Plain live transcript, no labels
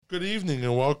Good evening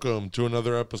and welcome to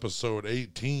another episode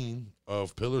 18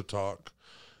 of Pillar Talk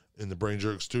in the Brain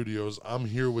Jerk Studios. I'm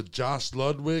here with Josh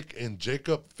Ludwig and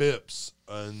Jacob Phipps.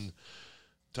 And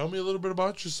tell me a little bit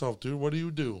about yourself, dude. What do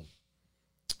you do?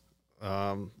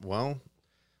 Well,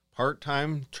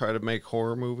 part-time, try to make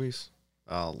horror movies.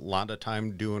 A lot of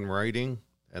time doing writing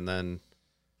and then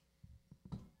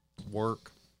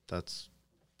work. That's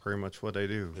pretty much what I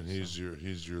do. And he's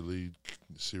your lead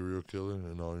serial killer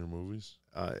in all your movies?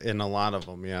 In a lot of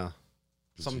them, yeah.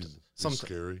 He's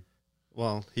scary.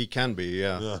 Well, he can be,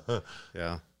 yeah.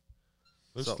 Yeah.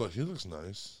 He looks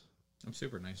nice. I'm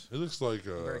super nice. He looks like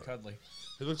Very cuddly.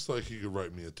 He looks like he could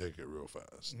write me a ticket real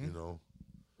fast, you know?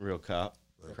 Real cop.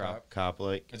 Cop.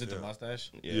 Cop-like. Is it the mustache?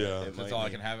 Yeah. That's all I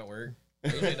can have at work.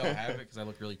 I usually don't have it because I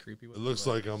look really creepy with It looks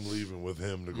like I'm leaving with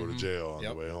him to go to jail on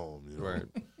the way home, you know? Right.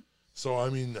 So, I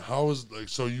mean,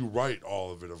 so you write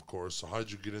all of it, of course. So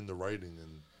how'd you get into writing?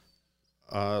 And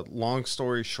Long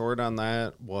story short on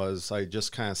that was I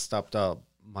just kind of stepped up.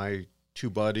 My two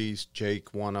buddies,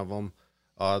 Jake, one of them,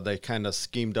 they kind of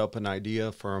schemed up an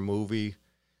idea for a movie,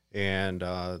 and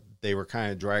they were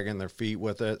kind of dragging their feet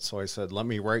with it. So I said, let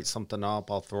me write something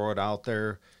up. I'll throw it out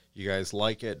there. You guys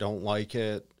like it, don't like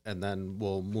it, and then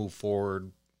we'll move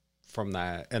forward from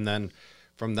that. And then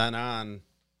from then on,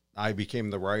 I became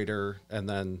the writer, and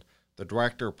then the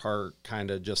director part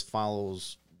kind of just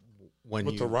follows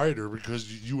with the writer,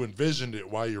 because you envisioned it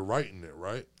while you're writing it,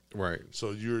 right? Right.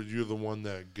 So you're the one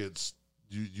that gets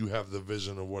you have the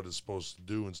vision of what it's supposed to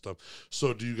do and stuff.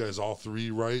 So do you guys all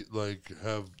three write?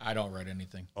 I don't write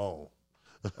anything. Oh.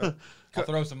 I'll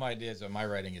throw some ideas, but my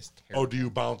writing is terrible. Oh, do you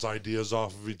bounce ideas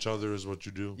off of each other is what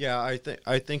you do? Yeah,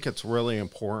 I think it's really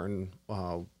important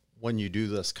when you do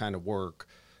this kind of work,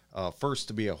 first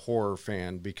to be a horror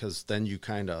fan, because then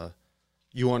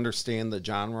you understand the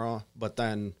genre, but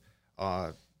then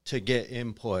to get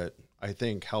input, I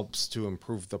think helps to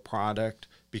improve the product,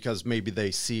 because maybe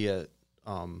they see it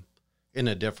in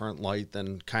a different light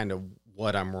than kind of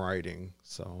what I'm writing.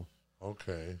 So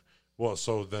okay. Well,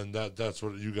 so then that's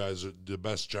what you guys are, the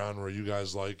best genre you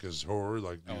guys like is horror.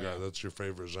 Like that's your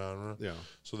favorite genre. Yeah.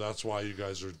 So that's why you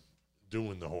guys are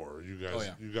doing the horror.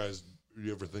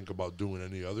 You ever think about doing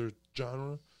any other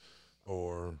genre,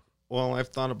 or? Well, I've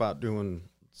thought about doing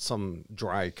some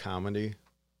dry comedy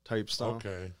type stuff.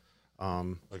 Okay.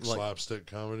 Like slapstick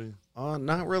comedy?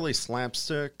 Not really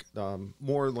slapstick.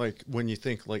 More like when you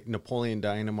think like Napoleon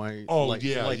Dynamite. Oh, like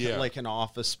an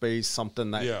Office Space,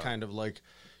 something that kind of like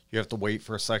you have to wait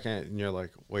for a second and you're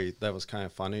like, wait, that was kind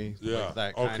of funny. Yeah. Like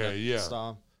that kind of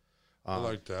stuff. I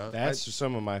like that. That's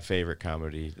some of my favorite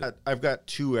comedy. I've got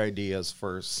two ideas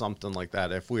for something like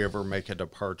that if we ever make a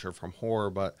departure from horror.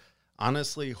 But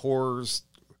honestly, horror's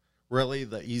really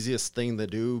the easiest thing to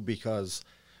do, because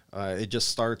it just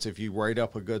starts if you write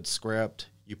up a good script,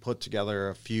 you put together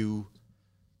a few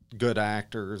good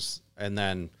actors, and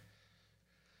then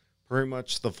pretty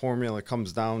much the formula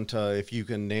comes down to if you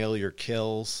can nail your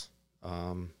kills,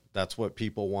 that's what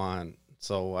people want.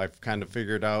 So I've kind of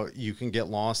figured out you can get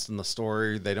lost in the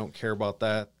story. They don't care about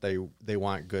that. They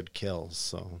want good kills.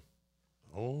 So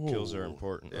Kills are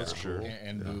important. That's true.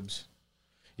 And boobs.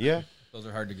 Yeah. Those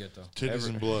are hard to get, though. Titties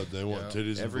and blood. They want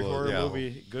titties and blood. Every horror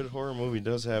movie, good horror movie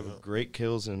does have great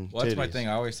kills and Well, that's titties. my thing.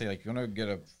 I always say, like, if you want to get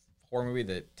a horror movie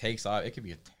that takes off, it could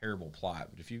be a terrible plot,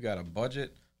 but if you've got a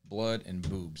budget, blood, and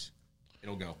boobs,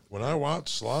 it'll go. When I watched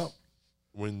Slop,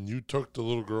 when you took the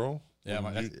little girl. Yeah,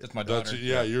 that's my daughter.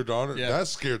 Your daughter. Yeah. That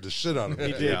scared the shit out of me.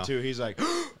 He did too. He's like,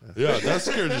 yeah, that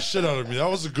scared the shit out of me. That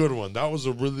was a good one. That was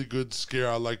a really good scare.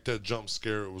 I liked that jump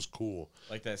scare. It was cool.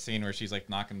 Like that scene where she's like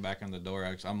knocking back on the door.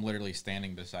 I'm literally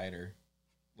standing beside her,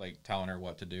 like telling her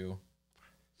what to do.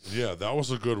 Yeah, that was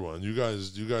a good one. You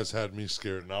guys had me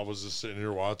scared, and I was just sitting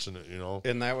here watching it, you know.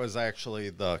 And that was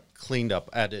actually the cleaned up,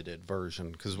 edited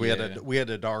version, because we had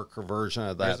a darker version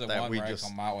of that. There's the one where I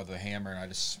come out with a hammer and I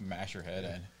just smash her head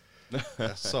in.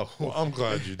 So well, I'm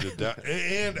glad you did that,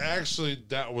 and actually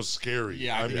that was scary.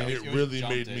 Yeah, I mean, it really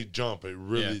made me jump. It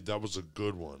really that was a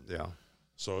good one. Yeah.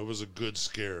 So it was a good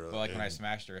scare. But like when I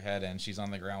smashed her head in, she's on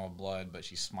the ground with blood, but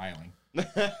she's smiling.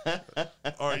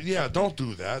 All right, yeah, don't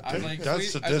do that. I was like,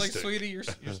 That's sadistic. I was like, sweetie, you're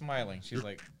smiling. She's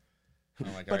like,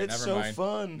 I'm like, all but right, it's never so mind.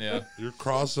 fun. Yeah. You're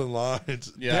crossing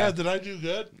lines. Yeah. Dad, did I do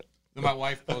good? Then my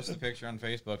wife posted a picture on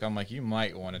Facebook. I'm like, you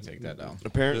might want to take that down.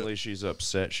 Apparently, she's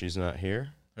upset she's not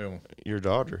here. Who? Your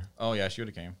daughter. Oh yeah, she would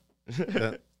have came.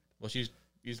 Well, she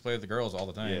used to play with the girls all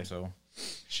the time, Yeah. so.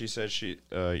 She said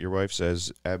your wife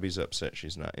says Abby's upset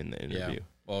she's not in the interview. Yeah.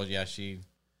 Well, yeah,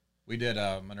 we did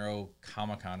Monroe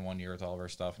Comic-Con one year with all of our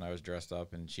stuff, and I was dressed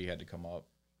up, and she had to come up.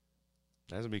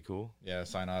 That'd be cool. Yeah,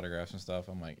 sign autographs and stuff.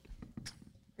 I'm like,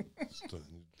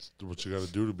 What you got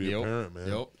to do to be Yep. a parent, man.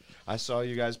 Yep. I saw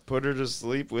you guys put her to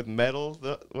sleep with metal.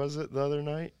 Was it the other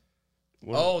night?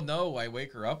 Oh no, I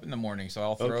wake her up in the morning, so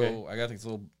I'll throw. Okay. I got this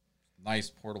little nice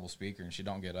portable speaker, and she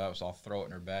don't get up, so I'll throw it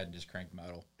in her bed and just crank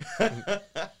metal.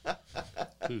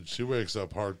 Dude, she wakes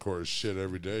up hardcore as shit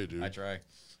every day, dude. I try.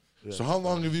 So how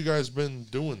long have you guys been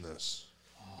doing this?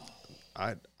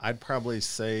 I'd probably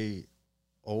say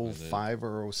 05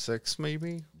 or 06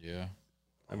 maybe. Yeah,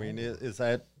 I mean, is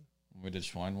that we did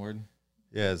Schweinward.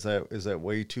 is that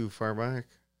way too far back?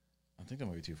 I think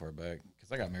I'm way too far back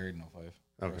because I got married in 05.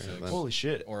 Okay, Or 06, then- Holy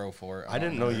shit! or 04. I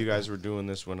didn't know you guys were doing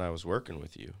this when I was working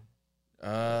with you.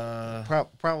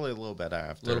 Probably a little bit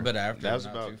after. A little bit after. That was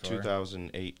not about too far.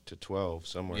 2008 to 12,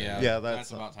 somewhere. in Yeah, there. Yeah, that's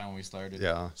that's- about time when we started.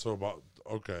 Yeah. So about,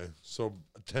 okay, so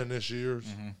 10-ish years?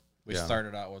 We Yeah.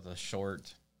 started out with a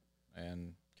short,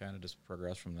 and kind of just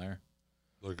progressed from there.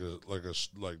 Like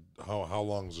how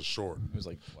long is a short? It was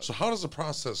like what, So how does the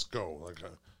process go? Like,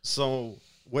 So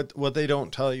what they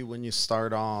don't tell you when you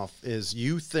start off is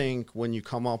you think when you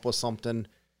come up with something,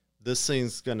 this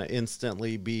thing's gonna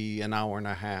instantly be an hour and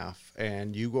a half,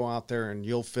 and you go out there and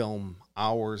you'll film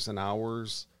hours and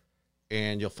hours,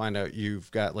 and you'll find out you've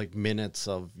got like minutes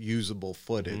of usable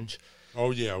footage. oh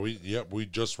yeah, we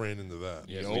just ran into that.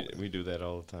 Yes, we do that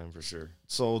all the time for sure.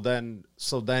 So then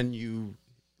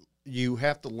you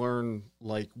have to learn,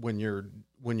 like when you're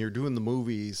doing the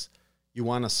movies, you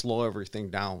want to slow everything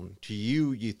down. To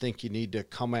you think you need to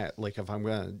come at, like if I'm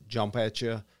going to jump at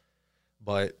you,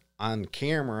 but on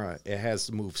camera it has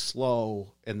to move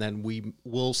slow, and then we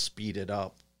will speed it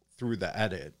up through the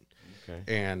edit. Okay.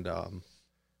 And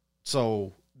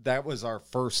so that was our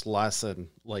first lesson.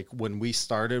 Like when we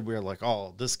started, we were like,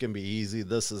 oh, this can be easy.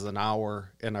 This is an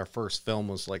hour. And our first film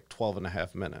was like 12 and a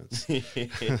half minutes.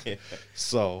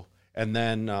 So, and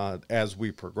then as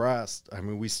we progressed, I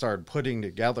mean, we started putting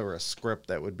together a script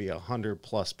that would be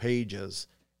 100+ pages.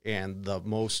 And the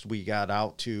most we got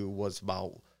out to was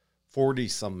about 40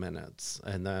 some minutes.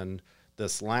 And then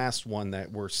this last one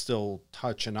that we're still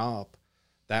touching up,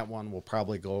 that one will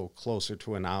probably go closer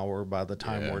to an hour by the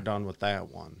time Yeah. we're done with that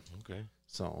one. Okay.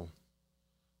 So,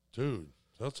 Dude,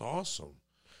 that's awesome.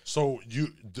 So you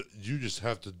just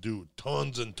have to do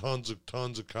tons and tons of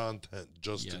content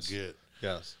just Yes. to get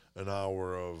yes. an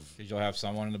hour of. Because you'll have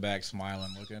someone in the back smiling,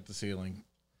 looking at the ceiling,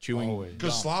 chewing. Always.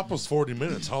 Because gum. Slop was 40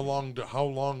 minutes. How long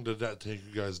did that take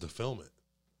you guys to film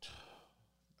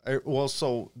it? Well,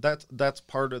 so that's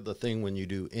part of the thing when you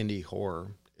do indie horror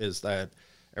is that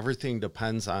everything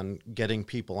depends on getting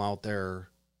people out there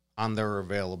on their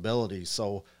availability.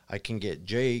 So I can get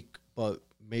Jake, but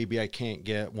maybe I can't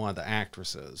get one of the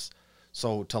actresses.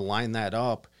 So to line that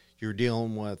up, you're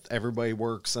dealing with everybody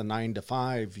works a 9 to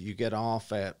 5. You get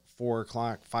off at 4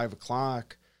 o'clock, 5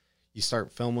 o'clock. You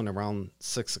start filming around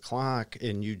 6 o'clock,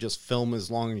 and you just film as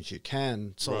long as you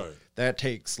can. So Right. that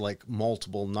takes like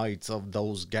multiple nights of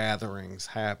those gatherings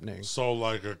happening. So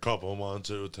like a couple months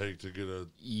it would take to get a.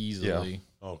 Easily.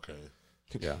 Okay.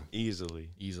 Yeah. Easily.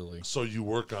 So you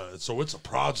work on it. So it's a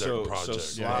project. So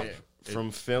Slop, Yeah.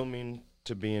 from filming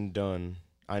to being done,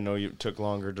 I know it took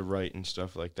longer to write and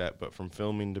stuff like that, but from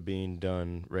filming to being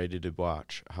done, ready to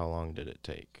watch, how long did it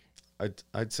take?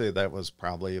 I'd say that was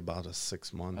probably about a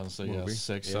 6-month I'll say yeah, movie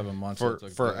 6-7 months for it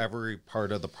took for to- every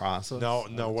part of the process.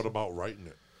 Now what about writing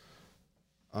it?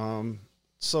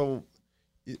 So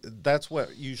that's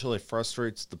what usually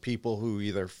frustrates the people who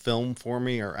either film for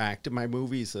me or act in my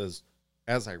movies is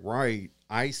as I write,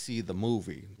 I see the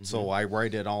movie. So I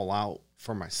write it all out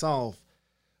for myself,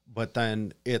 but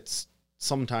then it's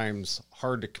sometimes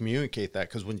hard to communicate that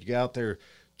because when you get out there,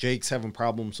 Jake's having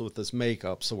problems with his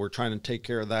makeup, so we're trying to take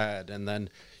care of that. And then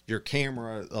your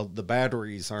camera, the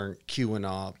batteries aren't queuing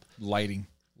up. lighting.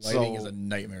 So- Lighting is a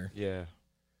nightmare. Yeah.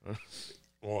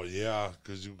 Well, yeah,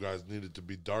 because you guys need it to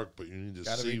be dark, but you need to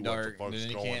Got to see be dark. what the And fuck's then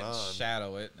you going can't on.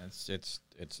 shadow it. It's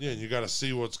Yeah, and you got to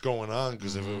see what's going on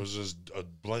because if it was just a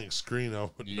blank screen, I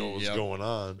wouldn't know what's Yep. going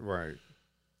on. Right.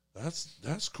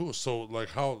 That's cool. So like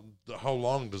how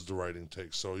long does the writing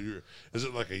take? So is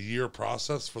it like a year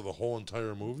process for the whole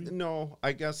entire movie? No,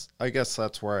 I guess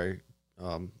that's where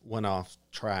I went off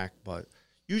track. But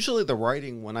usually the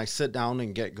writing, when I sit down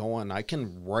and get going, I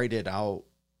can write it out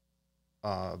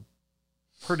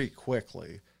pretty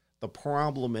quickly. The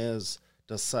problem is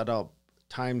to set up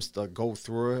times to go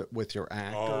through it with your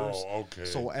actors. Oh, okay.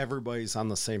 So everybody's on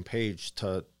the same page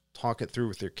to talk it through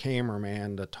with your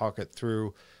cameraman, to talk it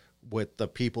through with the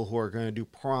people who are going to do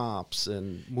props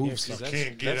and move Yeah, 'cause stuff. you that's-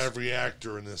 can't get every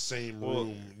actor in the same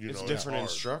room. You it's know, different hard.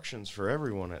 instructions for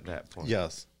everyone at that point.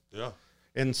 Yes. Yeah.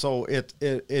 And so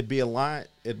it'd be a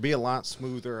lot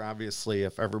smoother, obviously,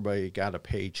 if everybody got a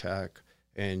paycheck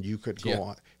and you could go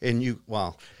on and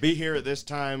Be here at this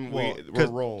time. We're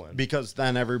rolling. because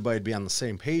then everybody'd be on the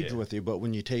same page with you. But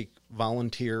when you take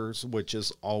volunteers, which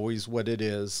is always what it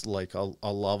is, like a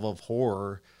love of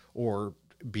horror or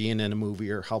being in a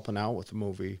movie or helping out with a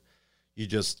movie, you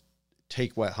just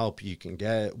take what help you can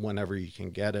get whenever you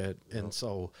can get it. And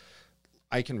so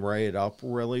I can write it up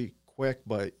really quick,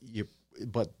 but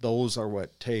those are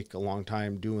what take a long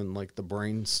time doing, like the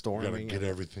brainstorming. You gotta get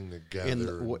everything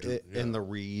together in the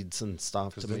reads and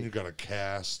stuff. Because then you gotta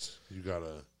cast. You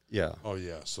gotta. Yeah. Oh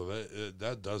yeah. So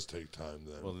that does take time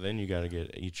then. Well, then you got to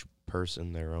get each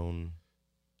person their own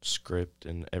script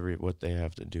and what they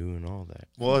have to do and all that.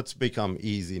 Well, it's become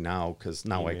easy now because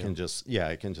now I Email.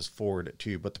 can just forward it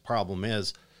to you. But the problem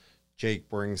is, Jake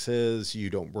brings his, you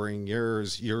don't bring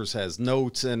yours. Yours has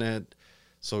notes in it,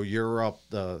 so you're up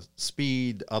the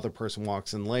speed. Other person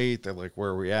walks in late. They're like,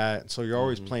 "Where are we at?" So you're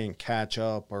always playing catch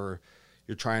up, or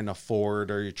you're trying to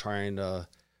forward, or you're trying to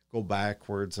go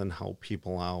backwards and help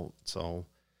people out. So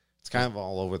it's kind of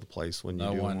all over the place when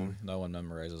you do them. No one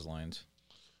memorizes lines.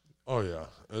 Oh yeah.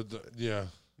 Yeah.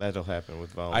 That'll happen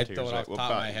with I volunteers. throw it off the Well,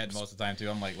 top of my Bob, head most of the time too.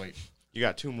 I'm like, wait. You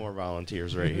got 2 more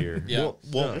volunteers right here. Yeah.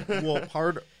 Well,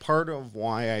 part of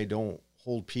why I don't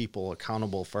hold people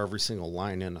accountable for every single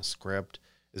line in a script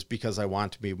is because I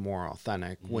want to be more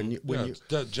authentic. When you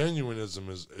that genuinism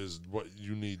is what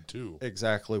you need too.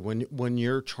 exactly when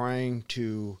you're trying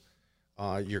to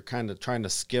you're kind of trying to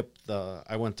skip the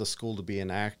I went to school to be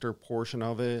an actor portion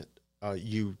of it.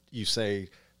 You say,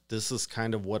 this is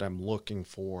kind of what I'm looking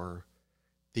for.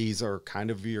 These are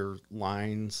kind of your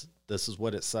lines. This is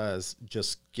what it says.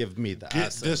 Just give me the Get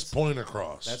essence. this point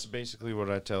across. That's basically what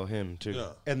I tell him too.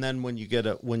 yeah. And then when you get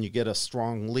a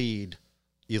strong lead,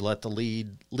 you let the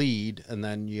lead, and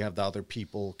then you have the other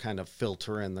people kind of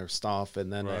filter in their stuff.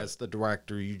 And then Right. as the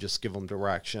director, you just give them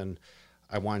direction.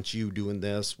 I want you doing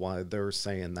this while they're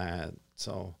saying that.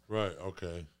 So Right.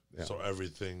 Okay. Yeah. So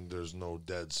everything, there's no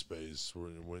dead space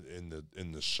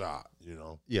in the shot. You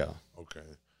know. yeah, Okay.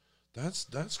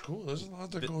 That's cool. There's a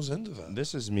lot that goes into that.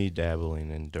 This is me dabbling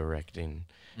in directing,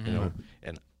 you know,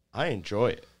 and I enjoy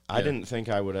it. I didn't think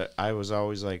I would. I was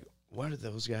always like, what are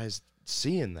those guys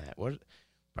seeing that? What?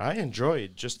 But I enjoy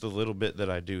just the little bit that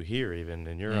I do here, even,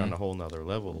 and you're on a whole nother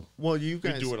level. well, you We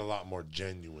guys do it a lot more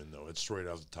genuine though. It's straight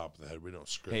off the top of the head. We don't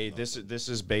script. Hey, nothing. this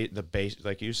is the base,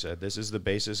 like you said. This is the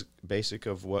basic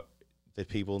of what the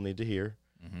people need to hear.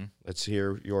 Let's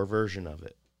hear your version of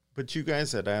it. But you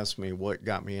guys had asked me what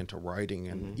got me into writing,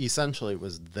 and essentially it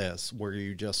was this, where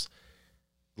you just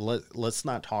let's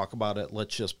not talk about it.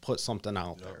 Let's just put something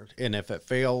out there, and if it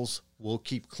fails, we'll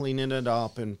keep cleaning it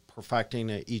up and perfecting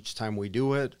it each time we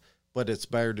do it. But it's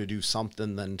better to do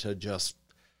something than to just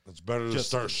It's better to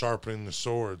start sharpening the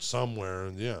sword somewhere.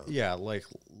 And like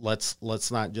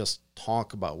let's not just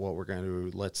talk about what we're going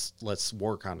to do. Let's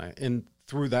work on it, and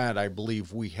through that, I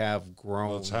believe we have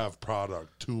grown. let's have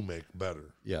product to make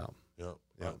better. Yeah.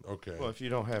 Yeah. Okay. Well, if you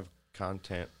don't have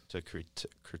content to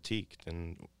critique,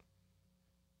 then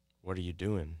what are you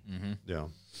doing? Yeah.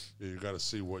 Yeah, you got to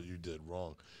see what you did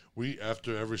wrong.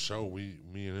 After every show, me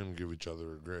and him give each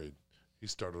other a grade. He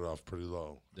started off pretty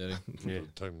low. Did he? Yeah.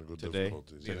 Technical Today?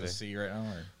 difficulties. Is he at a C right now?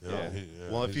 Or? Yeah.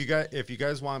 Well, if you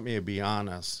guys want me to be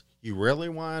honest, you really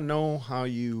want to know how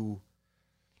you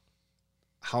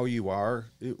are.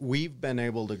 We've been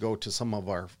able to go to some of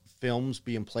our films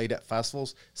being played at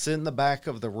festivals, sit in the back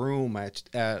of the room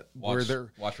at where they're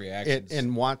Watch reactions.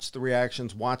 and watch the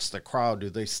reactions, watch the crowd. Do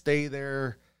they stay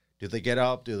there? Do they get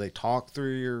up? Do they talk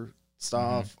through your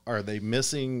stuff? Are they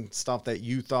missing stuff that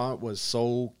you thought was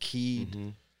so key?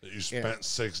 that you spent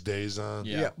 6 days on.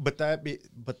 Yeah. But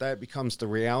that becomes the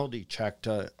reality check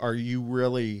to are you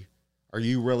really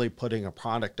putting a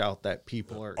product out that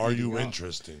people are Are eating you up?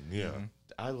 interesting? Yeah.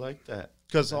 I like that.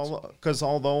 Because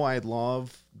although I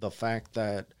love the fact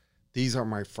that these are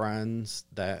my friends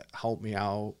that help me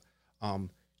out,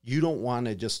 you don't want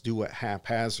to just do it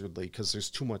haphazardly because there's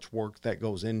too much work that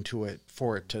goes into it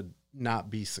for it to not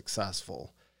be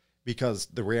successful. Because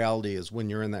the reality is when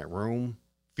you're in that room,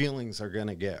 feelings are going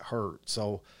to get hurt.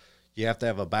 So you have to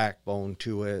have a backbone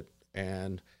to it,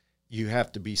 and you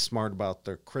have to be smart about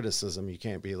the criticism. You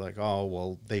can't be like, oh,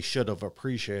 well, they should have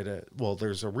appreciated it. Well,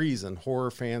 there's a reason.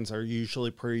 Horror fans are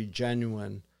usually pretty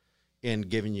genuine in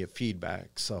giving you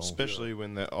feedback. So Especially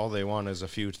when all they want is a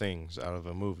few things out of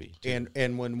a movie. too.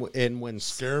 and when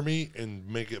Scare me and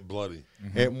make it bloody.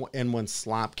 and when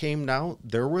Slop came out,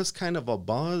 there was kind of a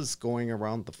buzz going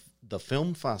around the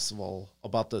film festival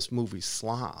about this movie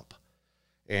Slop.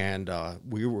 And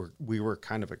we were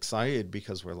kind of excited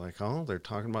because we're like, oh, they're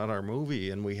talking about our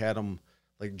movie, and we had them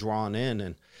like drawn in.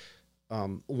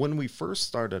 And when we first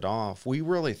started off, we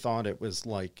really thought it was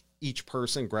like each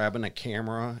person grabbing a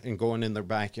camera and going in their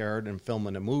backyard and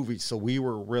filming a movie. So we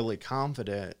were really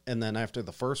confident. And then after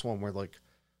the first one, we're like,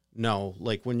 no,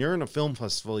 like when you're in a film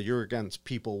festival, you're against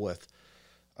people with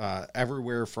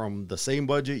everywhere from the same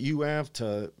budget you have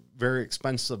to very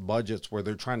expensive budgets where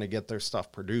they're trying to get their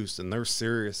stuff produced, and they're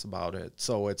serious about it.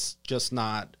 So it's just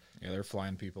not. Yeah, they're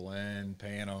flying people in,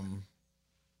 paying them,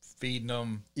 feeding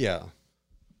them, Yeah.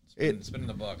 spending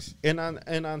the bucks. And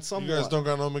on some You guys don't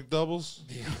got no McDoubles?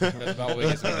 That's about what we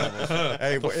get.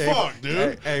 hey, fuck,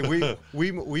 dude? Hey,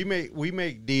 we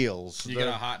make deals. You get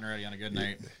out hot and ready on a good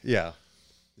night. Yeah.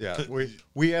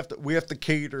 We have to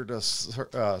cater to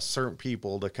certain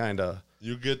people to kind of.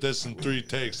 You get this in 3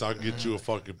 takes, I'll get you a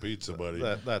fucking pizza, buddy.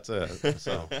 That's it.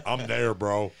 So I'm there,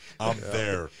 bro. I'm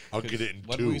there. I'll get it in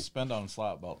What 2. did we spend on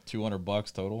slot? About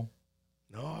 $200 total.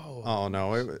 No. oh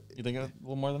no, You think a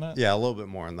little more than that? yeah, a little bit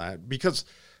more than that because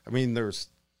I mean there's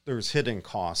hidden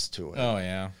costs to it. Oh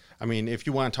yeah. I mean, if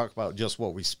you want to talk about just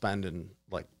what we spend in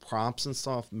like props and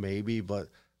stuff, maybe, but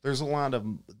there's a lot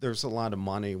of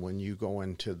money when you go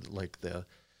into like the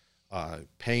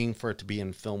paying for it to be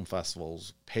in film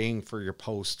festivals, paying for your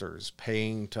posters,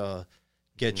 paying to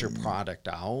get your product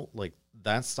out. Like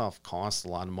that stuff costs a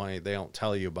lot of money. They don't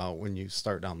tell you about when you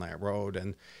start down that road.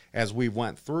 And as we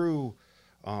went through,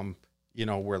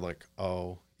 we're like,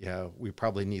 oh yeah, we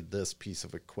probably need this piece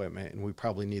of equipment and we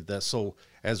probably need this. So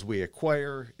as we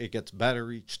acquire, it gets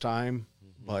better each time.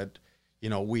 But,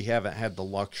 we haven't had the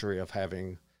luxury of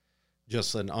having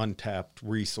just an untapped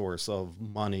resource of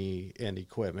money and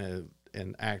equipment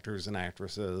and actors and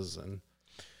actresses. And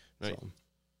Right. so,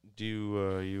 Do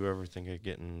you ever think of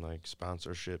getting like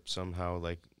sponsorship somehow,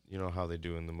 like how they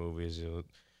do in the movies?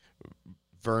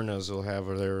 Verna's will have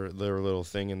their little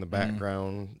thing in the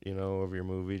background, of your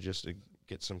movie just to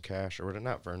get some cash or whatever.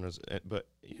 Not Verna's, but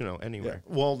anywhere.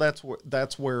 yeah. Well,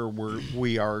 that's where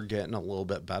we are getting a little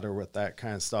bit better with that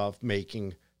kind of stuff,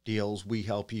 making deals. We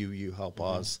help you, you help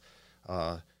us.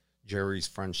 Jerry's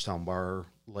Frenchtown Bar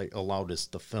allowed us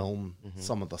to film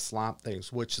some of the slop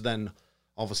things, which then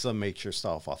all of a sudden makes your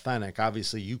stuff authentic.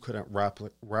 Obviously, you couldn't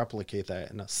replicate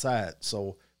that in a set,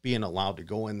 so being allowed to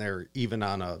go in there even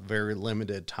on a very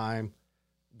limited time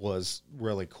was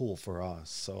really cool for us.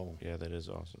 So Yeah, that is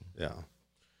awesome. yeah,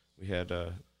 We had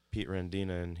Pete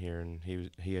Rendina in here, and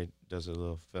he does a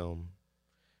little film.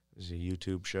 It's a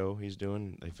YouTube show he's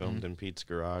doing. They filmed in Pete's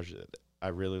garage. I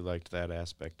really liked that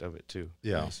aspect of it too.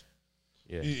 yeah. Nice.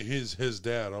 Yeah, His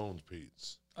dad owns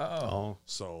Pete's, Oh,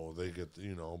 so they get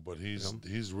but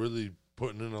he's really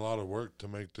putting in a lot of work to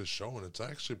make this show, and it's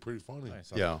actually pretty funny.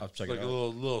 Nice. Yeah. I'll check It's like it a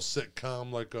out. little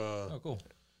sitcom, like Oh, cool.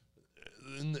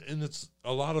 and it's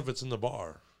a lot of it's in the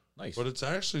bar, Nice. but it's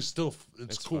actually still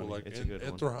it's It's cool. funny. Like It's a and good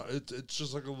at one. their it's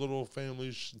just like a little family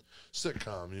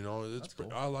sitcom. It's That's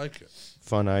cool. I like it.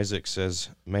 Fun Isaac says,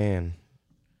 "Man,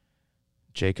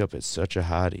 Jacob is such a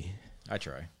hottie." I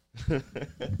try.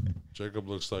 Jacob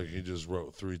looks like he just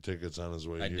wrote 3 tickets on his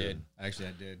way I here. did. Actually,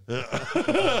 I did.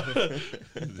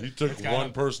 He took It's kinda-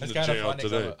 one person it's to kinda jail funny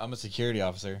 'cause today. I'm a security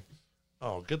officer.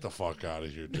 Oh, get the fuck out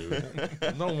of here,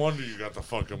 dude. No wonder you got the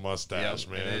fucking mustache,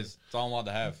 Yep, man. It is. It's all I'm allowed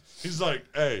to have. He's like,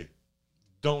 hey,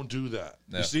 don't do that.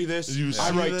 Yeah. this? You I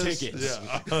see write this? tickets.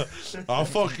 Yeah. I'll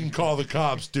fucking call the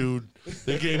cops, dude.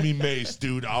 They gave me mace,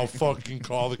 dude. I'll fucking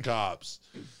call the cops.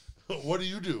 What do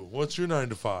you do? What's your 9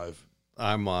 to 5?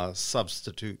 I'm a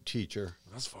substitute teacher.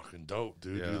 That's fucking dope,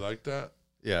 dude. Do Yeah. you like that?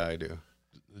 Yeah, I do.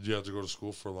 Did you have to go to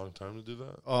school for a long time to do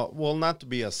that? Well, not to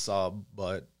be a sub,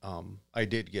 but I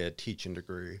did get a teaching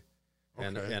degree,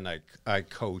 Okay. and I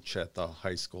coach at the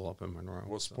high school up in Monroe.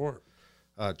 What sport?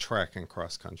 Track and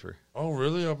cross country. Oh,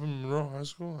 really? Up in Monroe High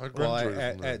School? I Well,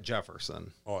 graduated from there. at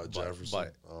Jefferson. Oh, at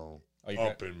Jefferson. but- oh, Oh, you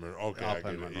up in Monroe. Okay, Up I get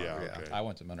in it. Monroe, Yeah, yeah. okay. I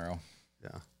went to Monroe.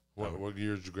 Yeah. What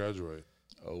year did you graduate?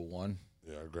 01.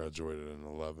 Yeah, I graduated in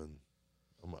 11.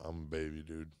 I'm a baby,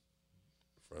 dude.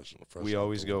 Fresh We out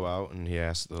always the go womb. out and he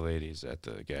asks the ladies at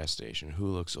the gas station who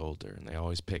looks older, and they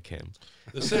always pick him.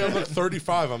 They say I look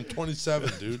 35. I'm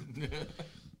 27, dude.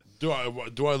 Do I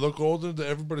look older?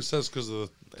 Everybody says because of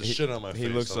the shit on my face. He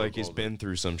looks I like look he's older. been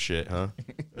through some shit, huh?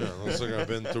 Yeah, it looks like I've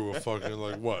been through a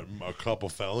fucking a couple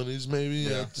felonies maybe.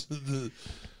 Yeah. Yeah.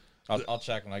 I'll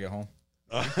check when I get home.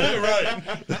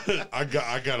 Right. I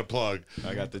got a plug.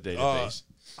 I got the database.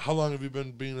 How long have you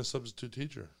been being a substitute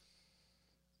teacher?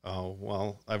 Oh,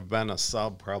 well, I've been a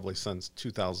sub probably since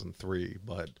 2003,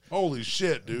 Holy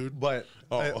shit, dude. but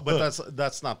Oh.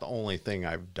 that's not the only thing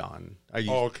I've done.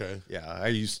 Okay. Yeah, I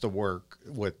used to work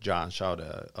with Josh out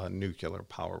at a nuclear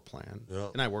power plant, Yeah.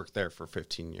 and I worked there for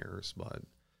 15 years. But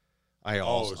I Oh,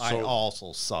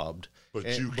 also subbed. But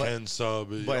And- you can sub.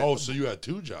 but- So you had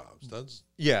 2 jobs. That's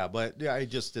Yeah, but I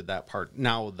just did that part.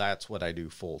 Now that's what I do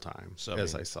full time as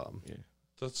Subbing. I sub.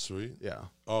 that's sweet. Yeah,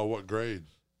 Oh, what grade?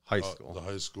 high school. The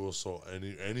high school. So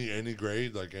any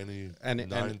grade, like any Any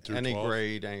 9 through any 12?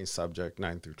 grade, any subject,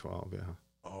 9 through 12. Yeah.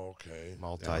 Oh, okay.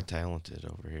 Multi-talented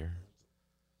over here.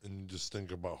 And you just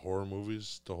think about horror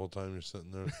movies the whole time you're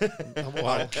sitting there.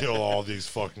 I'd kill all these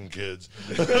fucking kids.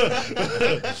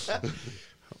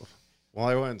 Well,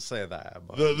 I wouldn't say that,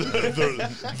 but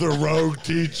The rogue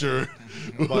teacher.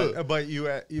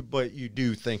 but you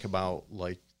do think about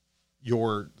like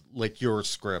your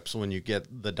scripts when you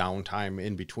get the downtime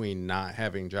in between not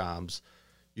having jobs,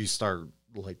 you start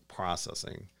like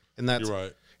processing, and that's You're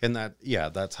right. and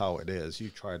that's how it is. You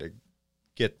try to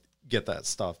get that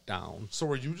stuff down. So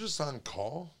are you just on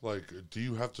call? Like, do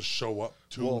you have to show up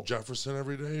to Well, Jefferson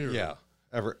every day? Or Yeah,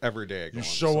 every day I go You on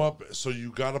show sub. up, so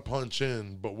you got to punch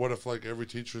in. But what if like every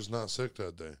teacher's not sick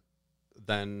that day?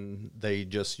 Then they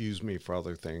just use me for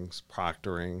other things,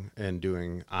 proctoring and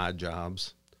doing odd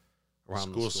jobs around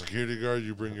School the school. security guard,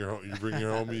 you bring your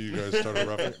homie. You guys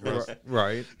start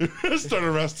Right. start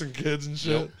arresting kids and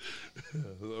shit.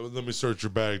 Let me search your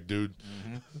bag, dude.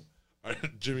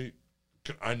 Jimmy,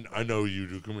 I know you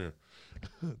do. Come here.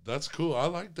 That's cool. I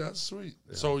like that. Sweet.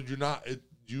 So you're not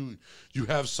you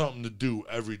have something to do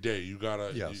every day. You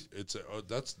gotta. Yes.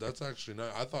 That's actually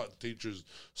nice. I thought teachers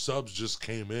subs just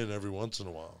came in every once in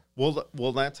a while.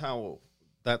 Well, that's how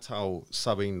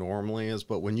subbing normally is.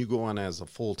 But when you go on as a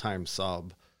full-time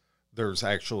sub, there's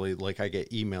actually like I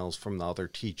get emails from the other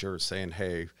teachers saying,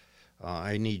 "Hey,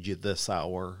 I need you this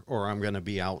hour," or "I'm going to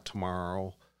be out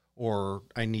tomorrow," or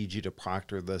 "I need you to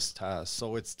proctor this test."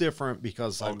 So it's different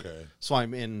because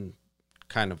I'm in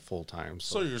kind of full-time.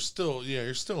 So you're still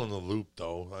you're still in the loop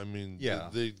though. I mean, Yeah.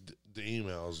 the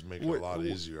emails make it a lot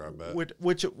easier. I bet.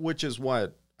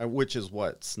 Which is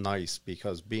what's nice,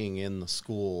 because being in the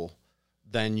school,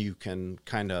 then you can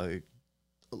kind of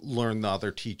learn the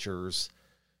other teachers.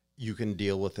 You can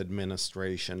deal with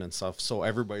administration and stuff. So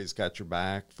everybody's got your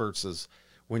back versus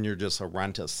when you're just a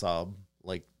rent-a-sub,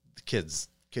 like the kids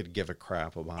could give a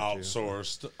crap about you.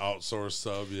 Outsourced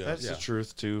sub. Yeah. That's the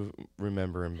truth too.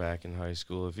 Remembering back in high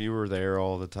school, if you were there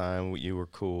all the time, you were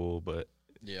cool. But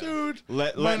Yeah. Dude,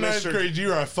 let my ninth Mr. grade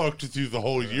year, I fucked with you the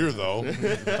whole year, though.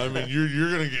 I mean,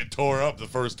 you're gonna get tore up the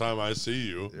first time I see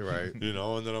you, Right. You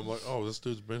know, and then I'm like, oh, this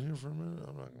dude's been here for a minute.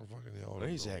 I'm not gonna fucking yell at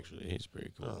him. He's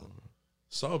pretty cool.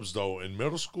 Subs though in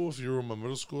middle school. If you were my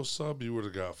middle school sub, you would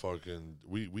have got fucking.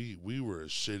 We were a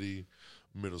shitty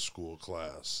middle school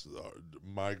class.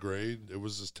 My grade, it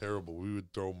was just terrible. We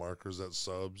would throw markers at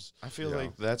subs. I feel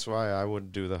like that's why I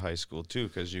would do the high school too,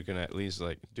 because you can at least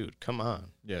like, dude, come on.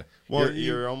 Yeah. Well,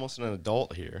 you're almost an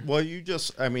adult here. Well, you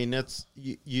just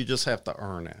have to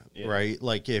earn it, right?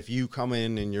 Like if you come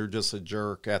in and you're just a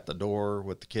jerk at the door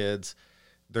with the kids,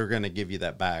 they're going to give you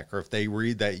that back. Or if they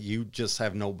read that you just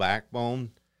have no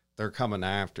backbone, they're coming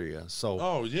after you.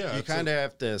 So you kind of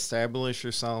have to establish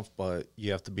yourself, but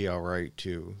you have to be all right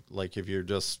too. Like if you're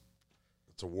just,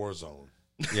 it's a war zone.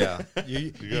 yeah,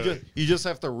 you just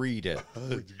have to read it.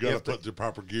 You gotta put the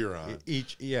proper gear on.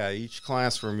 Each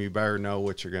classroom you better know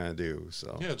what you're gonna do.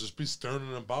 So Yeah, just be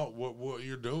stern about what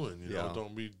you're doing. You know,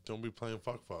 don't be playing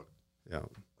fuck. yeah,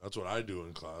 That's what I do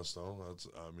in class, though.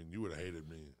 You would have hated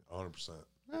me 100%.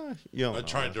 you don't I know.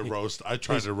 tried to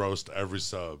roast every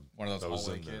sub. One of those that was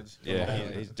hallway in there. kids. Yeah, he's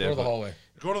Go to the definitely. hallway.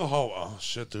 Go to the hallway. Oh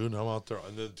shit, dude, I'm out there,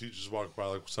 and then teachers walk by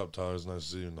like, "What's up, Tyler? It's nice to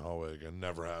see you in the hallway again."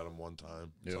 Never had him one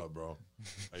time. What's up, bro?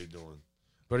 How you doing?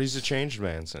 But he's a changed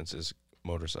man since his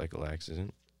motorcycle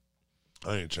accident.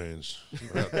 I ain't changed.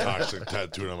 I got toxic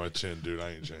tattooed on my chin, dude. I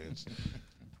ain't changed.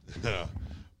 Yeah,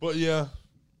 but yeah.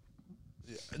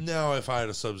 Now, if I had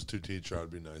a substitute teacher,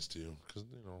 I'd be nice to you because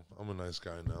I'm a nice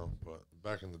guy now. But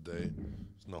back in the day,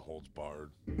 there's no holds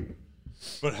barred.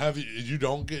 But you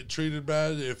don't get treated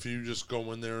bad if you just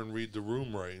go in there and read the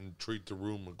room right and treat the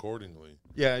room accordingly.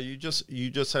 Yeah, you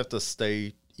just have to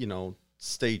stay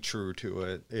true to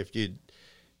it.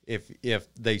 If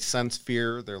they sense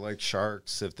fear, they're like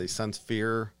sharks. If they sense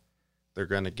fear, they're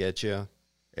gonna get you.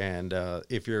 And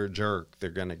if you're a jerk,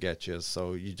 they're gonna get you.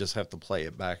 So you just have to play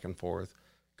it back and forth.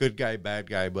 Good guy, bad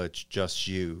guy, but it's just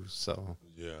you. So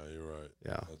Yeah, you're right.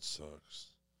 Yeah. That sucks.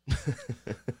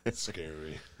 It's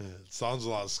scary. It sounds a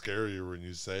lot scarier when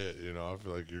you say it. I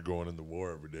feel like you're going into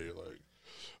war every day. You're like,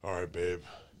 all right, babe,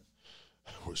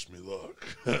 Wish me luck.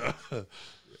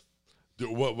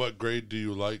 What grade do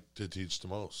you like to teach the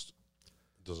most?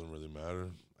 It doesn't really matter.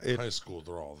 High school,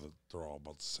 they're all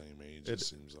about the same age. It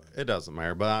seems like It doesn't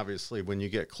matter, but obviously when you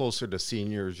get closer to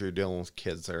seniors, you're dealing with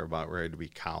kids that are about ready to be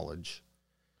college.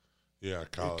 Yeah,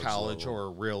 college level.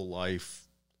 or real life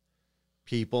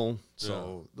people.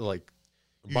 So like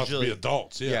About to be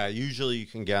adults. Yeah, usually you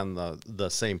can get on the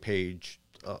same page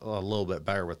a little bit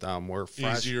better with them. Where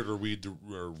Easier to read the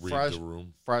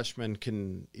room. Freshmen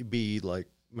can be like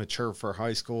mature for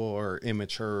high school or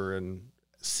immature and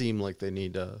seem like they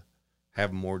need to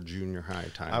have more junior high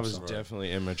time. I was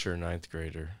definitely immature 9th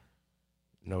grader,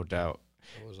 no doubt.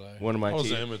 What was I? One of my I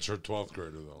was an immature 12th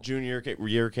grader though. junior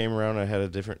year came around. I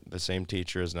had the same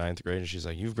teacher as 9th grade, and she's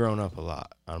like, "You've grown up a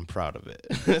lot. I'm proud of it."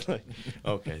 Like,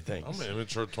 okay, thanks. I'm an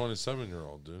immature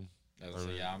 27-year-old dude.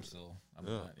 I'm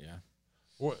not,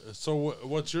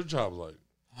 What's your job like?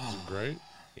 Is it great?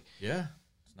 Yeah,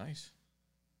 it's nice.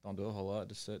 Don't do a whole lot.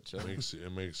 Just sit, chill.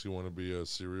 It makes you want to be a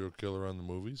serial killer on the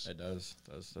movies. It does.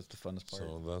 That's the funnest part.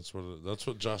 So that's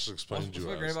what Josh explained What's to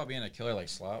you. great about being a killer like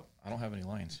Slop? I don't have any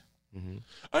lines.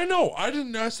 I know. I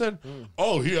didn't. I said,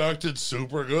 "Oh, he acted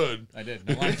super good." I did.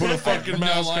 No lines. Put a fucking No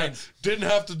mask on. lines. Didn't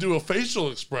have to do a facial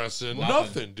expression.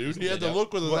 Nothing, dude. He had to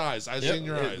look with his eyes. I seen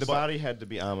your eyes. The body had to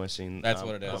be ominous. That's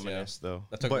what it is. Ominous, though.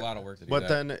 That took a lot of work to do But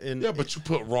that. then But you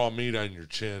put raw meat on your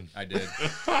chin. I did.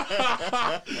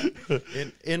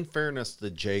 in fairness to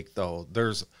Jake, though,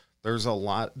 there's a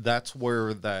lot. That's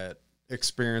where that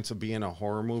experience of being a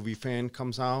horror movie fan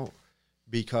comes out,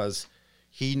 because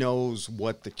he knows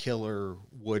what the killer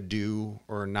would do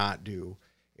or not do.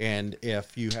 And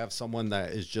if you have someone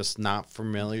that is just not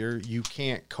familiar, you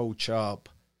can't coach up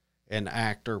an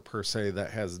actor per se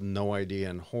that has no idea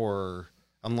in horror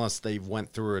unless they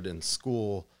went through it in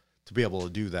school to be able to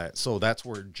do that. So that's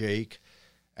where Jake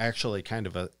actually kind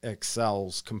of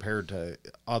excels compared to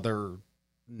other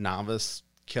novice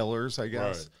killers, I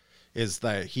guess, Right. is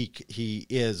that he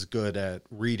is good at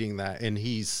reading that. And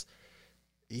he's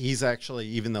actually,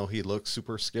 even though he looks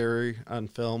super scary on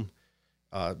film,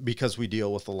 because we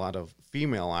deal with a lot of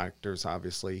female actors,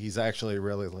 obviously, he's actually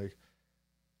really like,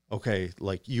 okay,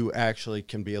 like you actually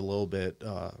can be a little bit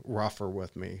rougher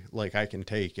with me. Like I can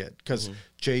take it, because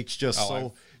Jake's just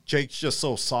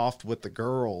so soft with the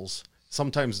girls.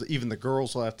 Sometimes even the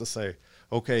girls will have to say,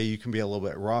 okay, you can be a little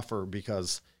bit rougher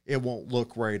because it won't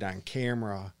look right on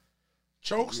camera.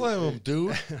 Chokeslam him,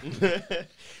 dude.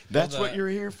 That's what you're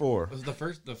here for. It was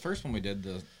the first one we did,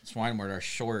 the swine murder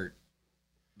short.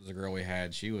 Was a girl we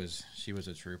had. She was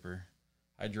a trooper.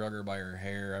 I drug her by her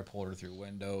hair. I pulled her through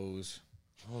windows.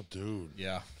 Oh, dude.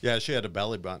 Yeah. Yeah, she had a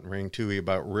belly button ring too. He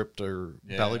about ripped her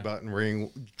belly button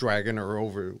ring, dragging her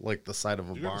over like the side of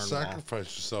a You barn gotta wall. sacrifice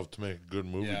yourself to make a good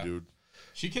movie, Yeah. dude.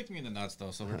 She kicked me in the nuts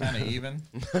though, so we're kind of even.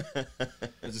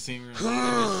 There's a scene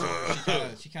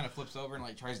where she kind of flips over and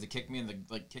like tries to kick me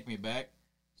kick me back.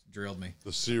 Drilled me.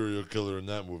 The serial killer in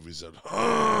that movie said,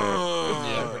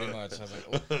 Yeah, pretty much. I was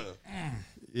like,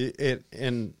 oh.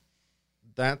 And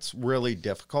that's really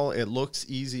difficult. It looks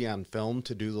easy on film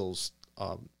to do those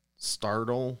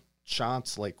startle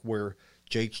shots, like where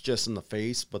Jake's just in the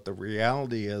face, but the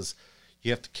reality is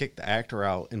you have to kick the actor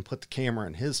out and put the camera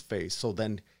in his face, so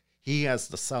then he has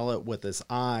to sell it with his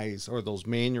eyes or those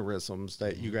mannerisms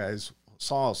that you guys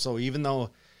saw. So even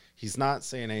though he's not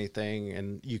saying anything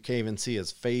and you can't even see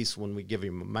his face when we give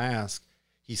him a mask,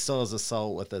 he still has to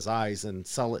sell it with his eyes and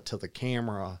sell it to the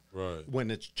camera right. when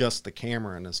it's just the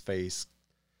camera in his face.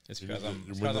 It's because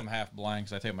I'm half blind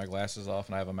because I take my glasses off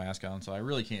and I have a mask on, so I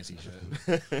really can't see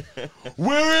shit.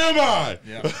 Where am I?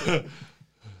 Yeah.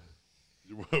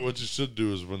 What you should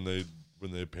do is when they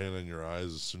pan on your eyes,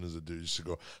 as soon as they do, you should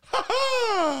go, ha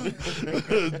ha!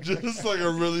 Just like a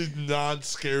really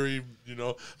non-scary,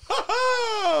 ha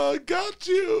ha! Got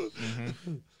you!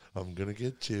 Mm-hmm. I'm gonna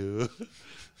get you.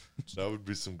 That would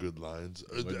be some good lines.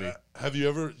 Have you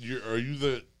ever? Are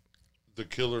you the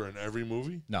killer in every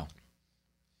movie? No.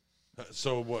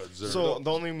 So what? Is there So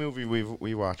the only movie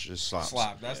we watched is Slop.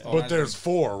 Slop. That's the but there's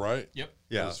 4, right? Yep.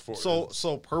 Yeah. There's 4.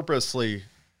 So purposely,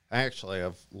 I actually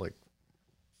have like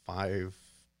 5.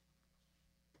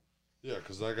 Yeah,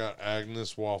 because I got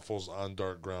Agnes, Waffles, On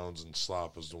Dark Grounds, and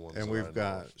Slop is the ones. And that I we've know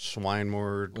got of.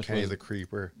 Schweinmord, Kenny the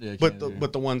Creeper. Yeah, but Kenny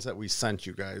the ones that we sent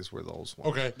you guys were those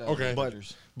ones. Okay.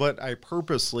 But I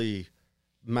purposely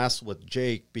mess with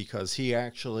Jake because he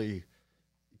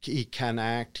can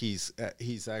act. He's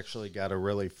actually got a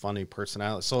really funny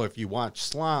personality. So if you watch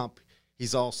Slop,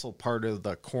 he's also part of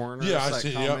the coroners I that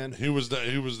see. come in. He was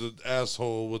the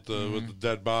asshole with the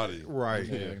dead body. Right.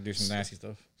 Yeah, I can do some nasty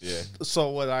stuff. Yeah. So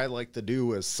what I like to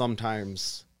do is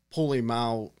sometimes pull him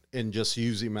out and just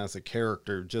use him as a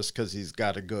character just because he's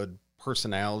got a good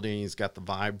personality and he's got the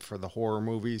vibe for the horror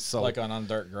movies. So Like on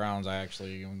Dark Grounds, I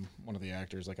actually am one of the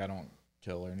actors. Like I don't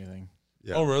kill or anything.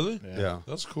 yeah. Oh, really? Yeah.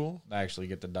 That's cool. I actually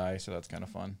get to die, so that's kind of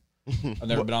fun. I've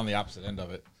never been on the opposite end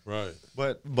of it. Right.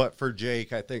 But for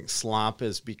Jake, I think Slop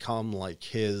has become like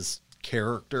his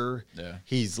character. Yeah.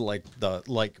 He's like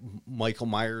Michael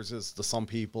Myers is to some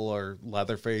people, or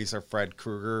Leatherface, or Fred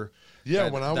Krueger. Yeah,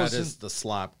 That- when I was that in, is the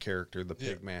Slop character, the Yeah.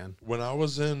 pig man. when I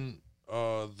was in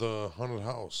the haunted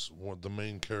house, the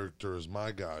main character is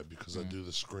my guy because I do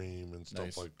the scream and stuff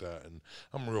Nice. like that, and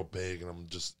I'm real big and I'm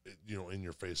just in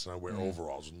your face, and I wear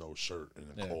overalls with no shirt in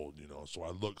the Yeah. cold, so I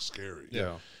look scary.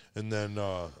 Yeah. And then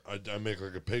I make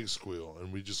like a pig squeal,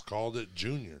 and we just called it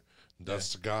Junior.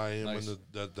 That's the guy I am, Nice. and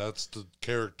that's the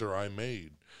character I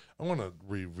made. I want to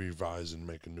revise and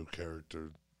make a new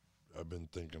character. I've been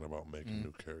thinking about making a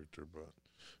new character, but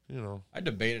I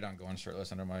debated on going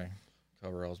shirtless under my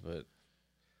coveralls, but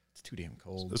it's too damn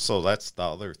cold. So that's the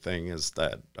other thing is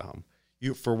that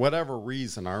you, for whatever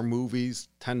reason, our movies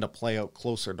tend to play out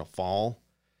closer to fall.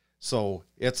 So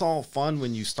it's all fun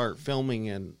when you start filming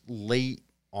in late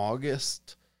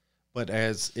August, but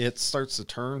as it starts to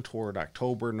turn toward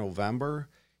October, November,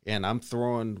 and I'm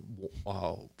throwing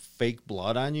fake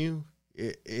blood on you,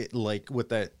 it like with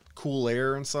that cool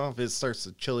air and stuff, it starts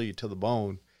to chill you to the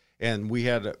bone. And we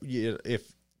had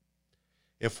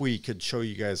if we could show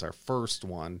you guys our first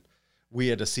one, we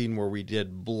had a scene where we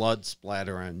did blood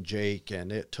splatter on Jake,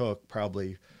 and it took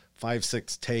probably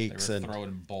 5-6 They takes. were And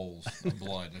throwing bowls of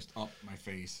blood just up my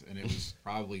face, and it was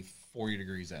probably 40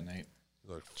 degrees that night.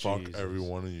 like fuck Jesus. every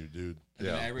one of you, dude. And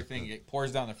then everything it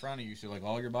pours down the front of you, so like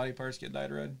all your body parts get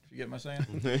dyed red. If you get my saying?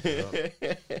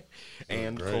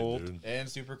 And Great, cold. dude. And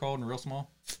super cold and real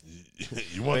small.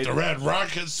 You want the red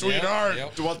rocket, sweetheart?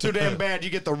 Yep. Well, too damn bad. You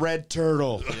get the red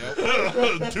turtle. Too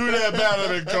that bad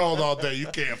I've been cold all day. You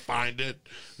can't find it.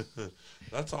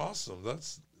 That's awesome.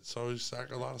 So you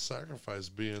a lot of sacrifice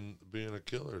being a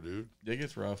killer, dude. It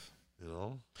gets rough.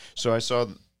 So I saw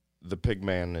the pig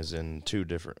man is in 2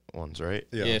 different ones, right?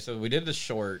 Yeah. So we did the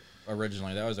short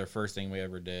originally. That was our first thing we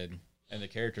ever did, and the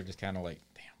character just kind of like,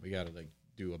 damn, we got to like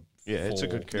do a Yeah, it's a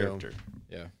full- good character.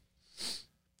 Yeah.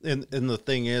 And the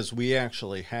thing is, we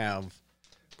actually have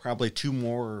probably 2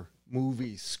 more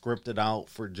movies scripted out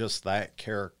for just that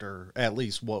character, at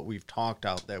least what we've talked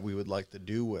out that we would like to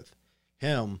do with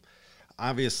him.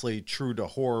 Obviously, true to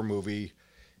horror movie,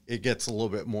 it gets a little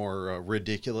bit more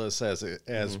ridiculous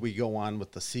as we go on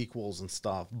with the sequels and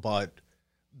stuff, but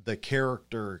the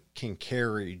character can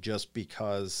carry just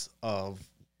because of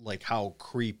like how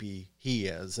creepy he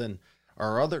is. And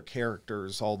our other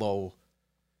characters, although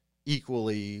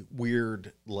equally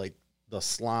weird, like the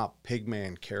Slop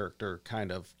Pigman character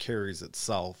kind of carries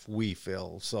itself, we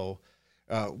feel. So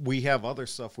we have other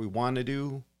stuff we want to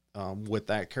do with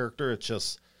that character. It's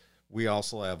just we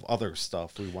also have other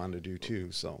stuff we want to do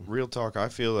too. So Real talk, I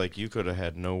feel like you could have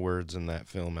had no words in that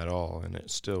film at all, and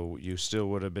you still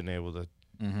would have been able to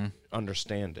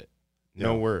understand it.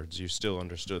 No Yeah. words, you still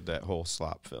understood that whole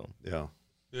Slop film. yeah.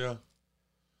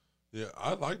 Yeah,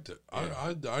 I liked it.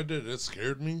 I did. It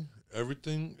scared me.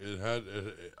 Everything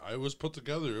it was put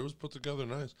together. It was put together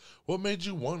nice. What made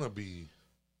you want to be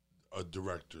a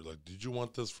director? Like, did you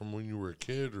want this from when you were a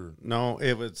kid, or No,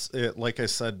 like I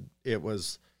said, it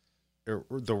was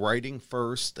the writing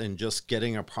first and just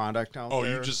getting a product out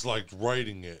there. you just liked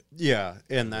writing it? Yeah,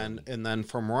 and then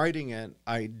from writing it,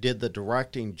 I did the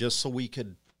directing just so we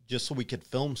could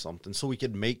film something, so we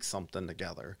could make something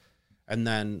together. And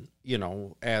then,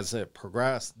 as it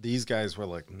progressed, these guys were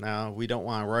like, "No, we don't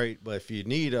want to write, but if you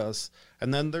need us."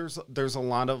 And then there's a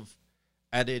lot of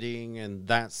editing and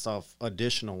that stuff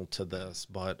additional to this,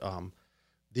 but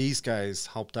these guys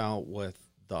helped out with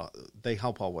they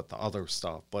help out with the other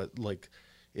stuff. But like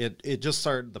it just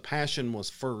started, the passion was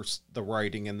first the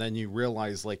writing, and then you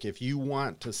realize like if you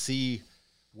want to see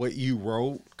what you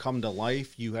wrote come to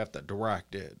life, you have to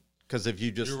direct it. Because if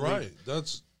you just You're right.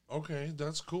 That's okay.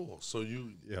 That's cool. So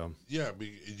you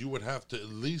you would have to at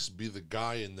least be the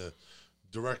guy in the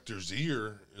director's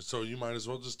ear. So you might as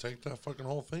well just take that fucking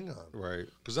whole thing on, right.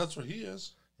 because that's what he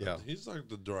is. Yeah. He's like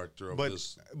the director of But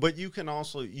this. but you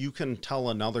can tell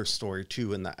another story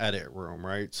too in the edit room,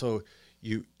 right? So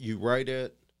you write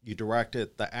it, you direct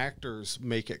it, the actors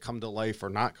make it come to life or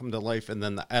not come to life, and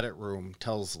then the edit room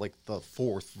tells like the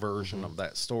 4th version of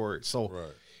that story. So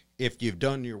Right. if you've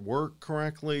done your work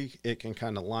correctly, it can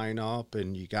kind of line up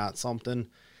and you got something.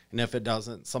 And if it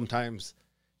doesn't, sometimes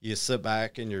you sit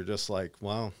back and you're just like,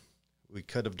 well, we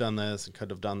could have done this and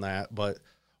could have done that. But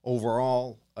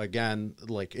overall, again,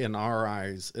 like in our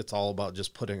eyes, it's all about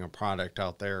just putting a product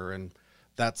out there, and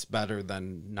that's better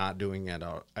than not doing it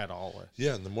at all.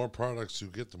 Yeah, and the more products you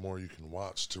get, the more you can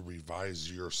watch to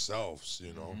revise yourselves,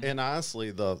 you know. And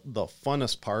honestly, the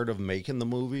funnest part of making the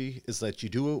movie is that you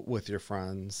do it with your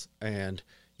friends and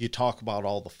you talk about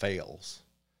all the fails,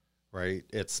 right?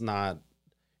 It's not,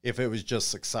 if it was just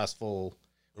successful,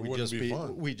 It wouldn't be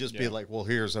fun. we'd just be like, well,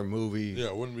 here's our movie. Yeah,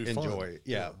 it wouldn't be fun. Enjoy it.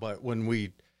 Yeah, but when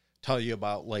we tell you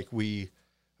about, like, we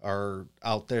are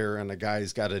out there and a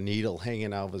guy's got a needle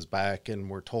hanging out of his back and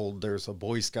we're told there's a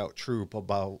Boy Scout troop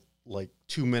about like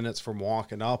 2 minutes from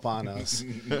walking up on us,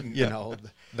 you know,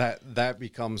 that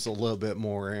becomes a little bit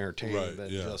more entertaining Right,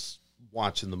 than yeah. just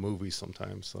watching the movie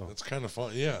sometimes. So It's kind of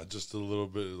fun. Yeah, just a little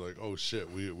bit like, oh shit,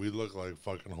 we look like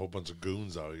fucking a whole bunch of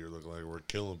goons out here. Look like we're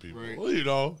killing people. Right. Well, you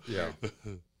know. yeah.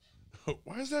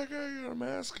 Why is that guy got a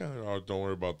mask on? Oh, don't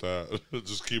worry about that.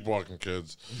 Just keep walking,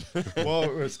 kids. Well,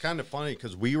 it was kind of funny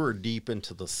because we were deep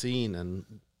into the scene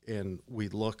and we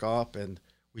look up and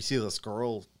we see this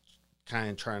girl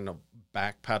kind of trying to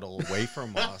backpedal away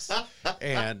from us,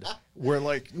 and we're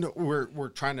like, no, we're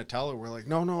trying to tell her, we're like,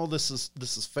 no, this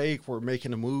is fake. We're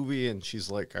making a movie, and she's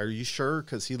like, are you sure?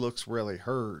 Because he looks really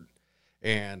hurt.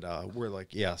 And we're like,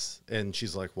 yes. And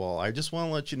she's like, well, I just want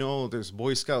to let you know there's a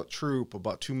Boy Scout troop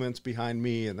about 2 minutes behind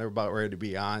me, and they're about ready to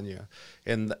be on you.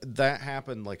 And that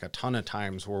happened like a ton of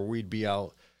times where we'd be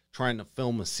out trying to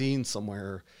film a scene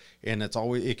somewhere, and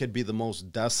it could be the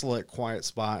most desolate, quiet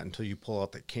spot until you pull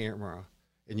out the camera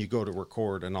and you go to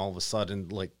record, and all of a sudden,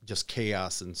 like, just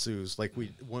chaos ensues. Like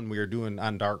when we were doing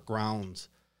On Dark Grounds,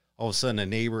 all of a sudden a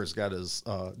neighbor's got his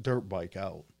dirt bike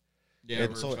out. Yeah,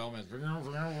 And we're so- filming.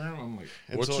 I'm like,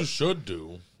 And What so- you should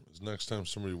do is next time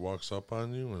somebody walks up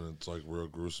on you and it's like real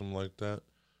gruesome like that,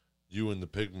 you and the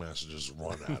pig master just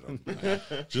run at them.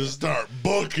 Just start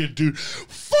booking, dude.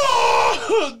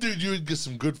 Fuck! Dude, you would get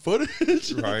some good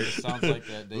footage. Right. it sounds like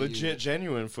that day. Legit,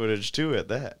 genuine footage too at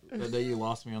that. The day you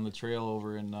lost me on the trail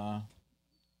over in what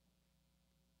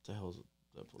the hell is it?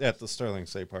 That place? At the Sterling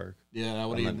State Park. Yeah,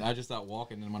 I just out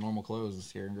walking in my normal clothes,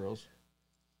 scaring girls.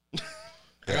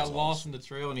 I got lost in the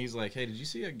trail, and he's like, "Hey, did you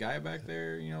see a guy back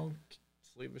there? You know,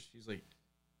 sleepish?" She's like,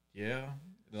 "Yeah."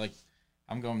 They're like,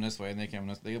 I'm going this way, and they came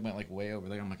this. They went like way over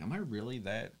there. I'm like, "Am I really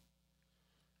that?"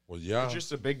 Well, yeah. You're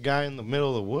just a big guy in the middle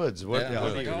of the woods. What, Yeah,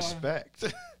 what like, do you oh, expect?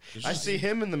 It's I just- see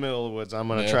him in the middle of the woods. I'm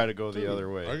gonna Yeah. try to go the other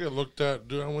way. I get looked at,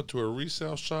 dude. I went to a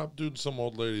resale shop, dude. Some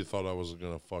old lady thought I was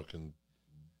gonna fucking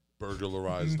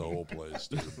burglarize the whole place,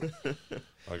 dude.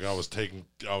 Like I was taking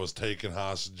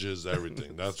hostages,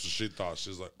 everything. That's what she thought.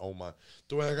 She's like, oh my.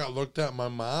 The way I got looked at, my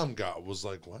mom was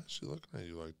like, why is she looking at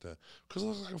you like that? Because I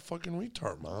look like a fucking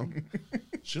retard, mom.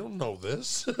 She don't know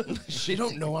this. She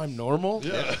don't know I'm normal.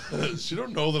 Yeah, she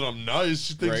don't know that I'm nice.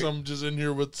 She thinks Right. I'm just in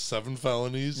here with 7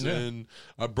 felonies and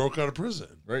I broke out of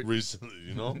prison recently.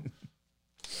 You know.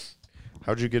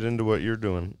 How'd you get into what you're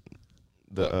doing?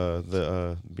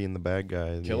 The being the bad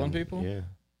guy, Killing people? Yeah.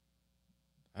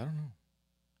 I don't know.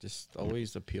 Just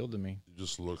always appealed to me. You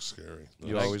just look scary.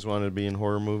 You always wanted to be in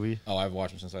horror movie. Oh, I've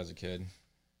watched them since I was a kid.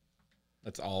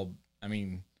 That's all. I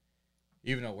mean,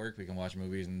 even at work, we can watch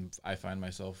movies, and I find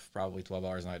myself probably 12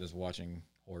 hours a night just watching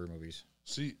horror movies.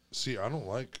 See, I don't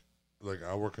like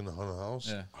I work in the haunted house.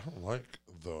 Yeah. I don't like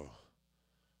the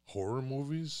horror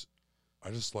movies.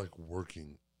 I just like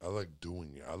working. I like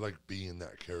doing it. I like being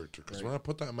that character. Because when I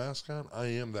put that mask on, I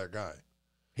am that guy.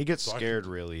 He gets So I scared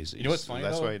real easy. You know what's so funny?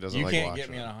 That's though? why he doesn't You like can't watching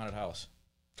get me it. in a haunted house.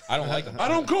 I don't like them. I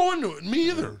don't go into it. Me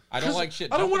either. I don't 'Cause like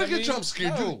shit I don't want to jumping get at me. jump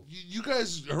scared. No. Dude, you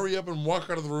guys hurry up and walk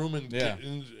out of the room and Yeah. get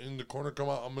in the corner, come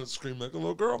out. I'm going to scream like a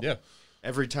little girl. Yeah,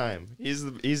 Every time. He's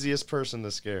the easiest person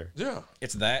to scare. Yeah.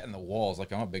 it's that and the walls.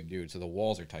 Like, I'm a big dude, so the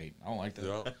walls are tight. I don't like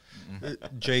that. Yeah.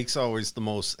 Jake's always the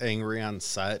most angry on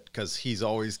set because he's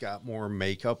always got more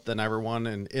makeup than everyone,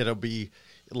 and it'll be,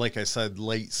 like I said,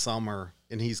 late summer,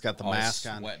 and he's got the Oh, he's mask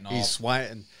on. sweating He's off.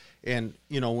 sweating, and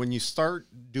when you start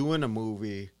doing a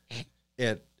movie,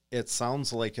 it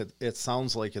sounds like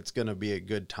it's gonna be a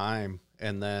good time,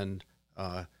 and then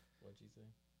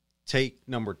take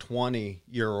number 20,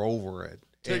 you're over it.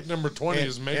 Take number 20,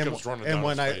 his makeup's running down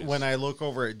when his face. when I look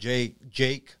over at Jake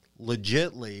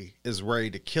legitly is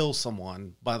ready to kill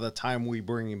someone by the time we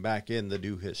bring him back in to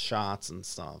do his shots and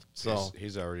stuff. So,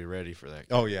 He's already ready for that.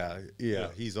 oh yeah,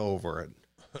 he's over it.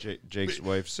 Jake's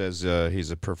wife says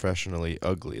he's a professionally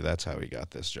ugly. That's how he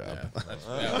got this job.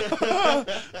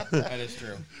 That is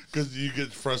true. Because you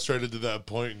get frustrated to that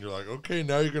point, and you're like, okay,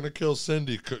 now you're going to kill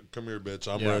Cindy. Come here, bitch.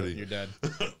 I'm Yeah, ready. You're dead.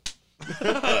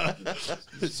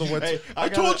 So what's, Hey, I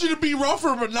told you to be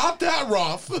rougher, but not that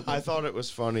rough. I thought it was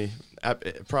funny.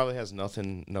 it probably has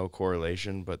no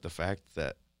correlation, but the fact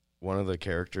that one of the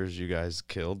characters you guys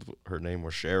killed, her name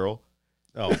was Cheryl.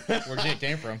 Oh, Where Jake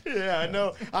came from. Yeah, I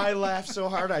know. I laughed so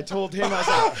hard. I told him, I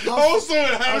was like, Also,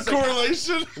 it had a was like-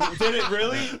 correlation. did it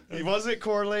really? Was it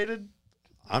correlated?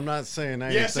 I'm not saying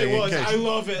anything. Yes, it in was. case- I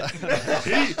love it.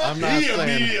 I'm not He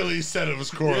saying. immediately said it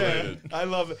was Yeah, correlated. I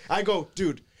love it. I go,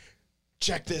 dude,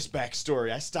 check this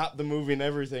backstory. I stopped the movie and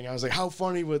everything. I was like, how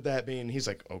funny would that be? And he's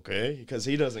like, okay, because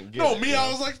he doesn't get No, it. me, you I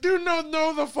know? was like, dude,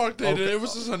 no, the fuck they did. Okay. It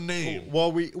was just a name.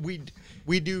 Well,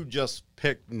 we do just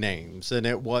pick names, and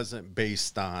it wasn't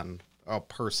based on a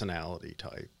personality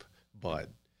type. But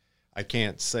I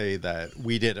can't say that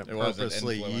we didn't It wasn't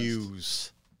purposely influenced.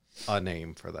 use a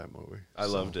name for that movie. I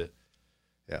loved it.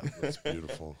 Yeah. That's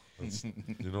beautiful. That's,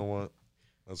 you know what?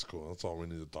 That's cool. That's all we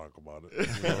need to talk about it.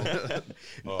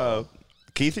 You know?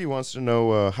 Keithy wants to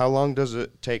know how long does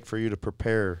it take for you to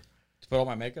prepare To put all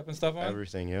my makeup and stuff on.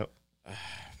 everything? Yep.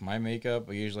 My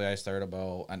makeup, usually I start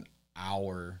about an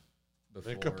hour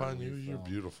before. Makeup on we you, you're film.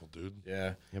 beautiful, dude.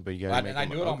 Yeah. Yeah, but you And gotta make I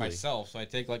them do it all ugly. myself. So I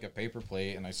take like a paper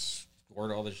plate and I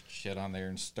squirt all this shit on there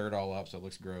and stir it all up so it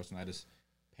looks gross. And I just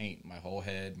paint my whole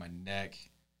head, my neck,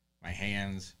 my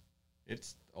hands.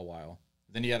 It's a while.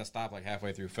 Then you got to stop like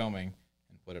halfway through filming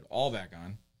and put it all back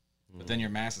on. But then your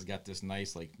mask has got this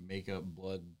nice like makeup,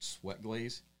 blood, sweat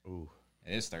glaze. Ooh.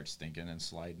 And it starts stinking and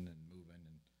sliding and moving.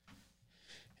 And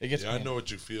it gets Yeah, I know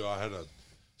what you feel. I had a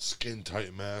skin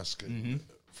tight mask and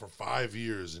for 5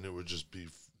 years, and it would just be.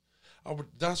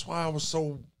 That's why I was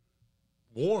so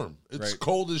warm. It's Right.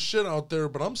 cold as shit out there,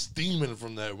 but I'm steaming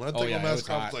from that. When I take yeah, my it mask was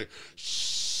off, hot.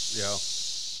 it's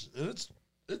like, and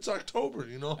it's October,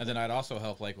 you know. And then I'd also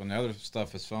help, like, when the other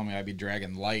stuff is filming, I'd be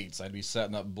dragging lights. I'd be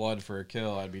setting up blood for a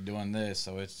kill. I'd be doing this.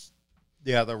 So it's,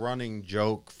 Yeah, the running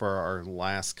joke for our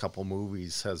last couple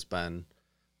movies has been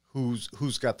who's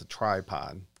got the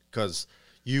tripod, because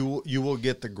you will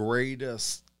get the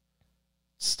greatest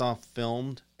stuff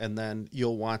filmed, and then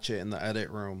you'll watch it in the edit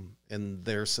room, and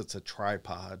there sits a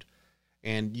tripod,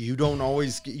 and you don't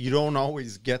always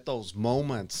get those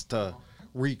moments to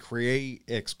recreate,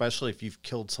 especially if you've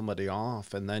killed somebody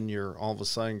off, and then you're all of a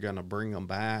sudden gonna bring them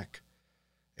back,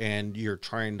 and you're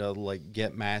trying to like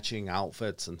get matching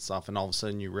outfits and stuff, and all of a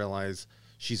sudden you realize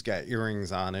she's got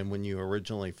earrings on, and when you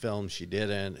originally filmed she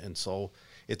didn't, and so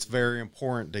it's very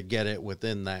important to get it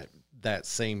within that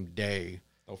same day.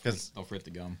 they'll Because frit the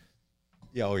gum.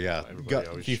 yeah, oh yeah, Everybody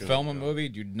always If you chewing film a gum. movie,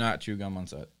 do not chew gum on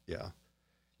set. yeah,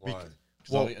 Why?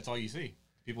 Well- It's all you see.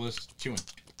 People just chewing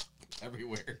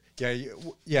everywhere.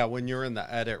 yeah. When you're in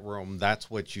the edit room, that's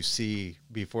what you see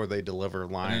before they deliver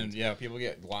And lines. then, yeah, people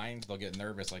get lines. They'll get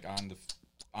nervous. Like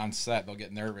on set, they'll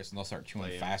get nervous and they'll start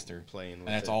chewing faster. playing and with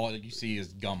that's it. all you see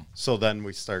is gum. So then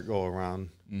we start go around,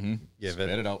 give Spit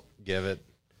it out. give it.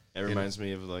 It reminds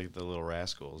me of like the Little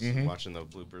Rascals, watching the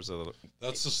bloopers of the.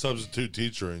 That's the substitute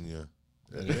teacher in you.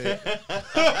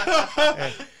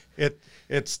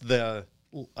 It's the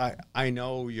I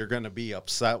know you're going to be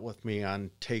upset with me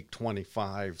on take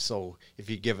 25, so if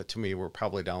you give it to me, we're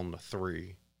probably down to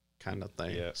 3 kind of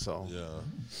thing. Yeah. So Yeah,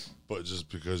 but just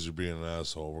because you're being an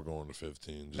asshole, we're going to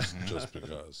 15. Just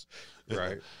because,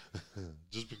 right.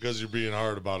 just because you're being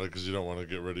hard about it because you don't want to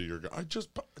get rid of your.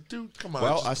 Dude, come on.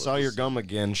 Well, just I put saw your this- gum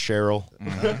again, Cheryl.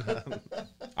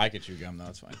 I could chew gum. No,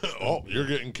 it's fine. Oh, you're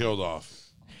getting killed off.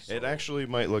 It actually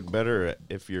might look better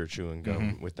if you're chewing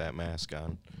gum with that mask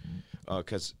on,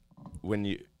 because when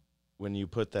you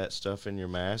put that stuff in your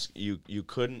mask, you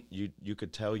could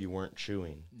tell you weren't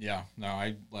chewing. Yeah. No,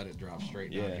 I let it drop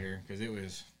straight down Yeah. here because it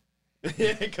was.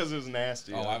 Yeah, because it was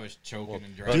nasty. Oh, huh? I was choking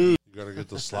and dry. Dude, you gotta get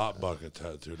the slot bucket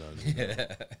tattooed on you.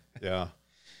 Yeah.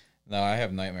 No, I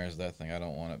have nightmares of that thing. I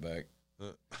don't want it back.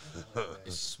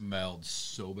 It smelled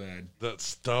so bad. That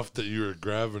stuff that you were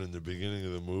grabbing in the beginning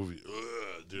of the movie.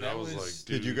 Ugh, dude, I That was was- like,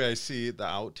 dude. Did you guys see the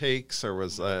outtakes, or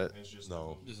was that?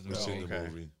 No, Just I've seen the okay.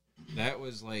 movie. That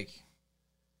was like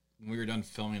when we were done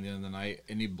filming at the end of the night.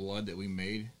 Any blood that we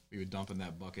made, we would dump in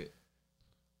that bucket.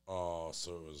 Oh,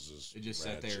 so it was just. It just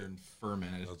sat ratchet. there and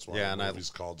fermented. That's why Yeah, the and I- movie's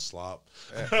called Slop.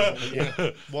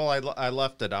 Well, I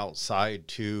left it outside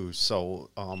too,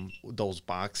 so those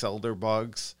box elder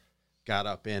bugs got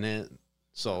up in it.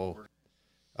 So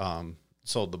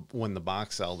when the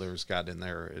box elders got in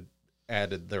there, it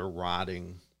added their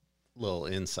rotting little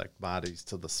insect bodies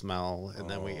to the smell, and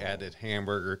then we added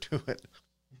hamburger to it.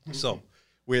 So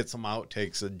we had some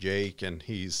outtakes of Jake, and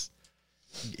he's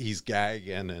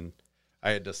gagging, and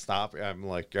I had to stop. I'm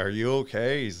like, "Are you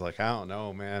okay?" He's like, "I don't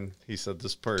know, man." He said,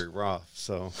 "This is pretty rough."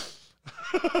 So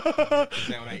That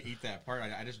when I eat that part,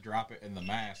 I just drop it in the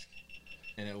mask,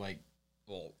 and it like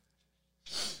will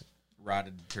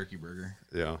rotted turkey burger.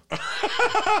 Yeah.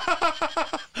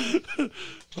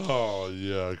 Oh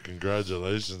yeah,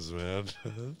 congratulations, man.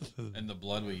 And the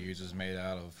blood we use is made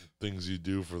out of Things you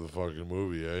do for the fucking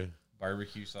movie, eh?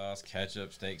 barbecue sauce,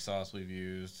 ketchup, steak sauce we've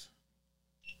used.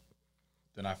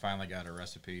 Then I finally got a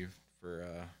recipe for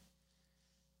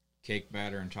cake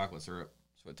batter and chocolate syrup,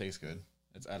 so it tastes good.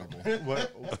 It's edible.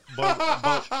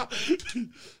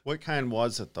 What kind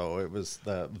was it though? It was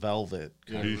the velvet.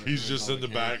 Yeah, He's just in the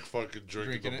cake. back fucking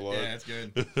drinking the blood. Yeah, it's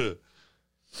good.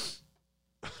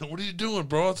 What are you doing,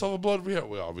 bro? That's all the blood we have.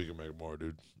 Well, we can make more,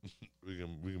 dude. we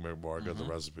can make more. I got the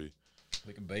recipe.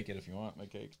 We can bake it if you want. Make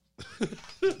cake.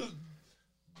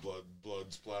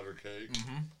 Blood splatter cake.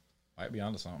 Might be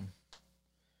onto something.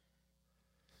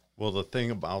 Well, the thing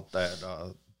about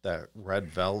that red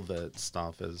velvet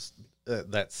stuff is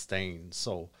that stain.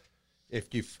 So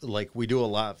if you like, we do a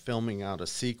lot of filming out of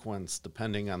sequence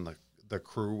depending on the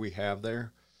crew we have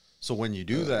there. So when you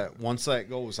do that, once that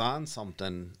goes on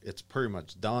something, it's pretty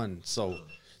much done. So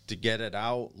to get it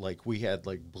out, like we had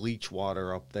like bleach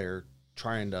water up there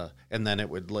trying to, and then it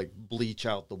would like bleach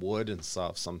out the wood and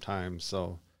stuff sometimes.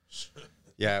 So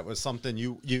yeah, it was something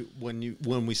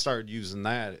when we started using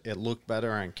that, it looked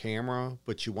better on camera,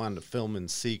 but you wanted to film in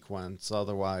sequence.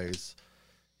 Otherwise,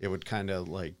 it would kind of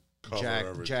like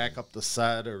Cover jack up the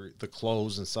set or the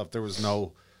clothes and stuff. There was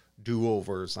no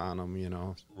do-overs on them, you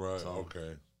know. Right. So,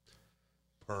 Okay.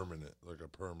 Permanent, like a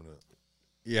permanent.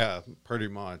 yeah, pretty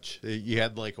much. You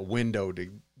had like a window to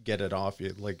get it off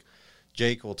you. Like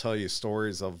Jake will tell you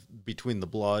stories of between the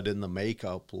blood and the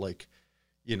makeup, like,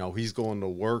 you know, he's going to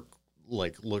work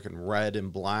like looking red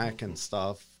and black and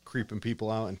stuff, creeping people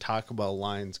out and Taco Bell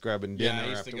lines, grabbing dinner Yeah, I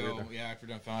used to after we go. were there. Yeah, after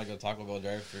done film, I go to Taco Bell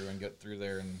drive-through and get through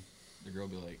there, and the girl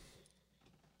would be like,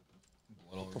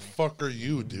 "Blood all over The me." fuck are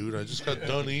you, dude? I just got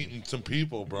done eating some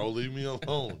people, bro. Leave me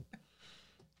alone.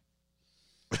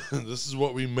 This is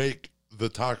what we make the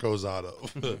tacos out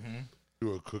of.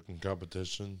 Do a cooking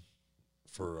competition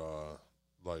for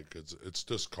like it's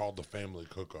just called the Family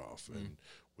Cook-Off, and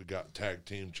we got tag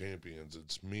team champions.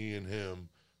 It's me and him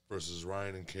versus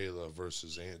Ryan and Kayla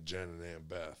versus Aunt Jen and Aunt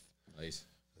Beth. Nice.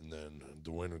 And then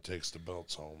the winner takes the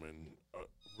belts home. And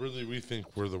really, we think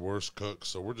we're the worst cooks,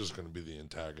 so we're just going to be the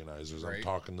antagonizers. I'm Right.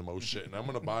 talking the most shit, and I'm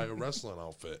going to buy a wrestling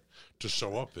outfit to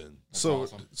show up in. So,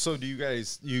 awesome. so do you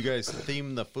guys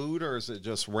theme the food, or is it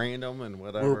just random and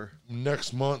whatever?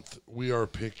 Next month, we are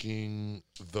picking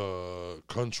the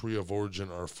country of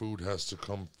origin. Our food has to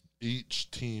come. Each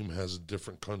team has a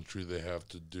different country they have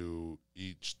to do.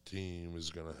 Each team is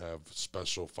going to have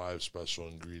five special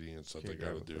ingredients that they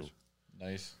got to do.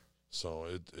 Nice. So,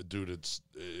 dude, it's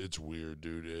weird,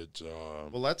 dude. It's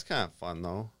Well, that's kind of fun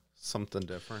though. Something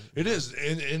different. it is,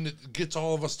 and it gets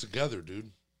all of us together,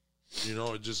 dude. You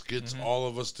know, it just gets all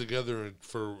of us together, and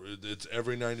it's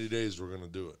every 90 days we're gonna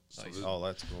do it. So Nice. Oh,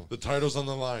 that's cool. the title's on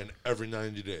the line every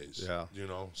 90 days. Yeah. You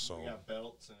know, so We got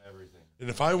belts and everything. and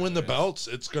if I win the belts,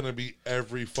 it's gonna be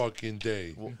every fucking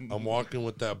day. I'm walking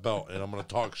with that belt, and I'm gonna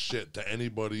talk shit to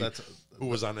anybody who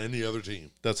was on any other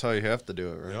team. That's how you have to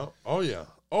do it, right? Yeah. Oh yeah.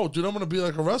 Oh, dude, I'm gonna be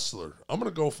like a wrestler. I'm gonna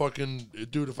go fucking,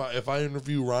 dude. If I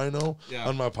interview Rhino Yeah.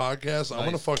 on my podcast, I'm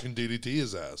gonna Nice. fucking DDT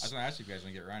his I was ass. gonna ask you guys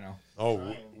when you get Rhino.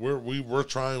 Oh, we're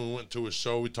trying. We went to a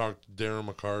show. We talked to Darren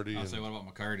McCarty. I'll and- say, what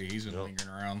about McCarty? He's been Yep. lingering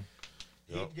around.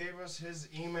 Yep. He gave us his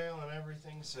email and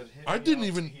everything. Said, hit I me didn't up.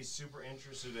 even- He's super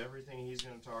interested. Everything he's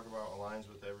going to talk about aligns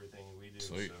with everything we do.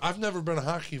 Sweet. So. I've never been a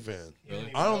hockey fan. He didn't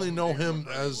even I only who know David him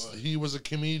McCarty as was. he was a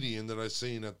comedian that I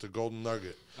seen at the Golden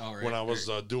Nugget Oh, right. when I was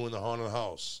right. doing the haunted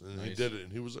house, and he Nice. did it,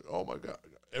 and he was like, "Oh my god!"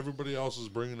 Everybody else is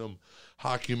bringing him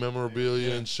hockey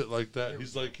memorabilia and shit like that.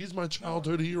 He's like, "He's my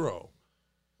childhood hero."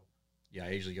 Yeah, I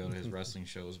usually go to his wrestling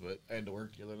shows, but I had to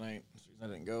work the other night, so I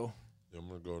didn't go. Yeah, I'm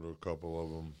gonna go to a couple of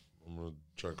them. I'm gonna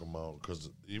check them out because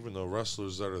even the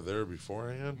wrestlers that are there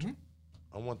beforehand,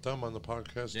 I want them on the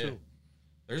podcast Yeah. too.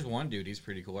 There's one dude, he's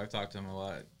pretty cool. I've talked to him a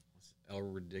lot. El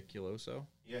Ridiculoso.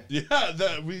 Yeah. Yeah,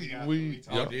 that we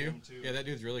talked Oh, yep. do you? him too. Yeah, that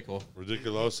dude's really cool.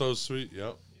 Ridiculoso sweet.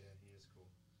 Yep, Yeah, he is cool.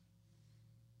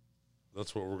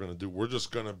 that's what we're gonna do. We're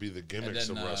just gonna be the gimmicks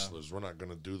then, of wrestlers. We're not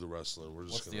gonna do the wrestling. We're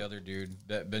just What's gonna. the other dude?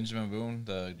 That Benjamin Boone.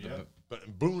 Yep.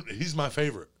 But Boone, he's my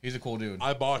favorite. He's a cool dude.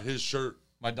 I bought his shirt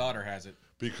My daughter has it.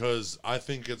 because I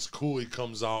think it's cool. He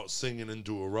comes out singing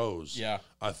into a rose. Yeah.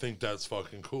 I think that's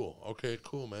fucking cool. Okay,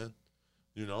 cool, man.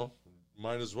 You know,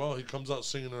 might as well. He comes out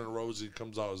singing in a rose. He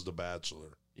comes out as the Bachelor.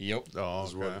 Yep. Oh,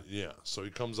 Is okay. what- yeah. So he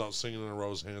comes out singing in a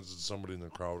rose, hands it to somebody in the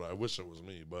crowd. I wish it was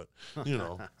me, but you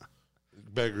know,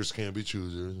 beggars can't be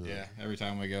choosers. Yeah. Every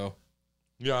time we go.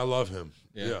 Yeah, I love him.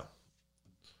 Yeah. Yeah.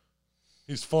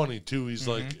 He's funny too. He's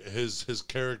like his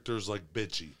character's like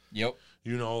bitchy. Yep.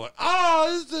 You know, like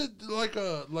is it like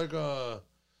a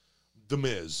The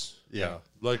Miz, Yeah.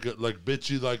 like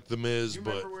bitchy like The Miz, You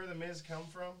but remember where the Miz come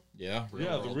from? Yeah.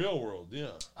 yeah, world. the real world,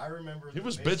 yeah. I remember He the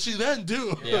was Miz- bitchy then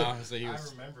too. Yeah. So he I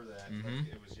was. remember that. Mhm.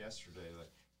 Like, it was yesterday. Like,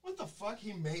 what the fuck?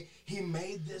 He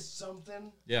made this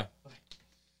something? Yeah.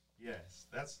 Yes,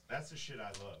 that's the shit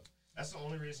I love. That's the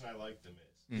only reason I like the Miz.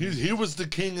 He was the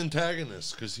king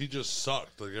antagonist because he just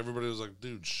sucked. Like everybody was like,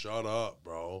 dude, shut up,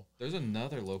 bro. There's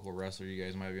another local wrestler you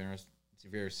guys might be interested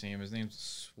if you ever see him. His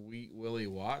name's Sweet Willie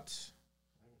Watts.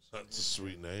 That's a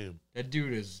sweet name. That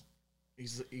dude is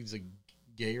he's a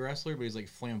gay wrestler, but he's like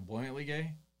flamboyantly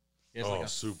gay. He has like Oh, a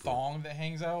super. thong that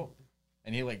hangs out,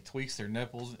 and he like tweaks their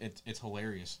nipples. It's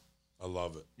hilarious. I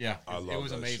love it. Yeah, I love it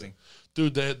was that amazing.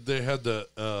 shit. Dude, they had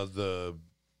the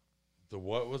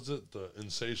what was it? The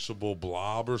insatiable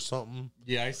blob or something?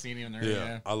 Yeah, I seen him there. Yeah,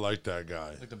 Yeah, I like that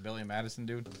guy. like the Billy Madison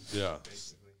dude. Yeah,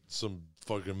 Basically, some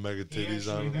fucking mega he titties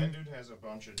actually, on him. that dude has a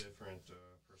bunch of different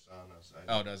personas.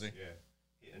 Oh, does he?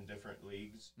 Yeah, in different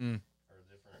leagues Mm. or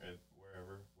different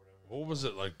wherever, whatever. What was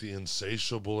it, like the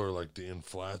insatiable or like the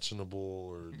inflationable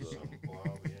or the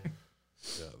Blob, yeah.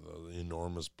 the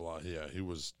enormous blob? Yeah, he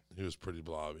was pretty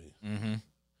blobby. Mm-hmm.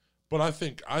 But I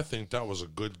think that was a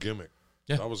good gimmick.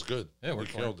 Yeah. That was good. Yeah, it he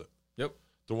worked for killed it. Yep.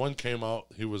 The one came out.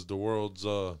 He was the world's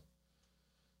the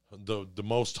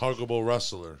most huggable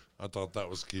wrestler. I thought that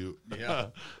was cute. Yeah.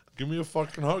 Give me a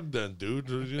fucking hug then, dude.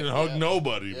 You didn't hug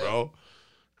nobody, bro.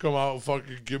 Come out and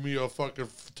fucking give me a fucking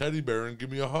teddy bear and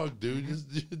give me a hug, dude.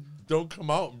 Just don't come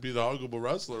out and be the huggable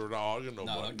wrestler without hugging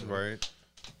nobody. Right.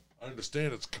 I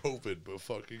understand it's COVID, but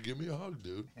fucking give me a hug,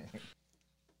 dude.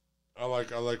 I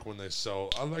like when they sell.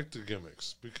 I like the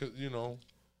gimmicks because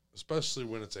especially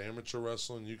when it's amateur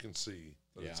wrestling, you can see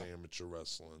that it's Yeah. amateur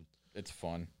wrestling. It's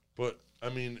fun. But I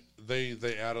mean, they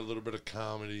add a little bit of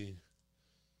comedy.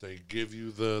 They give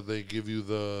you the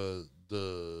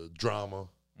drama.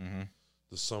 Mm-hmm.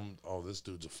 This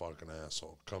dude's a fucking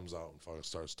asshole. Comes out and fucking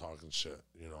starts talking shit.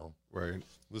 Right.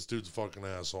 This dude's a fucking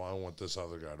asshole. I want this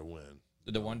other guy to win.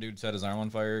 Did the one dude set his arm on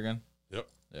fire again? Yep.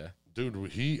 Yeah.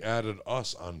 Dude, he added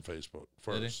us on Facebook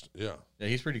Did he? first. Yeah. Yeah,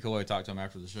 he's pretty cool. I talked to him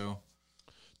after the show.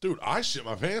 Dude, I shit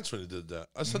my pants when he did that.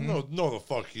 I said, Mm-hmm. no, the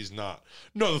fuck he's not.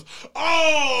 No,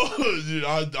 dude,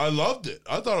 I loved it.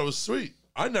 I thought it was sweet.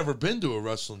 I'd never been to a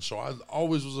wrestling show. I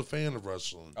always was a fan of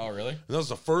wrestling. Oh, really? And that was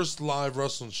the first live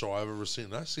wrestling show I've ever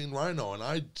seen. I seen Rhino, and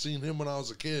I'd seen him when I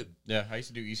was a kid. Yeah, I used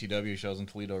to do ECW shows in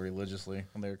Toledo religiously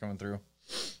when they were coming through.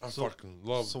 I fucking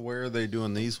love. So where are they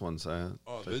doing these ones at?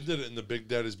 Oh, they did it in the Big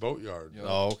Daddy's Boatyard. Yep.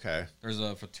 Oh, okay. There's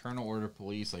a fraternal order of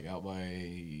police like out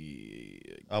by.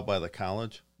 Out by the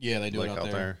college? Yeah, they do Like it out out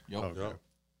there. there? Yep. Okay. Yep.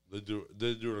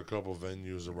 They do it at a couple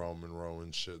venues around Monroe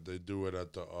and shit. They do it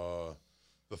at the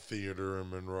theater in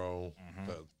Monroe,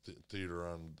 that theater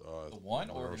on The one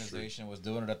Monroe organization was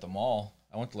doing it at the mall.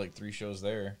 I went to like 3 shows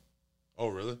there. Oh,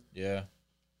 really? Yeah.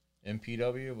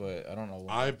 MPW, but I don't know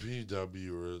what.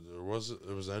 IPW or was it?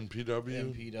 It was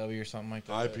NPW, MPW or something like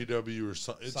that. IPW or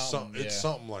something. It's Something, it's yeah.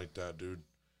 something like that, dude.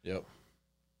 Yep.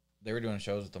 They were doing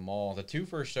shows at the mall. The 2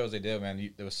 first shows they did, man,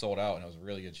 it was sold out, and it was a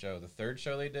really good show. The 3rd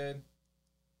show they did,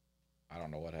 I don't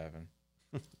know what happened.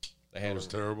 They had It was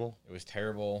terrible. It was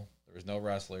terrible. There was no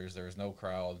wrestlers. There was no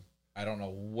crowd. I don't know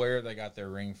where they got their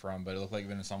ring from, but it looked like it'd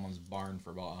been in someone's barn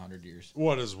for about 100 years.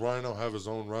 What, does Rhino have his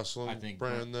own wrestling I think-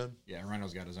 brand then? Yeah,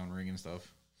 Rhino's got his own ring and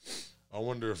stuff. I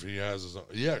wonder if he has his own.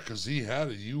 Yeah, because he had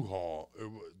a U-Haul.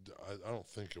 I don't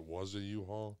think it was a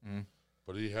U-Haul,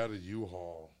 but he had a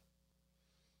U-Haul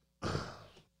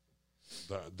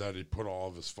that he put all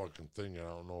of his fucking thing in. I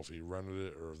don't know if he rented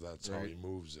it or if that's how Right. he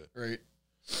moves it. Right.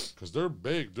 Because they're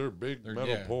big. They're big metal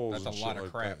yeah, poles. that's and a shit lot of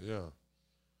like crap. That. Yeah.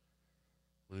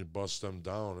 When you bust them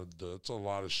down, it's a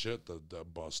lot of shit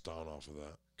that busts down off of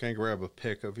that. Can I grab a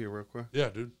pic of you real quick? Yeah,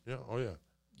 dude. Yeah. Oh, yeah.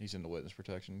 He's into witness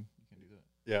protection. You can do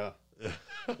that.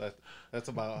 Yeah. That's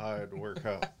about how it'd work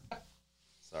out.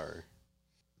 Sorry.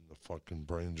 In the fucking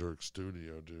Brain Jerk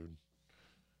studio, dude.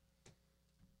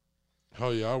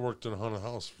 Hell yeah, I worked in a haunted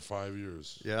house for 5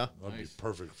 years. Yeah. That'd Nice. be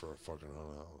perfect for a fucking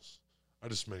haunted house. I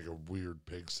just make a weird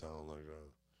pig sound like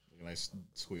a Like a nice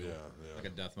squeal. yeah. Like a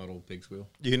death metal pig squeal.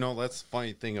 You know, that's the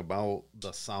funny thing about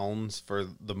the sounds for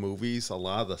the movies. A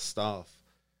lot of the stuff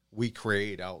we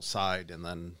create outside and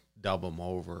then dub them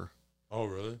over. Oh,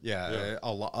 really? Yeah,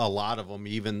 a lot of them,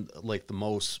 even like the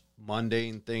most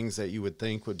mundane things that you would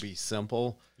think would be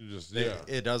simple, You just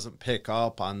it doesn't pick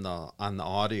up on the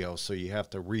audio, so you have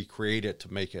to recreate it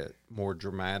to make it more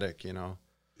dramatic. You know.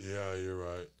 Yeah, you're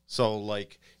right. So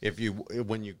like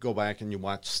when you go back and you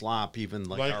watch Slop, even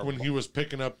Like when he was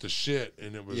picking up the shit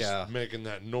and it was Yeah. making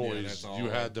that Yeah, noise, that's all you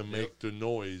right. had to make the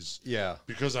noise. yeah.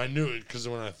 Because I knew it. Because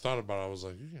when I thought about it, I was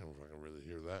like, you can't fucking really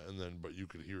hear that. And then, but you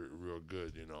could hear it real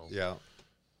good, you know. Yeah.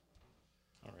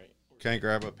 All right. Can I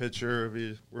grab a picture of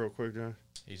you real quick, John?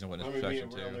 He's in witness Let me be a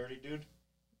protection real too. nerdy dude.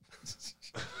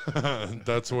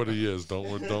 That's what he is. Don't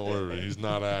worry. He's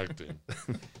not acting.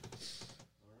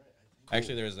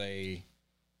 Actually, there's a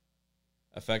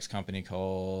effects company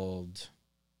called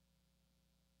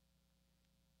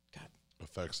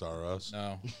Affects RS.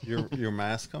 Your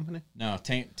mask company?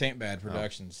 Taint Bad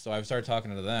Productions. So I've started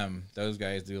talking to them. Those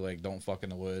guys do like Don't Fuck in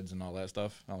the Woods and all that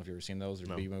stuff. I don't know if you've ever seen those.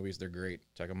 They're B movies. They're great.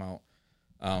 Check them out.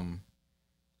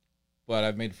 But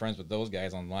I've made friends with those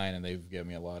guys online, and they've given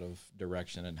me a lot of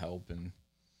direction and help and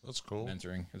That's cool.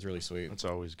 mentoring. It's really sweet. That's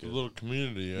always A good. little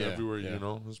community Yeah, everywhere, yeah. you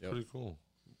know. It's Yep. pretty cool.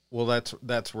 Well,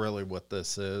 that's really what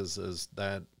this is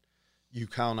that you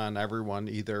count on everyone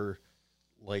either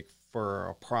like for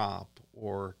a prop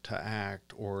or to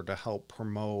act or to help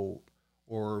promote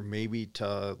or maybe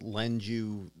to lend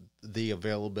you the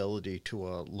availability to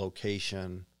a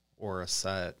location or a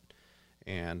set.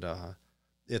 And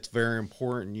it's very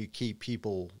important you keep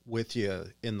people with you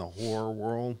in the horror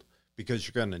world because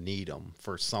you're going to need them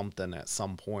for something at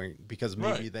some point because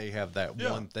maybe Right. they have that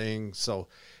Yeah. one thing. So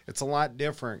it's a lot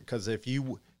different because if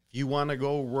you want to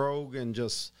go rogue and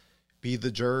just be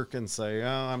the jerk and say, oh,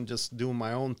 I'm just doing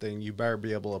my own thing, you better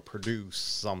be able to produce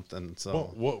something.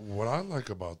 So Well, what I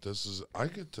like about this is I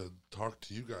get to talk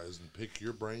to you guys and pick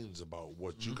your brains about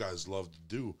what you guys love to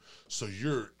do. So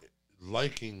you're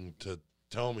liking to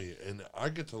tell me, and I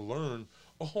get to learn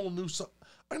a whole new something.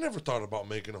 I never thought about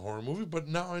making a horror movie, but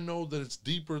now I know that it's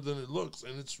deeper than it looks,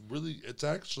 and it's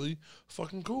actually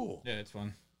fucking cool. Yeah, it's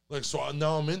fun. Like, so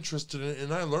now I'm interested in it,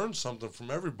 and I learned something from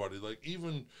everybody. Like,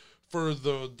 even for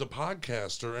the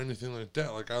podcast or anything like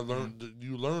that, like I learned that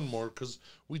you learn more because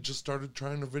we just started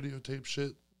trying to videotape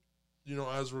shit, you know,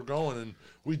 as we're going, and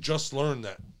we just learned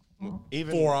that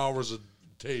Even 4 hours of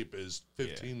tape is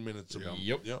 15 minutes of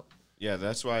Yep. Yep. Yeah,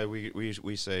 that's why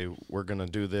we say we're going to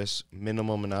do this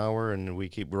minimum an hour and we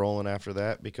keep rolling after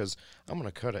that because I'm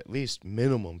going to cut at least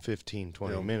minimum 15,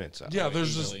 20 minutes out. Yeah,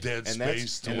 there's just easily. dead And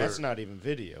space to that's where not even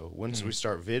video. Once we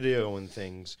start video and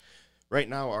things, right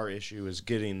now our issue is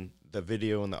getting the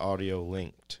video and the audio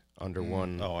linked under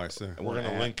one. I see. we're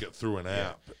going to link it through an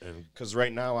app. And Because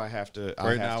right now I have to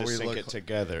sync it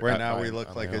together. Right now I- we look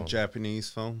on like my a own. Japanese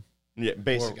film Yeah,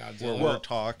 basically. where we're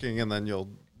talking and then you'll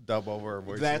dub over our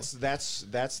voices.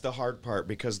 That's the hard part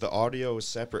because the audio is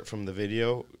separate from the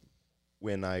video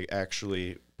when I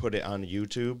actually put it on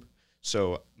YouTube.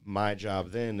 So my job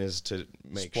then is to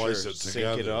make Splice sure it sync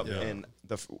it together, up. yeah. And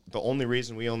the only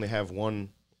reason we only have one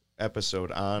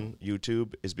episode on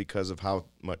YouTube is because of how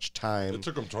much time it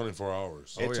took them 24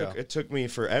 hours. it took me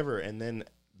forever. And then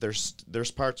there's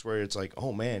parts where it's like,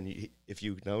 oh man, if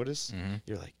you notice,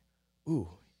 you're like, ooh,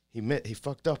 he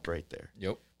fucked up right there.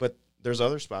 Yep. But there's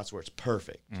other spots where it's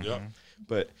perfect. Yep.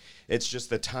 But it's just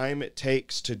the time it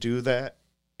takes to do that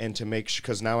and to make sure,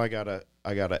 because now I gotta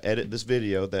edit this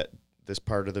video, this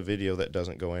part of the video that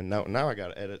doesn't go in. Now I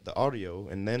gotta edit the audio,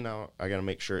 and then now I gotta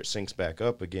make sure it syncs back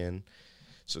up again.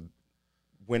 So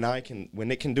when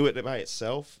it can do it by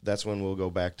itself, that's when we'll go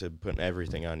back to putting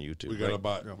everything on YouTube. We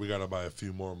gotta buy a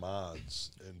few more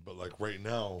mods, but like right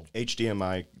now,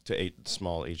 HDMI to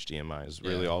small HDMI is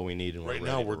really all we need, and right we're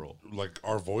now ready to we're roll. like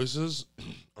our voices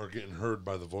are getting heard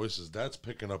by the voices. That's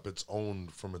picking up its own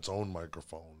from its own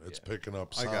microphone. It's picking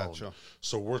up sound. gotcha.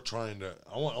 So we're trying to.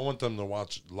 I want them to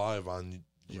watch live on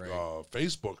Right.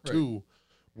 Facebook too,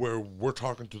 where we're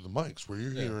talking through the mics, where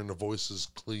you're hearing the voices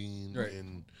clean Right.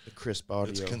 and The crisp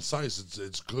audio. it's concise.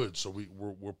 It's good. So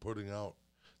we're putting out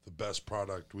the best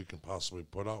product we can possibly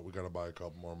put out. We got to buy a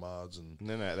couple more mods and And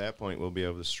then at that point, we'll be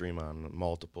able to stream on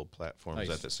multiple platforms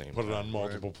Nice. at the same put time. it on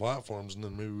multiple platforms, and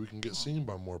then maybe we can get seen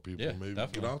by more people. Yeah, Maybe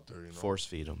definitely. get out there. You know, Force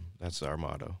feed them. That's our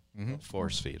motto.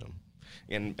 Force feed them.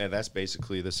 And that's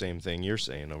basically the same thing you're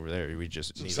saying over there. We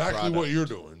just need a exactly product. what you're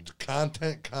doing.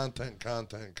 Content.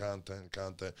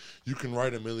 You can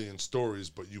write a million stories,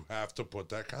 but you have to put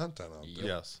that content out there.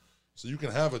 Yes. So you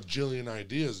can have a jillion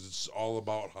ideas. It's all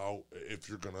about how, if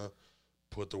you're gonna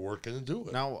put the work in and do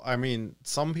it. Now, I mean,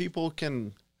 some people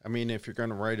can, I mean, if you're going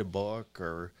to write a book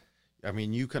or, I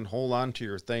mean, you can hold on to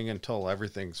your thing until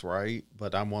everything's right.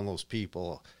 But I'm one of those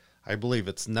people, I believe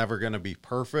it's never going to be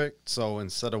perfect. So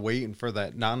instead of waiting for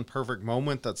that non-perfect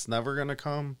moment that's never going to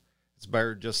come, it's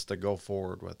better just to go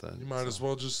forward with it. You might as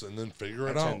well just and then figure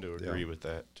I it out. tend to agree with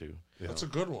that too. That's a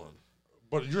good one.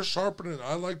 But you're sharpening.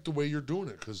 I like the way you're doing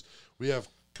it because we have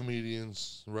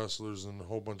comedians, wrestlers, and a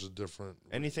whole bunch of different.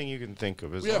 Anything you can think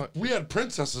of. We had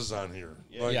princesses on here.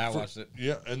 Yeah, I watched it.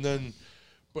 Yeah, and then,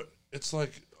 but it's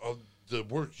like the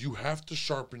work you have to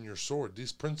sharpen your sword.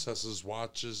 These princesses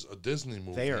watches a Disney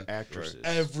movie. They are actresses.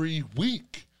 Every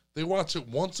week. They watch it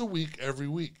once a week, every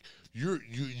week. You're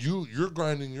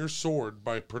grinding your sword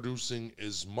by producing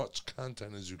as much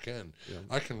content as you can. Yeah.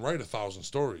 I can write 1,000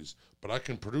 stories, but I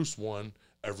can produce one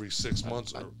every 6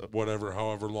 months or whatever,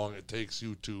 however long it takes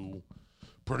you to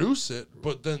produce it.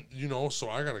 But then, so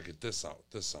I got to get this out,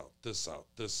 this out, this out,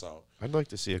 this out. I'd like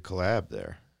to see a collab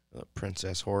there. A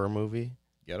princess horror movie.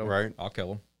 Get him. Right. I'll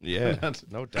kill him. Yeah,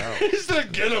 no doubt. He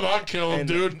said, get him, I'll kill him,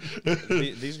 dude.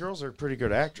 These girls are pretty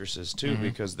good actresses, too,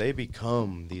 because they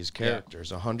become these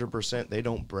characters 100%. They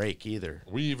don't break either.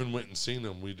 We even went and seen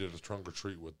them. We did a trunk or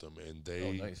treat with them, and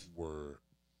they were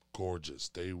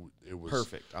gorgeous. It was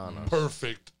perfect on us.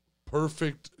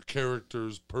 Perfect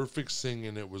characters, perfect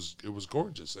singing. It was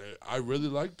gorgeous. I really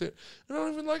liked it. I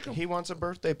don't even like him. He wants a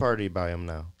birthday party by him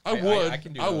now. I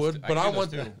would, but I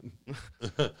want too.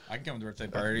 I can come to birthday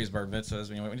parties, bar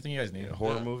mitzvahs. Anything you guys need. A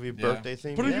horror movie birthday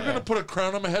theme. But are you gonna put a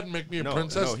crown on my head and make me a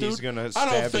princess, dude? He's gonna. I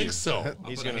don't stab think you. so.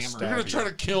 He's gonna stab You're gonna you. try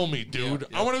to kill me, dude.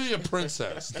 Yeah. I want to be a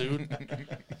princess, dude.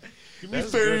 Give me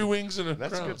fairy wings and a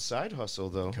That's crown. a good side hustle,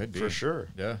 though. Could be. For sure.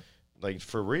 Yeah. Like,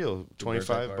 for real,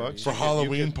 $25 parties. For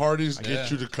Halloween parties, get Yeah.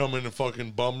 you to come in and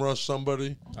fucking bum rush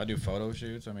somebody. I do photo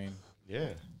shoots. Yeah.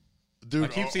 Dude, I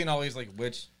keep seeing all these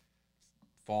witch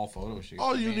fall photo shoots.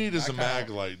 all you need is a I mag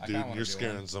kinda- light, I dude. kinda And wanna you're do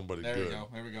scaring one. somebody There good. we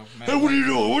go. Hey, what are you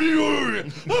doing? What are you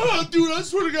doing? Ah, dude, I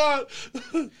swear to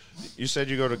God. You said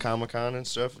you go to Comic-Con and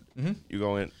stuff? Mm-hmm. You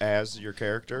go in as your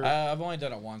character? I've only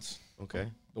done it once.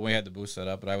 Okay. The way I had the booth set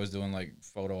up, but I was doing like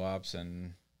photo ops,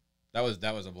 and that was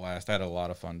a blast. I had a lot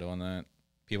of fun doing that.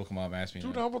 People come up and ask me,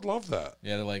 Dude, I would love that.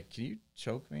 yeah, they're like, "Can you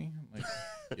choke me?" I'm like,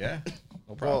 yeah,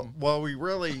 no problem. Well, we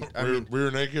really,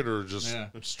 Rear naked or just Yeah.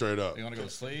 straight up? You want to go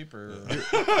to sleep or?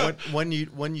 when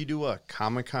you do a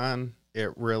Comic-Con,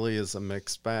 it really is a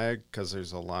mixed bag because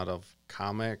there's a lot of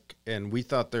comic, and we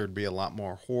thought there'd be a lot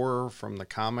more horror from the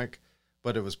comic,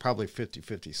 but it was probably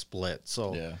 50-50 split.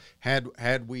 So Yeah.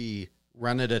 had we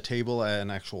rented a table at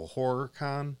an actual horror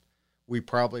con, we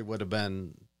probably would have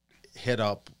been hit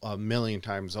up a million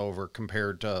times over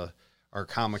compared to our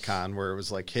Comic-Con where it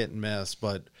was like hit and miss.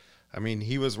 But I mean,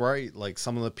 he was right. Like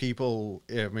some of the people,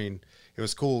 I mean, it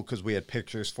was cool because we had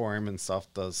pictures for him and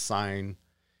stuff to sign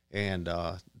and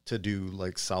to do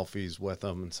like selfies with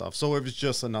him and stuff. So it was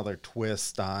just another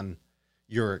twist on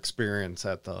your experience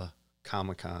at the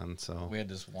Comic-Con. So We had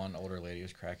this one older lady who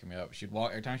was cracking me up.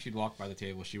 Every time she'd walk by the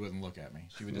table, she wouldn't look at me.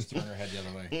 She would just turn her head the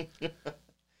other way.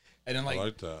 And then I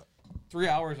like that. 3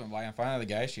 hours went by, and finally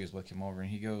the guy she was with came over, and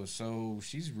he goes, "So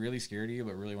she's really scared of you,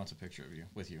 but really wants a picture of you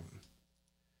with you."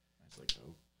 I was like,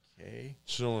 "Okay."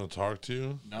 She don't want to talk to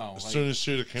you? No. As like- soon as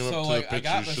she would have came up so to like the I picture,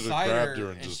 got you should beside have her, grabbed her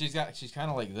and and just... she's kind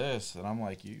of like this, and I'm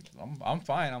like, I'm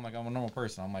fine. I'm like, I'm a normal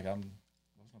person. I'm just gonna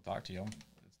talk to you.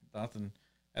 It's nothing.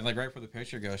 And like right for the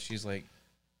picture goes, she's like,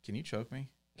 "Can you choke me?"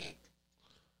 I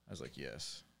was like,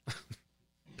 "Yes."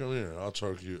 Come here. I'll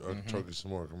choke you. I'll choke you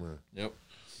some more. Come here. Yep.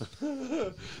 So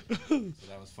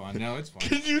that was fun. No, it's fun.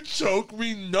 Can you choke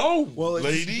me? No,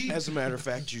 lady. As a matter of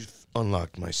fact, you've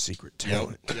unlocked my secret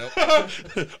talent.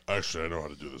 Yep. Actually, I know how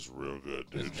to do this real good,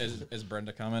 dude. Is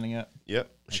Brenda commenting yet? Yep.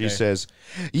 She Okay. says,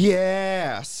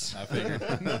 yes. I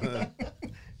figured.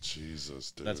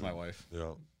 Jesus, dude. That's my wife.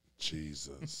 Yeah.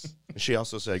 Jesus. She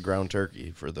also said ground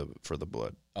turkey for the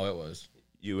blood. Oh, it was.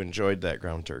 You enjoyed that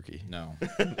ground turkey. No.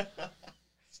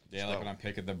 Yeah, like when I'm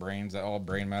picking the brains, that all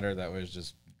brain matter, that was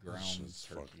just ground It's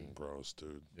turkey. fucking gross,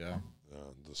 dude. Yeah.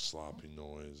 The sloppy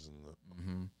noise and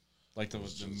the... Like the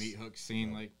meat hook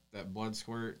scene, like that blood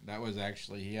squirt, that was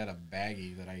actually, he had a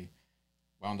baggie that I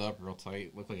wound up real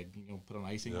tight, looked like put on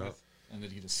icing Yeah. with, and then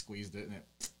he just squeezed it and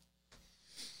it.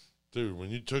 Dude, when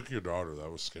you took your daughter, that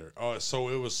was scary. Oh, so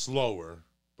it was slower,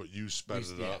 but you sped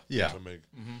it up Yeah. to make...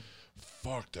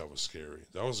 Fuck, that was scary.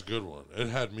 That was a good one. It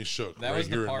had me shook That right was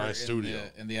here the in part my studio.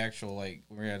 in the actual, like,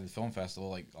 when we were at the film festival,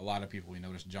 like, a lot of people we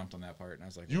noticed jumped on that part, and I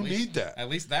was like, You at least- need that. At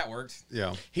least that worked.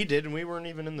 yeah, He did, and we weren't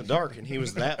even in the dark, and he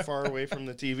was that far away from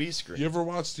the TV screen. You ever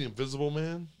watch The Invisible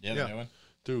Man? Yeah, Yeah. the new one.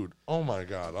 Dude, oh my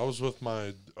God. I was with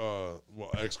my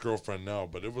ex-girlfriend now,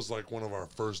 but it was like one of our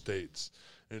first dates.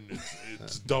 And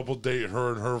it's double date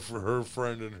her and her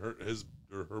friend and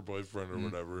her boyfriend or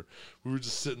whatever. We were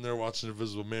just sitting there watching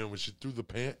Invisible Man when she threw the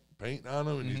paint on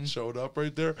him, and he showed up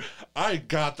right there. I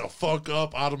got the fuck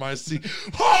up out of my seat.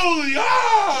 Holy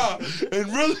and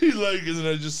really like, and then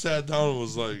I just sat down and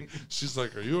was like, she's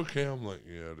like, "Are you okay?" I'm like,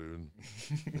 "Yeah, dude."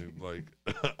 And like,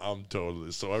 I'm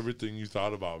totally. So everything you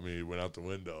thought about me went out the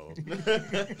window.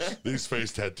 These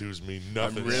face tattoos mean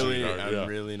nothing. I'm really, sweetheart. I'm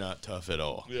really not tough at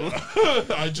all. Yeah.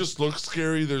 I just look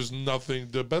scary. There's nothing.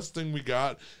 The best thing we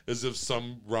got is if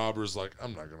some robber's like,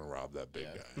 "I'm not gonna rob that big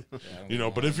guy," you know.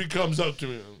 But if he comes up to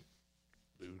me,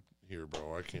 dude, here,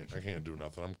 bro, I can't do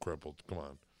nothing. I'm crippled. Come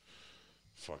on,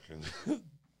 fucking.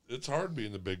 It's hard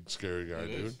being the big scary guy,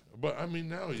 dude. But I mean,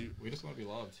 now we just want to be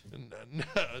loved.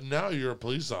 Now you're a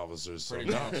police officer, so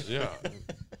now, yeah.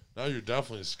 Now you're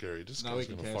definitely scary. This Now guy's we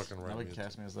can gonna cast, fucking now write we me. can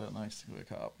cast me as that nice to be a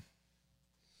cop.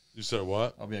 You said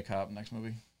what? I'll be a cop next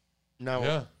movie. Now,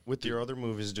 Yeah. with your other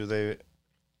movies, do they?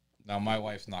 Now my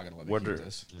wife's not gonna let me What keep are-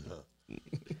 this.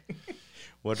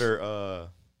 What are?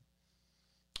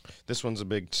 This one's a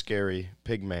big scary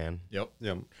pig man. Yep.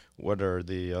 Yeah. What are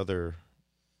the other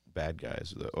bad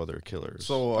guys? The other killers.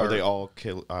 So are our- they all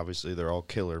kill? Obviously, they're all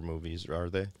killer movies, are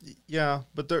they? Yeah,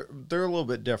 but they're a little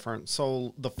bit different.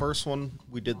 So the first one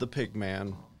we did the Pig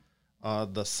Man.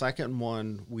 The second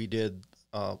one we did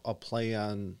a play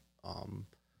on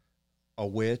a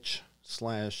witch /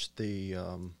 the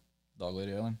Dog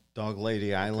Lady Island. Dog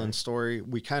Lady Island story.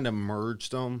 We kind of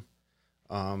merged them.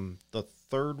 The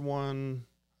third one,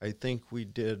 I think we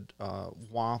did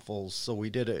Waffles. So we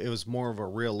did it. It was more of a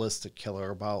realistic killer,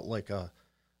 about like a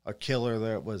killer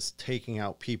that was taking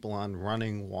out people on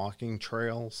running, walking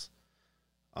trails.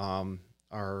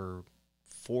 Our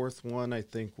fourth one, I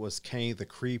think, was Kenny the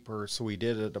Creeper. So we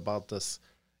did it about this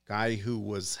guy who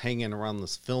was hanging around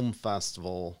this film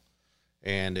festival,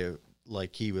 and it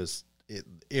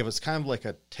was kind of like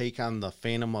a take on the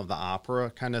Phantom of the Opera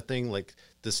kind of thing. Like,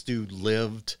 this dude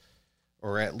lived,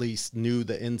 or at least knew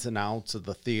the ins and outs of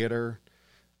the theater.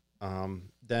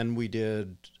 Then we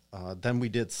did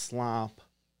Slop,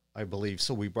 I believe.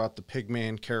 So we brought the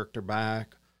Pigman character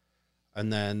back,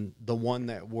 and then the one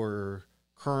that we're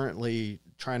currently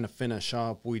trying to finish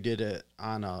up, we did it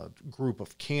on a group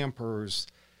of campers,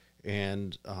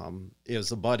 and it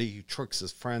was a buddy who tricks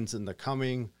his friends into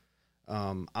coming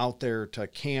out there to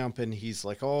camp, and he's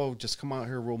like, "Oh, just come out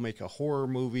here, we'll make a horror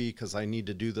movie because I need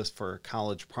to do this for a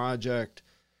college project."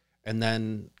 And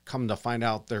then come to find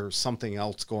out there's something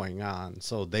else going on.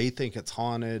 So they think it's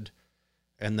haunted,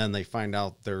 and then they find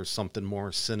out there's something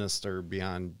more sinister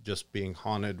beyond just being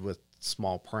haunted with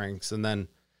small pranks. And then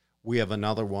we have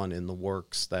another one in the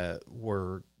works that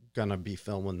we're going to be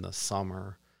filming this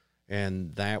summer,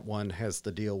 and that one has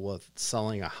to deal with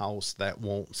selling a house that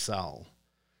won't sell.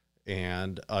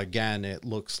 And again, it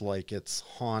looks like it's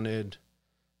haunted,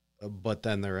 but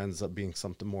then there ends up being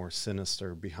something more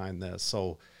sinister behind this.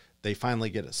 So they finally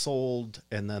get it sold,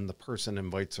 and then the person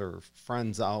invites her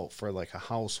friends out for like a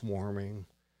housewarming,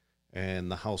 and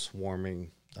the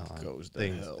housewarming Goes to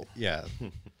thing, hell. yeah,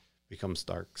 becomes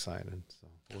dark-sided. So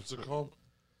What's it called?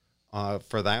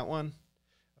 for that one,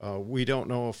 we don't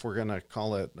know if we're gonna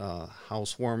call it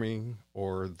housewarming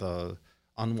or the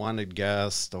unwanted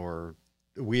guest, or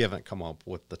we haven't come up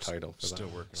with the title for Still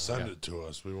that. working. Send it to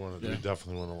us. We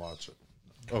definitely want to watch it.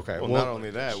 Okay, Well, not only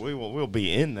that, we'll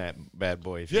be in that bad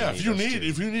boy. If Yeah, if you us need, to.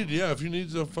 if you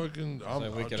need a fucking,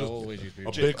 Like we could always use a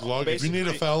people. big lug. If you need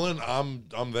a Basically- felon,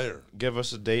 I'm there. Give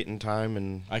us a date and time,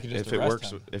 and I can just if it arrest works,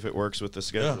 him. if it works with the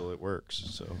schedule, it works.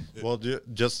 So well,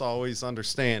 just always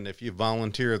understand, if you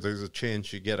volunteer, there's a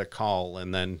chance you get a call,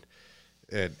 and then,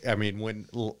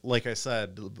 like I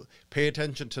said, pay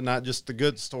attention to not just the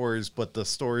good stories, but the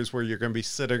stories where you're going to be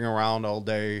sitting around all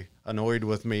day, annoyed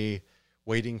with me,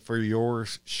 waiting for your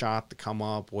shot to come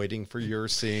up, waiting for your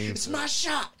scene. it's my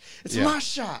shot. It's Yeah. my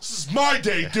shot. This is my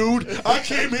day, dude. I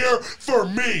came here for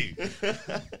me.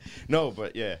 No,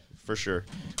 but yeah, for sure.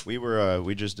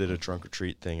 We just did a trunk or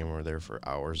treat thing, and we were there for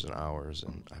hours and hours,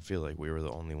 and I feel like we were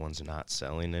the only ones not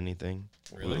selling anything.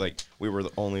 Really? Like, we were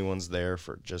the only ones there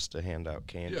for just to hand out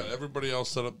candy. Yeah, everybody else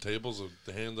set up tables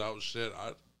to hand out shit.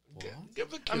 Give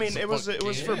the kids I mean, some it was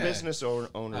fucking- for Yeah. business owners,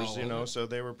 Oh, you know, so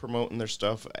they were promoting their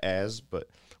stuff but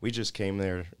we just came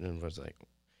there and was like,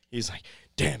 he's like,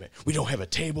 "Damn it, we don't have a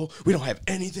table, we don't have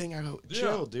anything." I go,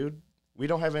 "Chill, dude, we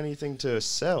don't have anything to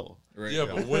sell." Right. Yeah,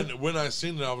 but when I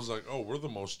seen it, I was like, "Oh, we're the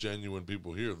most genuine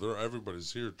people here.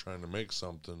 Everybody's here trying to make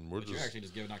something. We're But you're just actually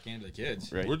just giving out candy to the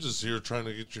kids. Right. we're just here trying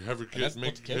to have your kids that's make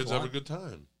what the kids kids have a want. good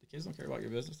time. The kids don't care about your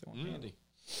business. They want candy.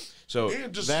 So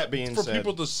And just that being for said,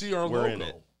 people to see our we're logo. in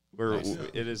it. We're Nice.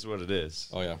 it is what it is.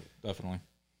 Oh yeah, definitely.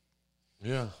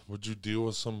 Yeah. Would you deal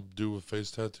with some dude with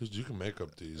face tattoos? You can make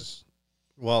up these.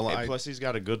 Well, And plus, he's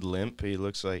got a good limp. He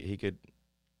looks like he could.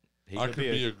 He I could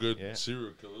be a good yeah,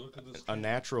 serial killer. Look at this. a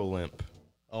natural limp.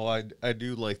 Oh, I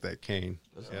do like that cane.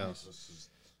 Yeah. This is,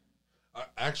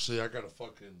 actually, I got a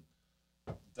fucking.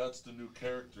 That's the new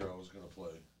character I was gonna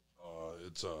play.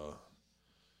 It's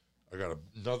I got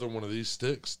another one of these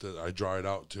sticks that I dried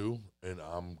out too, and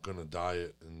I'm gonna dye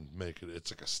it and make it.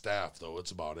 It's like a staff though.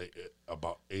 It's about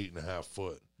 8.5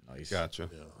 foot. Nice. Gotcha.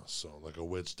 Yeah, so like a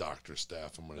witch doctor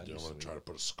staff. I'm gonna do. I'm gonna try to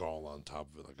put a skull on top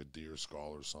of it, like a deer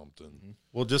skull or something.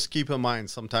 Well, just keep in mind,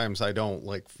 sometimes I don't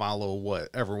like follow what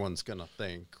everyone's gonna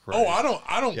think. Right? Oh,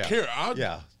 I don't Yeah. care.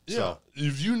 Yeah. Yeah. So-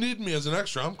 If you need me as an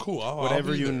extra, I'm cool. I'll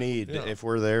Whatever be you there. need, Yeah. if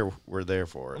we're there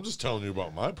for I'm it. just telling you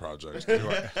about my project.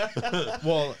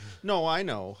 Well, no, I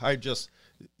know. I just,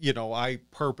 I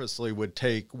purposely would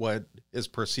take what is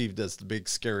perceived as the big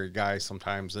scary guy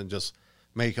sometimes and just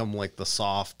make him like the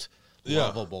soft,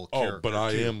 lovable character. Oh, but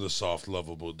I too. am the soft,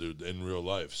 lovable dude in real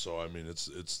life. So I mean,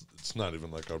 it's not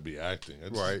even like I'd be acting.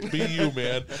 It's Right. Be you,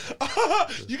 man.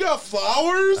 You got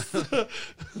flowers?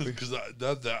 Because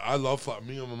I love flowers.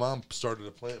 Me and my mom started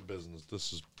a plant business.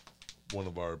 This is one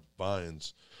of our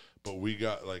vines, but we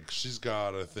got she's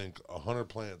got I think 100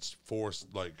 plants for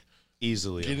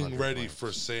Easily. getting 100 ready plants.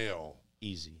 for sale.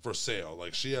 Easy. For sale.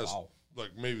 Like she has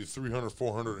like maybe 300,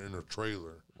 400 in her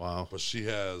trailer. Wow. But she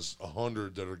has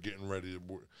 100 that are getting ready.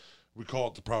 We call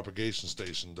it the propagation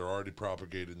station. They're already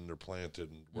propagated and they're planted,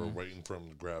 and we're waiting for them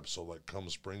to grab. So, like, come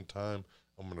springtime,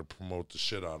 I'm going to promote the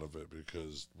shit out of it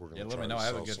because we're going Yeah, to let try me know. to I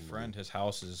have a sell good some of friend. it. His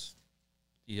house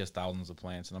he has thousands of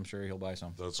plants, and I'm sure he'll buy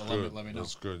some. That's So good. Let me know.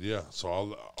 That's good. Yeah.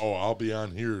 So I'll be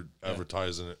on here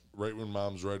advertising it right when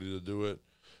Mom's ready to do it,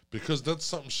 because that's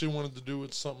something she wanted to do.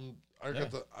 It's something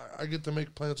I get to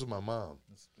make plans with my mom.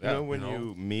 You know, when you know?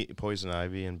 you meet Poison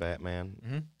Ivy and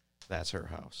Batman, that's her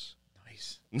house.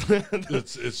 Nice.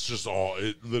 It's just all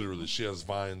it. Literally, she has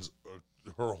vines.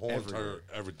 Her whole entire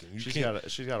everything. She's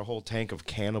got a whole tank of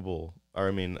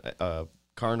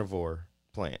carnivore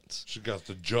plants. She got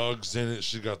the jugs in it.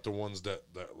 She got the ones that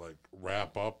like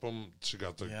wrap up them. She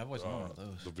got the Yeah, I've always wanted one of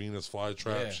those. the Venus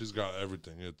flytrap. Yeah. She's got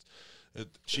everything.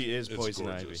 She is it's Poison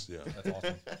gorgeous. Ivy. Yeah, That's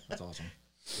awesome. That's awesome.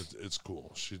 it's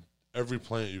cool. Every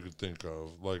plant you could think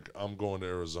of. Like I'm going to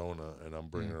Arizona and I'm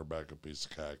bringing her back a piece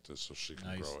of cactus so she can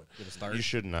Nice. grow it. Get a start. You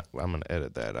should not. I'm going to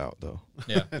edit that out, though.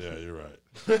 Yeah. Yeah, you're right.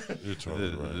 You're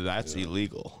totally right. That's Yeah.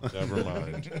 illegal. Never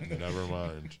mind. Never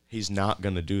mind. He's not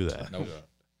going to do that. Nope. Yeah.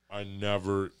 I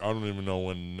don't even know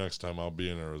when next time I'll be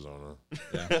in Arizona.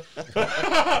 Yeah.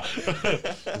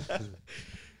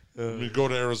 When we go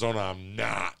to Arizona, I'm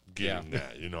not getting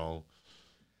that,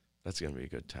 That's going to be a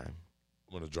good time.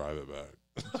 I'm going to drive it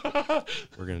back.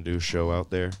 We're going to do a show out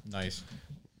there, Nice.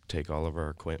 take all of our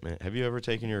equipment. Have you ever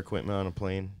taken your equipment on a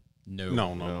plane?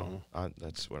 No.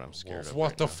 That's what I'm scared of. What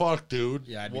right the now. fuck, dude?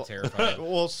 Yeah, I'd be terrified.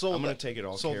 Well, so I'm going that- to take it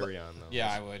all so carry on, though.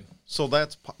 Yeah, I would. So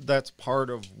that's part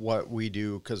of what we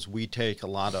do, because we take a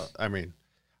lot of. I mean,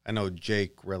 I know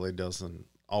Jake really doesn't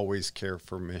always care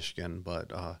for Michigan,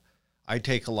 but I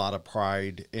take a lot of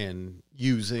pride in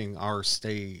using our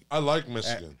state I like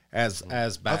Michigan. as I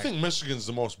back. think Michigan's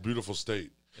the most beautiful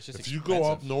state. It's just If you go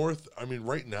up expensive. north, I mean,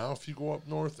 right now, if you go up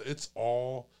north, it's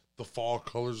all the fall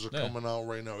colors are Yeah. coming out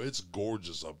right now. It's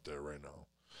gorgeous up there right now.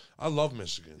 I love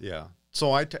Michigan. Yeah.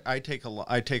 So I take a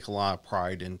lot of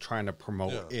pride in trying to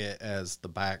promote it as the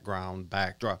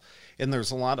backdrop. And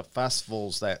there's a lot of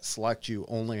festivals that select you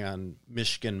only on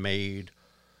Michigan made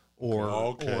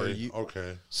or you,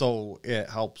 Okay. so it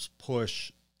helps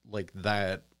push like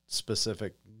that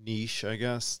specific niche, I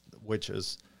guess, which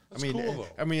is That's cool, though.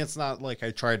 I mean it's not like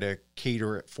I try to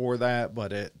cater it for that,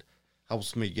 but it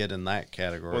helps me get in that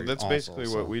category. Well, that's also, basically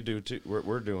so. what we do too.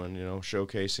 We're doing,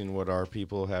 showcasing what our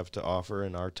people have to offer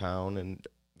in our town and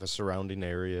the surrounding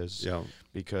areas. Yeah.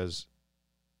 Because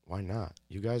why not?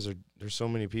 You guys there's so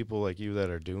many people like you that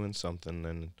are doing something,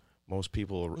 and most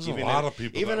people, There's a lot of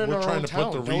people even that in we're our trying own to put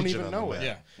town, the don't region even on know the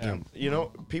it. Yeah. Yeah.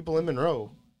 People in Monroe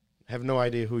have no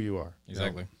idea who you are.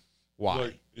 Exactly. Why?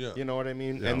 Like, yeah. You know what I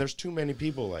mean? Yeah. And there's too many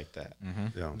people like that.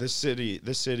 Yeah. This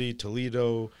city,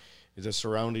 Toledo, the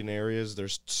surrounding areas,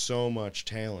 there's so much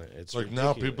talent. It's Like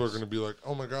now people are ridiculous. going to be like,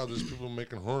 oh my God, there's people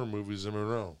making horror movies in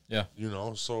Monroe. Yeah.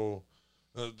 So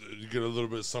you get a little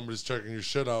bit, somebody's checking your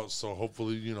shit out. So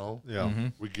hopefully, Yeah.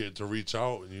 we get to reach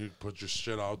out and you put your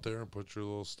shit out there and put your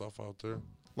little stuff out there.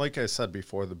 Like I said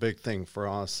before, the big thing for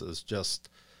us is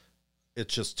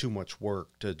it's just too much work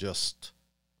to just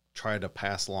try to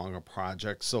pass along a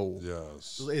project. So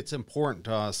Yes. it's important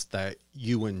to us that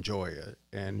you enjoy it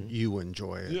and you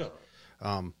enjoy it.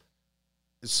 Yeah.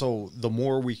 So the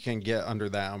more we can get under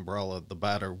that umbrella, the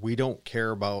better. We don't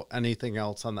care about anything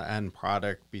else on the end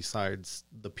product besides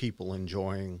the people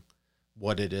enjoying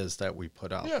what it is that we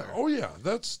put out Yeah. there. Oh yeah.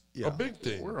 That's Yeah. a big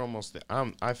thing. We're almost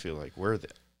I feel like we're the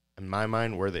in my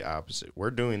mind we're the opposite.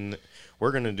 We're going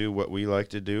to do what we like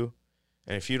to do,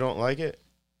 and if you don't like it,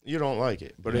 you don't like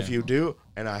it. But if Yeah. you do,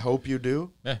 and I hope you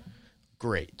do, Yeah.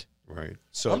 great. Right.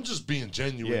 So I'm just being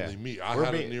genuinely Yeah. me. I We're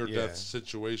had a being- near death yeah.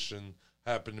 situation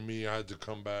happen to me. I had to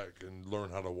come back and learn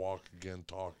how to walk again,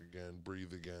 talk again,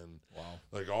 breathe again. Wow.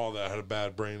 Like all that. I had a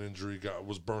bad brain injury,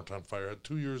 was burnt on fire. I had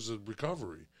 2 years of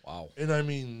recovery. Wow. And I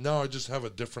mean, now I just have a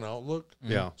different outlook.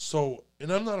 Yeah. So,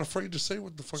 and I'm not afraid to say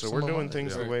what the fuck's so on we're my doing mind.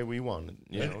 things Yeah. the way we wanted.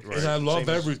 You know, And I love Same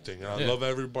as- everything. And I Yeah. love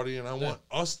everybody. And I want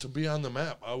us to be on the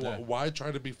map. Yeah. Why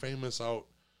try to be famous out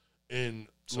in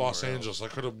Somewhere Los Angeles? I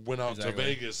could have went out Exactly. to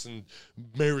Vegas and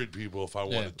married people if I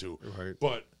wanted to. Right.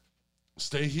 But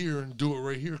stay here and do it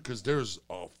right here because there's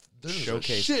a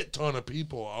Showcase. shit ton of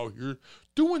people out here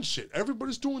doing shit.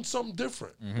 Everybody's doing something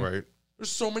different. Right. There's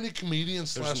so many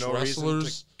comedians There's slash no wrestlers.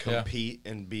 reason to compete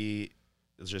and be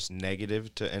just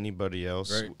negative to anybody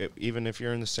else, Right. even if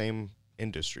you're in the same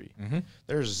industry. Mm-hmm.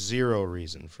 There's zero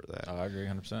reason for that. I agree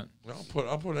 100%.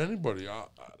 I'll put anybody.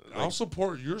 I'll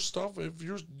support your stuff if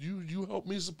you help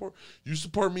me support. You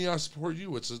support me, I support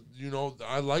you. It's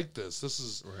I like this. This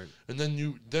is Right. and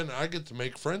then I get to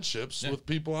make friendships Yeah. with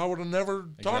people I would have never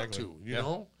talked Exactly. to. You Yeah.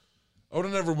 know, I would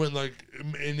have never went like.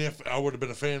 And if I would have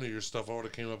been a fan of your stuff, I would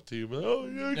have came up to you. Oh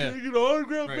yeah, can I get an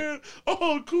autograph, Right. man?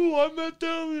 Oh cool, I met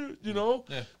them. You know,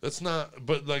 Yeah. that's not.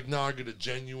 But like now, I get it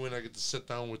genuine. I get to sit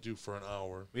down with you for an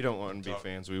hour. We don't want to be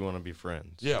fans. We want to be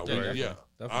friends. Yeah, Yeah, definitely. yeah.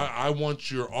 Definitely. I want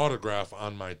your autograph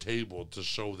on my table to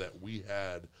show that we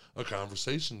had a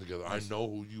conversation together. I know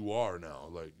who you are now.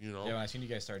 Like, you know. Yeah, when I seen you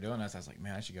guys start doing this, I was like,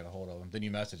 man, I should get a hold of him. Then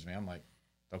you messaged me. I'm like,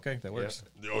 okay, that works.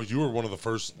 Oh, you were one of the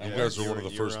first. You guys were one of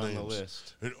the first on names. the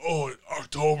list. And,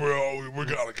 October. we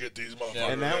gotta get these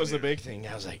motherfuckers. And that in was the here. big thing.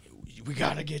 I was like, we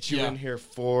got to get you Yeah. in here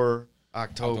for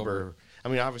October. October. I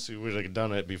mean, obviously, we would have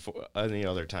done it before any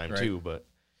other time, Right. too, but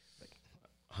like,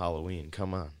 Halloween,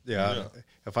 come on. Yeah.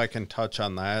 If I can touch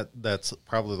on that, that's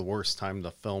probably the worst time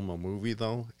to film a movie,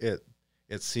 though.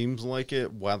 It seems like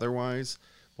it weather-wise,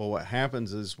 but what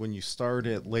happens is when you start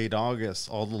at late August,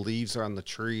 all the leaves are on the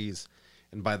trees,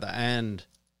 and by the end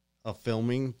of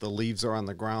filming, the leaves are on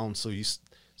the ground. So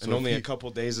And only a couple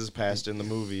days has passed in the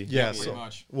movie. Yeah, Pretty so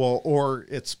much. or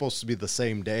it's supposed to be the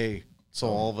same day. So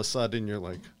all of a sudden you're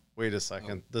like, wait a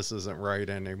second, this isn't right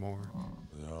anymore.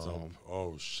 Yeah. So-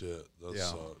 Oh shit, that Yeah.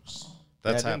 sucks.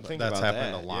 That's I didn't think That's about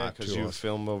happened that. a lot because to you us.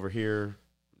 film over here.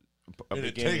 A And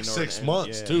it beginning takes or 6 an end.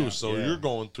 months Yeah, too, yeah, so yeah. you're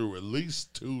going through at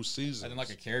least 2 seasons. And then like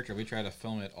a character, we try to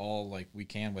film it all like we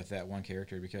can with that one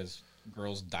character because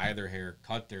girls dye their hair,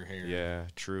 cut their hair. Yeah,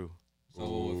 true.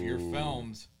 So if you're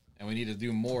filmed and we need to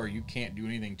do more, you can't do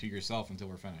anything to yourself until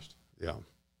we're finished. Yeah.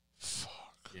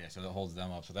 Yeah, so that holds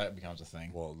them up. So that becomes a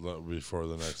thing. Well, before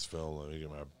the next film, let me get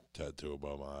my tattoo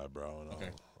above my eyebrow, and Okay.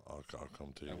 I'll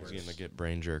come to you. That He's going to get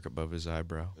brain jerk above his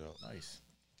eyebrow. Nice.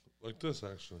 Like this,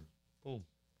 actually. Boom.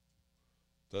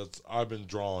 I've been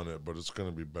drawing it, but it's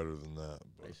gonna be better than that.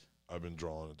 But Nice. I've been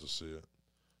drawing it to see it.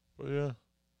 But yeah,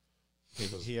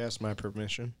 He asked my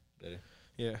permission. Did it?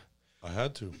 Yeah. I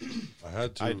had to.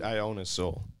 I own his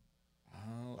soul.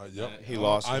 Yep. He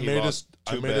lost. I he made lost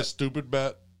I two made a bets. stupid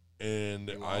bet, and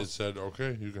You I lost. said,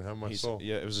 "Okay, you can have my soul."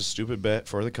 Yeah, it was a stupid bet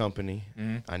for the company.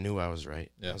 Mhm. I knew I was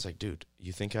right. Yeah. I was like, dude,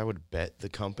 you think I would bet the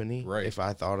company Right. if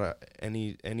I thought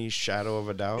any shadow of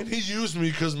a doubt? And he used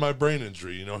me because my brain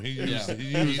injury. You know, he used Yeah. he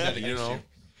He used used that it. You against know, you.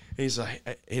 He's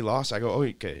like, he lost. I go, oh,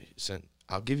 okay,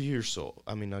 I'll give you your soul.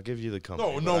 I mean, I'll give you the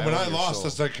company. no. When I own your lost, I soul."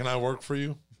 said, "Can I work for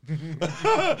you?"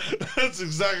 That's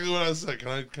exactly what I said. Can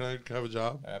I have a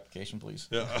job? Application, please.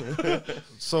 Yeah.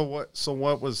 So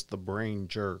what was the brain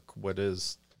jerk? What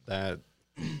is that?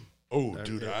 Oh,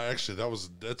 dude,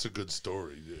 that's a good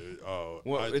story. Dude.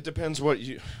 Well, it depends what do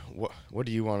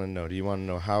you want to know? Do you want to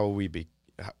know how we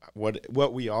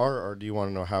what we are, or do you want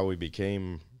to know how we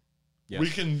became? Yes. We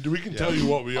can tell you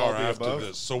what we All are the after above?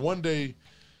 this. So one day,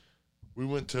 we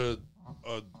went to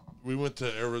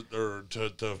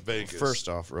to Vegas. First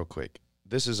off, real quick,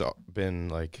 this has been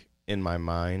like in my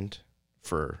mind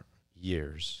for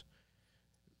years.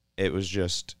 It was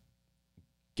just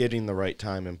getting the right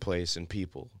time and place and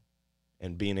people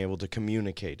and being able to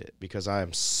communicate it because I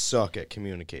am suck at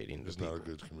communicating. he's to not a people.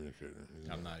 good communicator.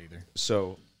 I'm not either.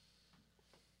 So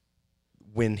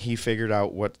when he figured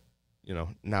out what,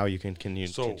 now you can continue.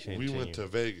 So we went to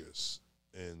Vegas,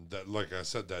 and that, like I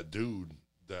said, that dude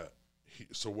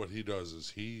so what he does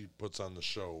is he puts on the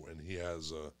show, and he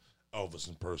has a Elvis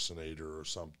impersonator or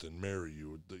something, marry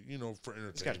you, for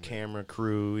entertainment. He's got a camera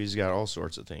crew. He's got all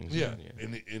sorts of things. Yeah.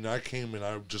 And I came and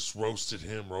I just roasted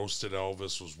him, roasted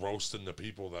Elvis, was roasting the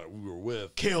people that we were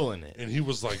with. Killing it. And he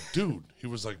was like, dude,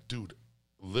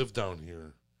 live down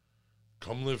here.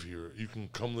 Come live here. You can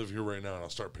come live here right now, and I'll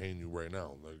start paying you right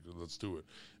now. Like, let's do it.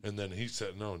 And then he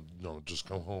said, no, just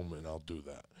come home, and I'll do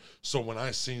that. So when I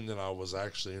seen that I was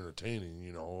actually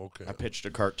entertaining, okay. I pitched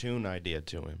a cartoon idea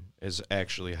to him, is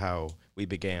actually how we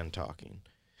began talking.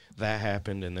 That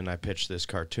happened, and then I pitched this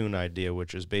cartoon idea,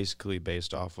 which is basically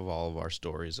based off of all of our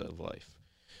stories of life.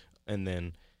 And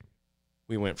then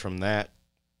we went from that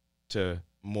to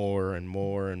more and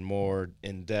more and more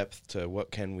in depth to what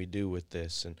can we do with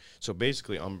this. And so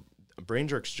basically, Brain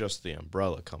Jerk's just the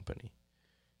umbrella company.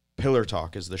 Pillar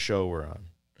Talk is the show we're on.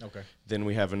 Okay. Then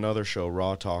we have another show,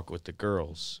 Raw Talk, with the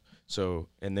girls. So,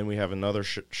 and then we have another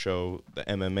show, the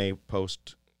MMA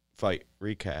post-fight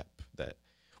recap. That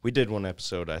we did one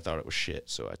episode. I thought it was shit,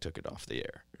 so I took it off the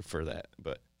air for that.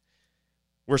 But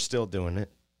we're still doing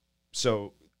it.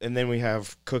 So, and then we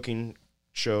have cooking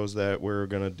shows that we're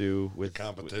gonna do with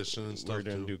competition and stuff. We're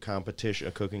gonna too. do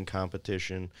a cooking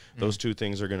competition. Those two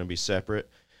things are gonna be separate.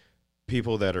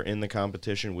 People that are in the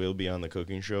competition will be on the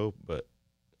cooking show, but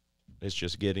it's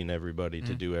just getting everybody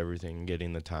to do everything and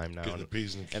getting the time now. Getting the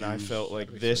P's and Q's. And I felt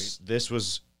like this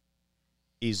was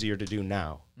easier to do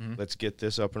now. Let's get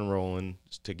this up and rolling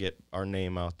to get our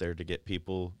name out there, to get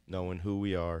people knowing who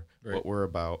we are, what we're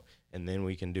about, and then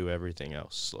we can do everything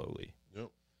else slowly. Yep.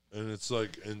 And it's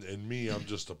like, and me, I'm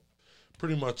just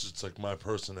pretty much it's like my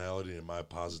personality and my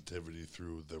positivity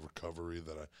through the recovery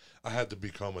that I had to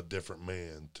become a different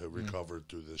man to recover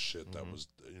through this shit that was,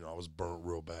 I was burnt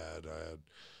real bad. I had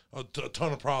a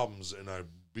ton of problems and I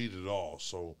beat it all.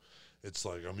 So it's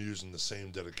like I'm using the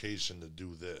same dedication to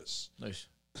do this. Nice.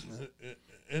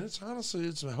 And it's honestly,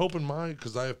 it's helping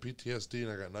because I have PTSD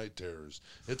and I got night terrors.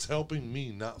 It's helping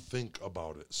me not think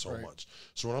about it so much.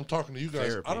 So when I'm talking to you guys,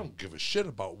 Therapy. I don't give a shit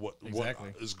about what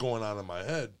is going on in my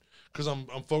head because I'm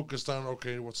focused on,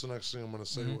 okay, what's the next thing I'm going to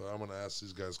say? I'm going to ask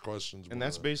these guys questions. And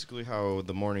that's basically how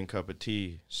the Morning Cup of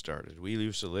Tea started. We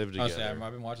used to live together.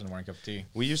 I've been watching the Morning Cup of Tea.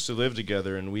 We used to live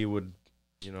together, and we would,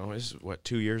 this is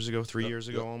 2 years ago, 3 years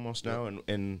ago almost now,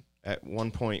 and at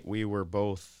one point we were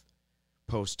both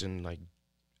posting like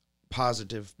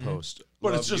positive posts.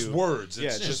 But it's just words. Yeah,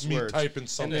 It's it's just just me words. typing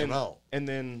something out. And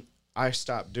then I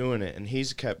stopped doing it, and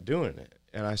he's kept doing it.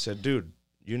 And I said, dude,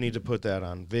 you need to put that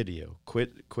on video.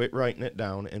 Quit writing it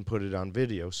down and put it on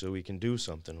video so we can do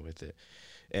something with it.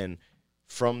 And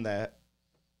from that,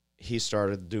 he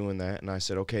started doing that, and I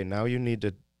said, okay, now you need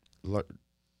to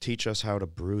teach us how to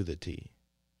brew the tea.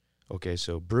 Okay,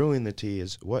 so brewing the tea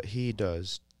is what he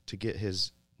does to get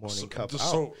his morning cup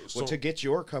out. To get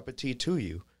your cup of tea to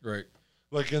you. Right.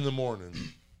 Like in the morning,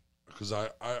 because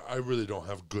I really don't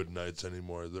have good nights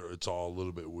anymore. It's all a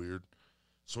little bit weird.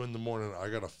 So in the morning, I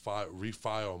got to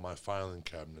refile my filing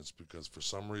cabinets because for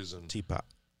some reason... Teapot.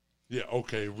 Yeah,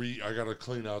 okay, I got to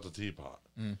clean out the teapot.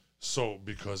 So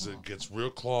because it gets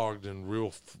real clogged and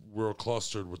real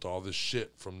clustered with all this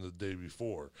shit from the day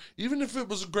before. Even if it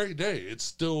was a great day, it's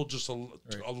still just a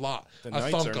lot.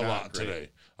 I thumped a lot today.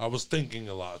 I was thinking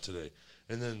a lot today.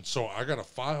 And then, so I got to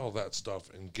file that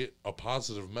stuff and get a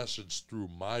positive message through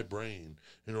my brain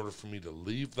in order for me to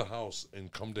leave the house and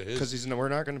come to his. Because we're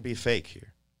not going to be fake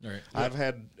here. Right. I've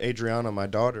had Adriana, my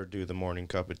daughter, do the morning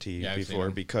cup of tea before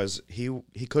because he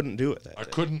couldn't do it that day. I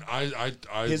couldn't.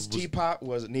 His teapot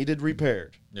needed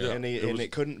repaired, Yeah. and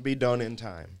it couldn't be done in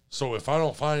time. So if I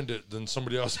don't find it, then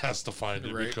somebody else has to find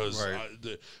it because.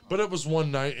 But it was one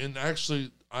night, and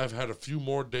actually, I've had a few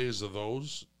more days of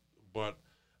those, but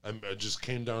I just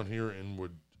came down here and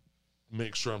would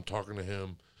make sure I'm talking to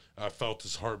him. I felt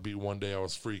his heartbeat one day. I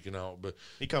was freaking out, but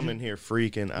He come in here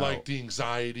freaking out. like the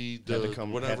anxiety, the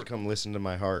whatever. Had to come listen to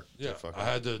my heart. Yeah, to I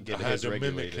had to mimic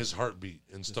regulated. his heartbeat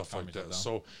and stuff like that. down.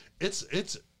 So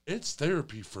it's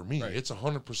therapy for me. Right. It's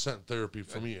 100% therapy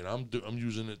for me, and I'm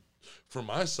using it for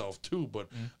myself too. But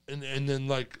and then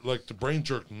like the Brain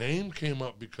Jerk name came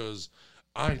up because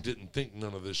I didn't think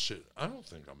none of this shit. I don't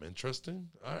think I'm interesting.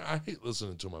 I hate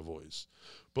listening to my voice,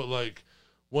 but like.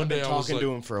 One day I was talking like,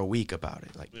 to him for a week about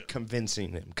it,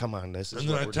 convincing him. Come on, this is. and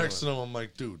then what I we're texted doing. him. I'm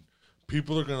like, dude,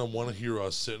 people are gonna want to hear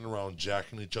us sitting around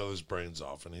jacking each other's brains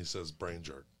off, and he says, "Brain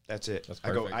Jerk." That's it. That's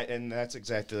I go, perfect. and that's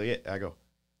exactly it. I go,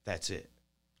 that's it.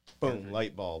 Boom,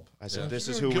 light bulb. I said, this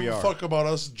is who Give we a are. fuck about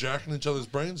us jacking each other's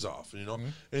brains off,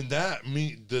 And that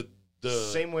the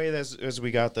Same way as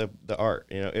we got the art.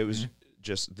 It was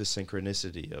just the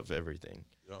synchronicity of everything.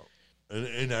 Yeah.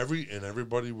 And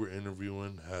everybody we're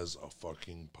interviewing has a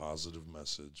fucking positive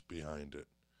message behind it.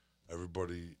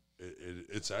 everybody.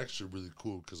 It's actually really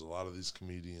cool because a lot of these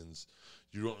comedians,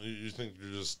 you think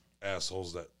you're just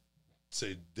assholes that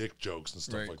say dick jokes and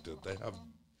stuff Right. like that. They have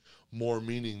more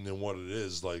meaning than what it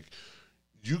is. Like,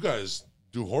 you guys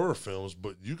do horror films,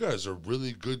 but you guys are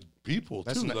really good people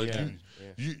That's too. not- Like yeah,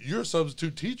 you're a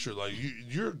substitute teacher. Like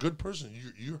you're a good person.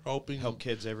 You're helping Help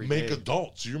kids every make day.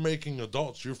 adults. You're making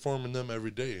adults. You're forming them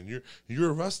every day, and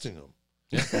you're arresting them.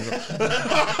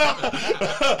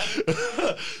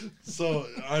 So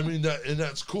I mean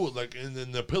that's cool. Like, and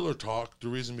then the pillar talk. The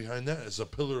reason behind that is a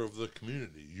pillar of the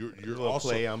community. You're You'll also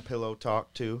play on pillow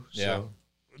talk too. Yeah. So.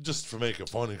 just for make it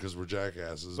funny because we're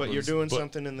jackasses. But you're doing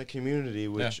something in the community,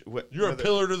 which You're a whether-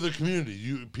 pillar to the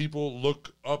community. People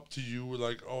look up to you.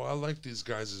 Like, oh, I like these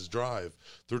guys' drive.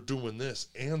 They're doing this,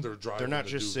 and they're driving. They're not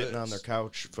to just do sitting on their this.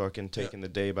 couch, fucking taking the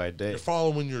day by day. You're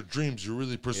following your dreams. You're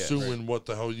really pursuing what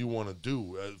the hell you want to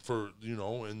do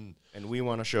And we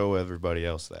want to show everybody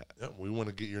else that. yeah, we want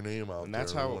to get your name out And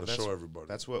that's there. how we want to that's, show everybody.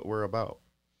 That's what we're about.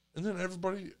 And then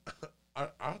everybody, I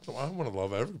want to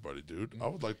love everybody, dude. I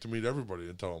would like to meet everybody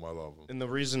and tell them I love them. And the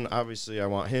reason, obviously, I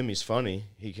want him, he's funny.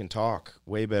 He can talk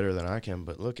way better than I can,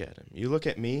 but look at him. You look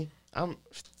at me,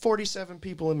 47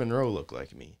 people in Monroe look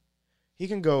like me. He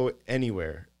can go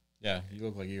anywhere. Yeah, you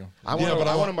look like you. I want but to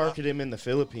I want to want- market him in the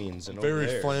Philippines and over Very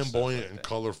there and stuff flamboyant like and that.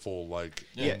 colorful. Like,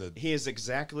 Yeah, in the, he is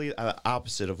exactly the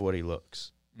opposite of what he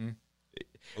looks.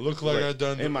 I look like I've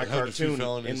done in my had a few cartoon.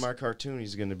 felonies. In my cartoon,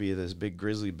 he's going to be this big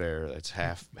grizzly bear that's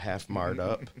half marred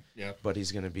up. Yeah. But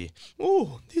he's going to be,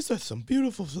 oh, these are some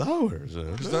beautiful flowers.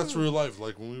 Because that's real life.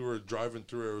 Like when we were driving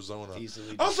through Arizona,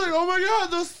 Easily I was like, "Oh my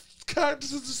god, those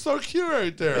cactuses are so cute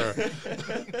right there."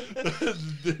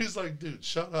 He's like, "Dude,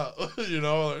 shut up!" Like,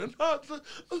 "No, look at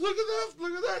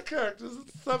that cactus.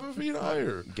 It's 7 feet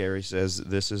higher." Gary says,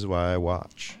 this is why I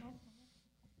watch.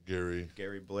 Gary,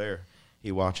 Gary Blair.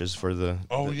 He watches for the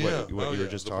Oh, the- yeah. what you were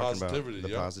just The talking positivity, about,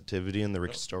 the yeah. positivity and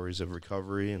the stories of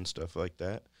recovery and stuff like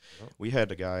that. We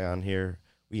had a guy on here.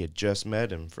 We had just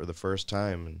met him for the first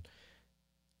time, and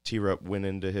T-Rup went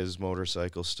into his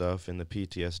motorcycle stuff and the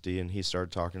PTSD, and he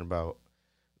started talking about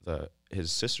his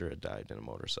sister had died in a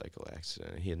motorcycle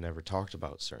accident. And he had never talked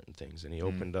about certain things, and he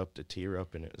opened up to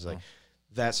T-Rup, and it was like,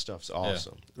 that stuff's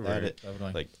awesome. That Right,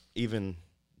 definitely. like even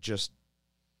just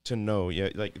to know, yeah,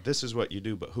 like this is what you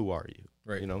do, but who are you?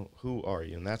 Right. Who are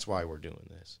you? And that's why we're doing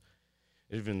this.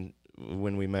 Even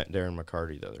when we met Darren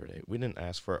McCarty the other day, we didn't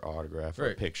ask for an autograph or a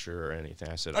Right. picture or anything.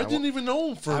 I said, I didn't even know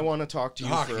him for. I want to talk to you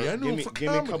hockey. for I knew him give for me a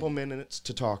comedy. couple minutes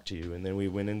to talk to you. And then we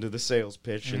went into the sales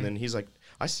pitch, and then he's like,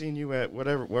 I seen you at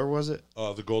whatever, where was it?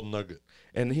 The Golden Nugget.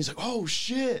 And he's like, oh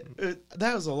shit,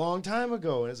 that was a long time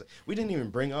ago. And it's like, we didn't even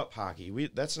bring up hockey.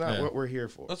 That's not Yeah. what we're here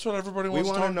for. That's what everybody We wants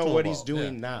to want talk to know him what about. he's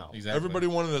doing Yeah. now. Exactly. Everybody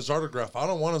wanted his autograph. I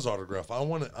don't want his autograph. I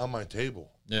want it on my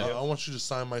table. Yeah. I want you to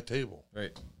sign my table.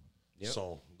 Right. Yep.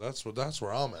 So that's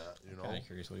where I'm at. Kind of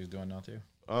curious what he's doing now too.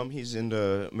 He's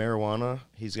into marijuana.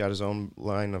 He's got his own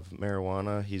line of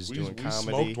marijuana. He's We doing comedy.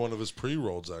 smoked one of his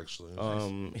pre-rolls actually.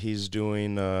 He's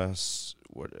doing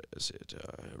what is it?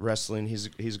 Wrestling.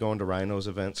 He's going to Rhinos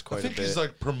events I quite a think bit. he's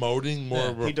like promoting more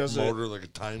of a He does promoter, like a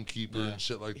timekeeper and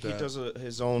shit like he that. does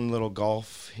his own little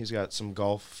golf. He's got some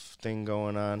golf thing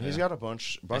going on. He's got a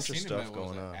bunch I of seen him stuff at, what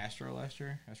was going it, on. Astro last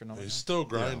year. Astronomical. He's still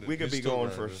grinding. We could He's be still going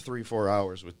for grinding. 3-4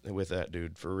 hours with that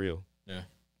dude for real. Yeah.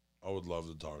 I would love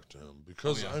to talk to him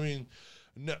because Oh, yeah. I mean,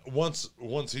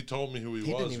 once he told me who he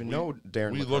He was, didn't even know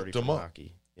Darren we McCarty looked him from up.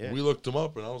 hockey. Yeah. We looked him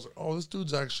up, and I was like, "Oh, this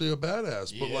dude's actually a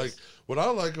badass." But He like, is. what I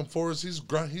like him for is he's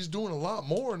doing a lot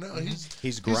more now. He's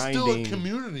still a grinding.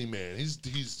 community man.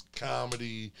 He's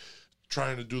comedy,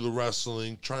 trying to do the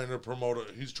wrestling, trying to promote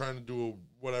it. He's trying to do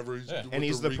whatever. And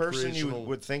he's the person you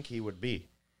would think he would be.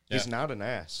 He's Yeah. not an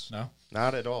ass. No.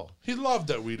 Not at all. He loved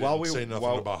that we didn't say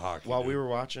nothing about hockey. While we dude. were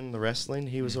watching the wrestling,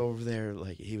 he was over there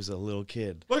like he was a little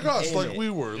kid. like us, in like it. we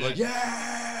were, like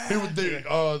Yeah.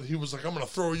 he was like, "I'm gonna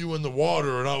throw you in the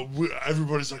water," and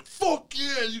everybody's like, "Fuck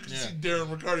yeah!" You can Yeah. see Darren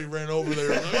McCarty ran over there,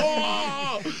 like,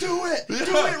 "Oh, Do it. Yeah.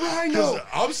 Do it, Rhino. 'Cause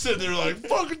I'm sitting there like,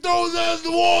 "Fucking throw his ass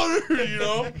in the water," you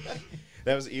know.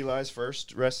 That was Eli's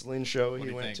first wrestling show do he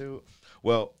you went think? to.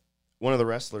 Well, one of the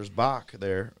wrestlers, Bach,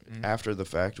 there, after the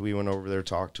fact, we went over there,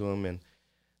 talked to him, and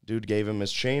dude gave him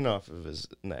his chain off of his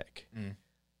neck.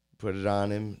 Put it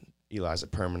on him. Eli's a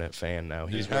permanent fan now.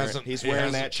 He's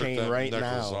wearing that took chain right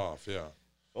necklace now. Off, yeah.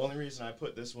 Only reason I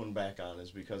put this one back on is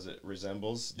because it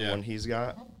resembles the Yeah. one he's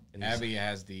got. And he's Abby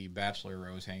has the Bachelor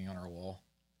rose hanging on her wall.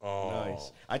 Oh,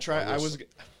 nice.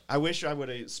 I wish I would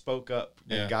have spoke up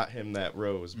and Yeah. got him that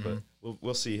rose, but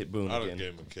we'll see it Boone I'd have again.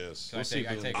 gave him a kiss. So We'll see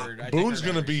I Boone. take her. I take Boone's her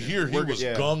gonna down be soon. here. He We're was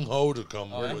yeah. gung ho to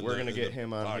come. Oh, yeah? in We're the- gonna in get the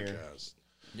him on here. podcast.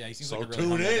 Yeah, he seems So like a really tune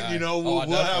humble in, guy. you know, Oh, we'll have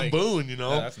definitely. Boone, you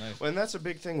know. Yeah, that's nice. Well, and that's a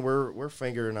big thing we're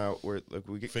figuring out. We're like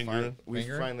Fingering? we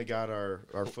Fingering? finally got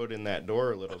our foot in that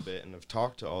door a little bit, and have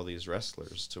talked to all these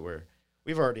wrestlers to where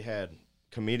we've already had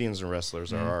comedians and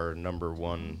wrestlers are our number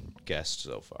one guests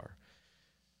so far,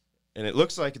 and it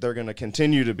looks like they're going to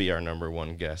continue to be our number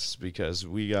one guests because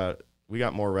we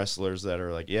got more wrestlers that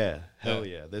are like, yeah, hell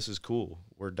yeah, this is cool,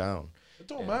 we're down. It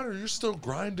don't matter. You're still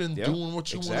grinding, Yeah, doing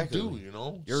what you exactly. want to do, you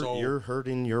know. You're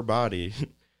hurting your body.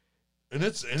 And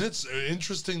it's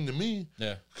interesting to me.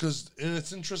 Yeah. And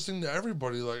it's interesting to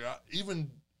everybody. Like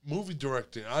even movie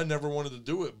directing, I never wanted to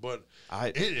do it, but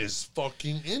it is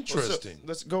fucking interesting. So,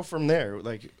 let's go from there.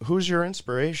 Like, who's your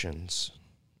inspirations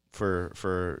for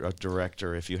a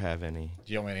director, if you have any?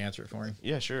 Do you want me to answer it for you?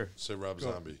 Yeah, sure. Say Rob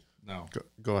Zombie. No.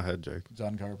 Go ahead, Jake.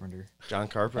 John Carpenter. John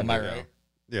Carpenter. Am I right?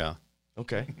 Yeah.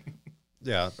 Okay.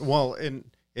 Yeah. Well, and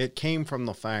it came from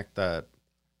the fact that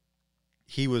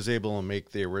he was able to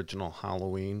make the original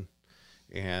Halloween,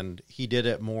 and he did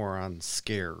it more on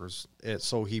scares.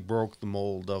 So he broke the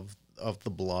mold of the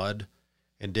blood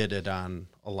and did it on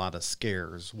a lot of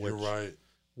scares. You're right.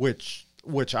 Which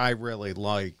I really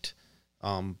liked.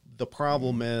 The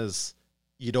problem is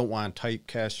you don't want to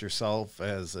typecast yourself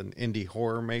as an indie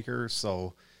horror maker,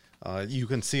 so you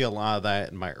can see a lot of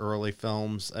that in my early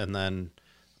films, and then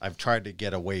I've tried to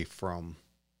get away from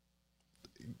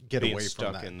Being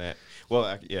stuck in that.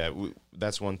 Well,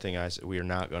 that's one thing I said. We are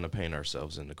not going to paint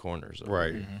ourselves into corners,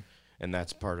 Right. Mm-hmm. And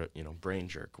that's part of Brain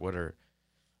Jerk.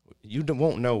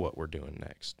 Won't know what we're doing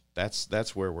next.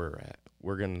 That's where we're at.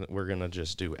 We're gonna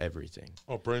just do everything.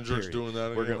 Oh, Brain Jerk's Period. doing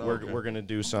that We're again? gonna we're gonna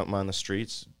do something on the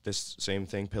streets. This same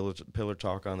thing, pillar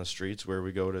talk on the streets, where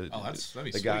we go to that'd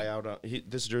be the sweet. guy out on.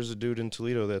 There's a dude in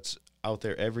Toledo that's out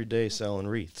there every day selling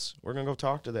wreaths. We're gonna go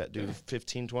talk to that dude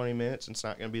 15, 20 minutes. It's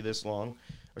not gonna be this long.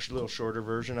 A little shorter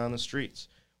version on the streets,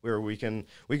 where we can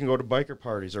go to biker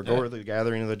parties or go to the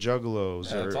gathering of the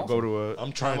Juggalos or that's go awesome. to a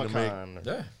I'm trying to make- Comic-Con.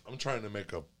 Yeah. I'm trying to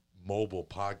make a mobile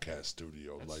podcast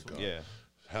studio,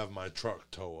 have my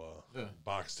truck tow a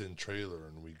boxed in trailer,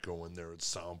 and we go in there. It's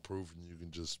soundproof, and you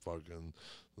can just fucking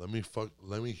let me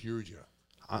hear you.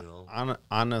 You know?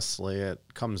 Honestly, it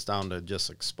comes down to just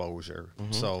exposure.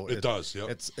 So It does, yep.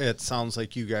 It sounds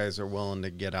like you guys are willing to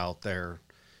get out there,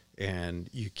 and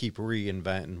you keep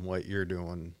reinventing what you're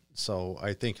doing. So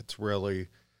I think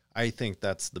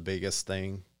that's the biggest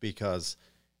thing, because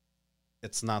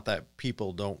it's not that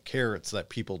people don't care, it's that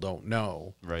people don't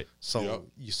know. Right. So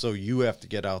you have to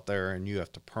get out there and you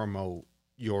have to promote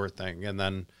your thing. And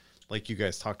then, like you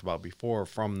guys talked about before,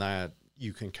 from that,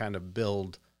 you can kind of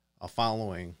build a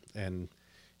following, and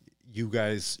you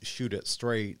guys shoot it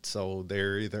straight. So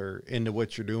they're either into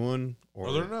what you're doing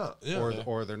Or they're not. Yeah.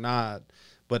 or they're not.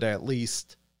 But at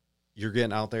least you're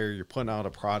getting out there, you're putting out a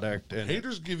product. And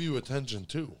Haters give you attention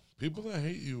too. People that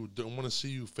hate you don't want to see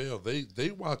you fail. They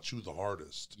watch you the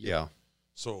hardest. yeah.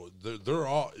 So they're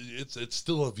all. It's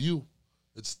still a view.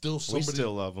 It's still somebody. We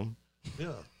still love them.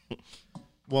 Yeah.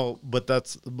 Well, but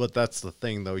that's the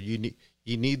thing though. You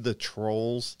need the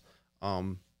trolls,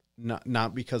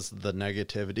 not because of the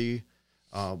negativity,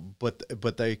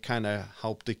 but they kind of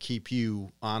help to keep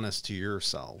you honest to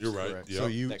yourselves. You're right. Correct. Yeah. So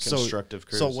you That so constructive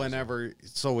criticism.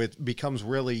 so it becomes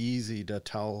really easy to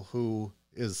tell who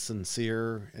is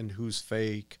sincere and who's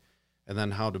fake, and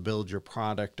then how to build your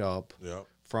product up Yeah.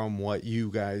 from what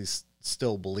you guys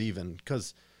still believe in.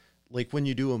 Because like when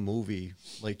you do a movie,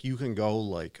 like you can go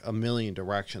like a million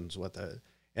directions with it.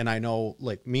 And I know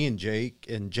like me and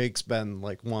Jake's been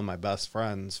like one of my best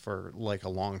friends for like a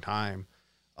long time.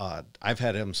 I've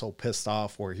had him so pissed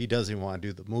off where he doesn't even want to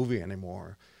do the movie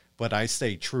anymore. But I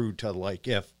stay true to like,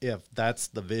 if that's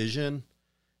the vision,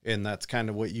 and that's kind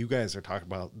of what you guys are talking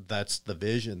about, that's the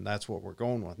vision, that's what we're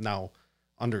going with. Now,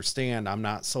 understand, I'm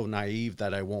not so naive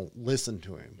that I won't listen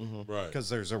to him, Right. because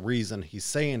there's a reason he's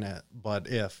saying it. But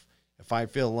if I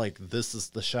feel like this is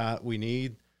the shot we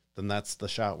need, then that's the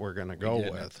shot we're going to go did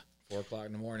it. with. 4 o'clock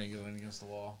in the morning, going against the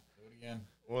wall. Do it again.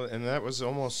 Well, and that was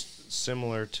almost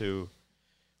similar to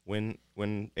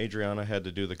when Adriana had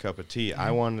to do the cup of tea.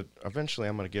 I wanted, eventually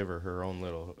I'm going to give her own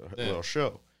little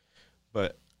show,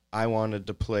 but I wanted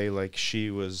to play like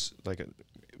she was like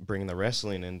bringing the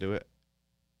wrestling into it,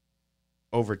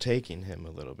 overtaking him a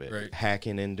little bit, Right.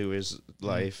 hacking into his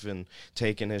life and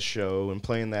taking his show and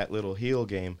playing that little heel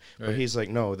game. But Right. he's like,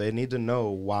 no, they need to know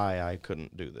why I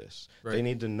couldn't do this. They Right.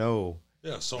 need to know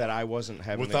Yeah. So that I wasn't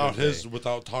having without a good day.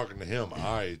 without talking to him,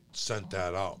 I sent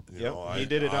that out. You Yep, know, he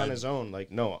did it on his own. Like,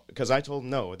 no, because I told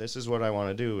him, no, this is what I want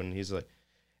to do. And he's like,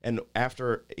 and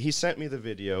after he sent me the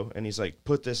video and he's like,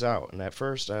 put this out. And at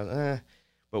first I was,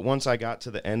 but once I got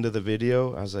to the end of the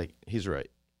video, I was like, he's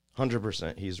right.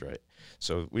 100%, he's right.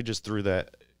 So we just threw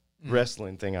that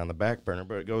wrestling thing on the back burner,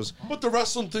 but it goes, But the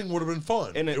wrestling thing would have been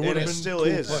fun. and it would have been still cool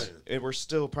is. playing. We're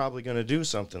still probably going to do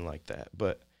something like that,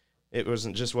 but it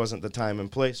wasn't the time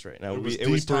and place right now. It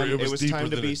was time. deeper- it was deeper time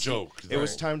to than be a joke. It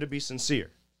was Right. time to be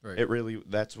sincere. Right. It really.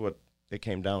 That's what it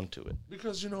came down to. It.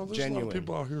 Because, you know, there's a Genuine. lot of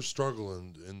people out here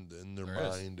struggling in their There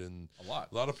is. mind, and A lot.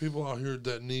 a lot of people out here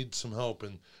that need some help,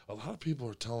 and a lot of people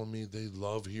are telling me they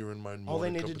love hearing my morning All they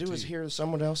need cup to of do is tea. hear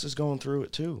someone else is going through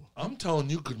it too. I'm telling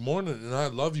you good morning, and I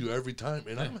love you every time,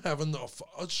 and I'm having a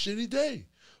shitty day.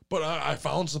 But I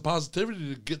found some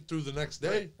positivity to get through the next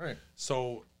day. Right.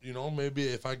 So, you know, maybe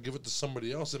if I give it to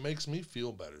somebody else, it makes me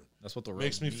feel better. That's what the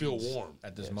Makes road me feel needs warm.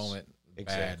 at this Yes. moment.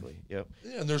 Exactly. Yep.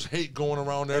 Yeah, and there's hate going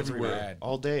around everywhere. Bad.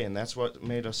 All day, and that's what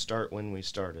made us start when we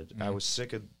started. I was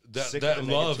sick of sick That of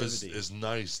the love negativity. is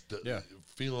nice. Yeah.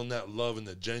 Feeling that love and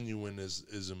the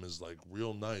genuineism is like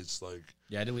real nice. Like,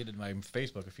 Yeah, I deleted my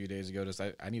Facebook a few days ago. Just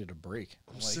I needed a break.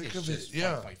 I'm sick it's of it, just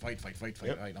yeah. Fight.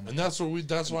 Yep. I'm and that's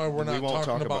why we're We not won't talking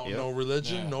talk about about- yeah. no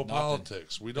religion, Yeah, no nothing.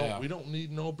 politics. We don't Yeah. we don't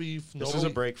need no beef. This no, is a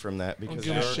break from that because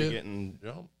give they're a already shit. getting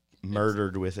Yeah.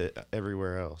 murdered with it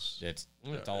everywhere else. It's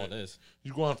Yeah, that's all it is.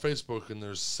 You go on Facebook and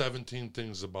there's 17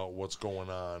 things about what's going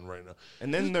on right now.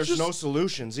 And then It's there's just- no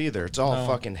solutions either. It's all No.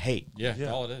 fucking hate. Yeah,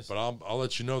 that's all it is. But I'll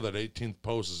let you know that 18th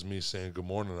post is me saying good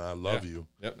morning. I love Yeah. you.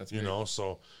 Yep, that's you great. know.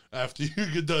 So after you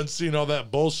get done seeing all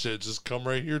that bullshit, just come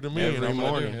right here to me. and Every I'm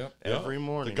gonna morning. do- Yep. Yeah. Every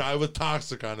morning. The guy with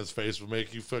toxic on his face will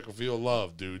make you fucking feel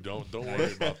loved, dude. Don't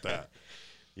worry about that.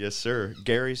 Yes, sir.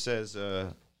 Gary says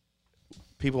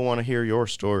people want to hear your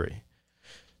story.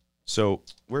 So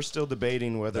we're still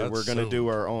debating whether That's we're going to soon. do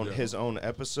our own Yeah. his own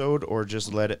episode or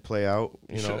just let it play out,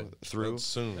 you know, Should- through. that's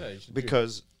soon. Yeah, you should do it.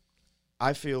 Because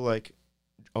I feel like,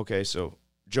 okay, so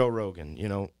Joe Rogan, you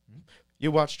know,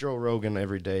 you watch Joe Rogan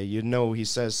every day, you know he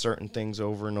says certain things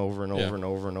over and over and Yeah. over and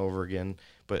over and over again,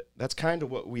 but that's kind of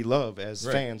what we love as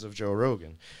Right. fans of Joe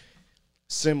Rogan.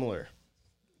 Similar.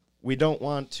 We don't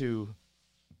want to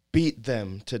beat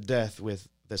them to death with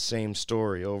the same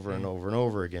story over and over and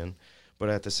over again, but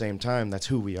at the same time, that's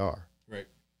who we are. right.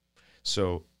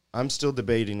 So I'm still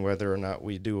debating whether or not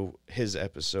we do his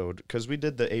episode because we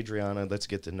did the Adriana Let's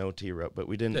Get to Know T-Rup, but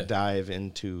we didn't Yeah. dive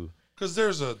into. Because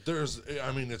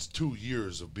I mean, it's 2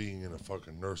 years of being in a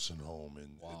fucking nursing home,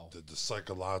 and Wow. the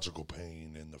psychological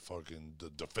pain and the fucking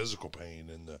the physical pain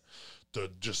and the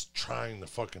just trying to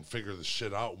fucking figure the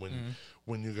shit out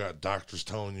when you got doctors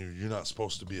telling you you're not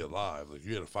supposed to be alive, like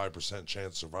you had a 5%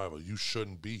 chance of survival, you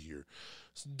shouldn't be here.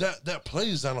 That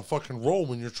plays on a fucking role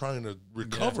when you're trying to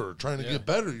recover, trying to Yeah. get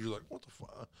better. You're like, what the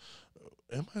fuck?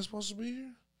 Am I supposed to be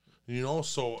here? You know,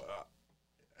 so.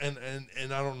 And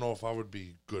I don't know if I would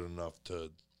be good enough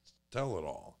to tell it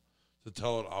all. To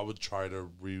tell it, I would try to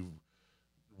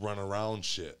run around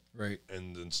shit Right.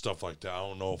 and stuff like that. I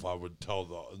don't know if I would tell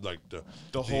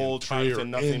The whole truth entire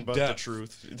and nothing but the in-depth-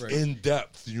 truth. Right. in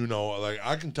depth. You know, like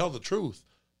I can tell the truth,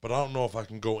 but I don't know if I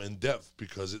can go in depth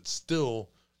because it still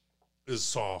is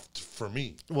soft for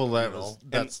me. Well, you know?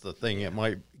 that's the thing. It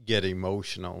might get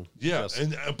emotional. Yeah,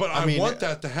 Just- but I mean, want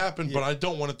that to happen, but I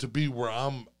don't want it to be where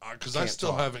because I Can't still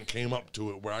talk. haven't came up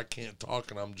to it where I can't talk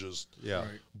and I'm just yeah.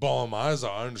 Right. bawling my eyes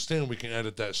out. I understand we can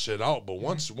edit that shit out, but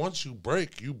once you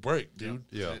break, dude.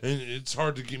 Yeah. And it's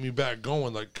hard to get me back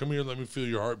going. Like, come here, let me feel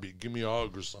your heartbeat. Give me a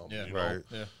hug or something. Yeah. you know? Right.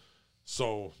 Yeah.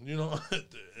 So, you know,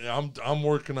 I'm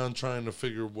working on trying to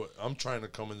figure I'm trying to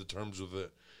come into terms with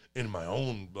it in my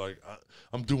own, like,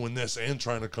 I'm doing this and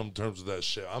trying to come to terms with that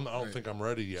shit. I don't think I'm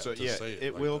ready yet So to yeah, say it.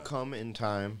 it like will that. come in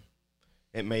time.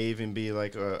 It may even be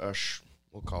like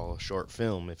we'll call a short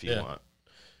film if you Yeah.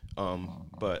 want.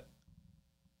 But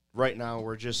right now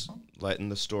we're just letting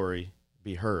the story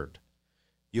be heard.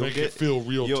 Make it feel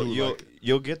real, too.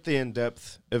 You'll get the in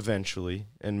depth eventually,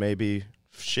 and maybe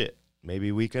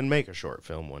we can make a short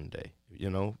film one day. You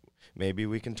know, maybe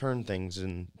we can turn things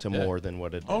into more than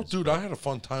what it oh, is. dude, I had a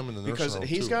fun time in the nursing Because home,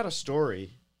 he's too. got a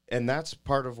story, and that's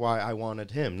part of why I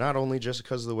wanted him. Not only just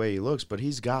because of the way he looks, but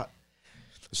he's got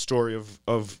a story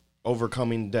of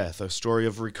overcoming death, a story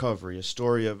of recovery, a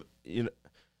story of, you know,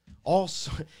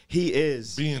 also he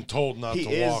is. being told not He to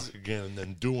is- walk again and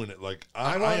then doing it. Like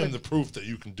I wanted- am the proof that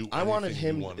you can do. I wanted anything you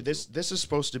him. want to This do. this is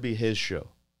supposed to be his show.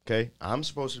 Okay, I'm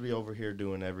supposed to be over here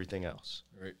doing everything else.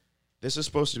 Right. This is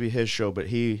supposed to be his show, but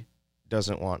he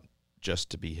doesn't want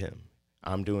just to be him.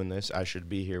 I'm doing this. I should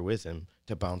be here with him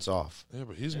to bounce off. Yeah,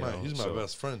 but he's You my know, so-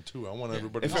 best friend too. I want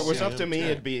everybody. If to it was see up to him, me, too.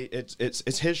 it'd be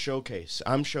it's his showcase.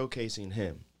 I'm showcasing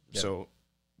him. Yeah. So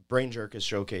Brain Jerk is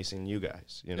showcasing you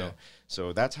guys, you know. Yeah.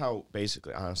 So that's how,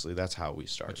 basically, honestly, that's how we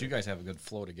started. But you guys have a good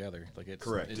flow together. Like it's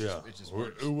Correct. It Yeah, just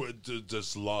works.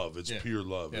 just love. It's Yeah. pure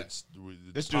love. Yeah.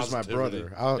 This dude's my positivity.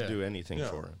 brother. I'll Yeah. do anything Yeah.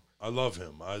 for him. I love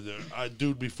him.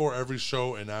 Dude, before every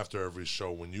show and after every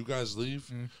show, when you guys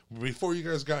leave, before you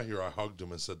guys got here, I hugged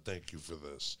him and said, thank you for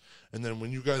this. And then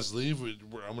when you guys leave, I'm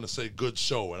going to say good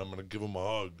show, and I'm going to give him a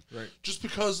hug. Right. Just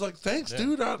because, like, thanks, Yeah.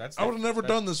 dude. I That's would have never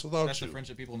done this without That's you. the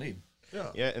friendship people need. Yeah.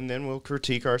 Yeah, and then we'll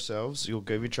critique ourselves. You'll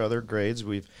give each other grades.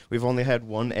 We've only had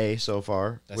one A so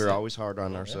far. That's We're it. always hard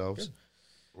on ourselves. good.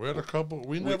 We had a couple.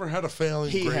 We never had a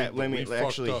failing He grade. had. but Let me we fucked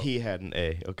actually. up. He had an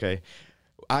A. Okay,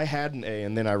 I had an A,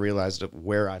 and then I realized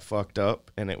where I fucked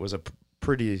up, and it was a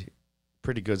pretty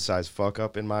good size fuck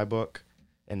up in my book,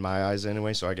 in my eyes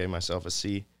anyway. So I gave myself a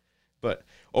C. But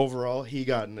overall, he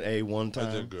got an A one time.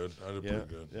 I did good. I did Yeah, pretty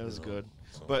good. that was you know, good.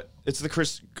 so. But it's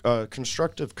the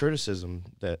constructive criticism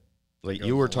that, like Goes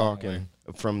you were a long talking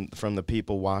from the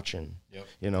people watching. Yep.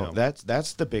 You know, Yeah.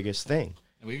 that's the biggest thing.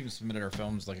 And we even submitted our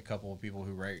films like a couple of people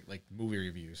who write like movie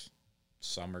reviews.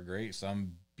 Some are great.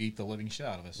 Some beat the living shit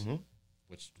out of us.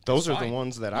 Which Those is are the fine.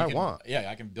 ones that You I can- want. Yeah,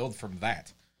 I can build from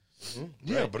that.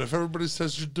 Yeah, but if everybody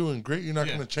says you're doing great, you're not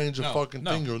Yeah. going to change a No, fucking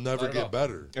no, thing. You'll never not at get all.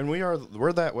 better. And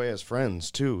we're that way as friends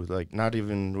too. Like not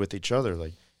even with each other.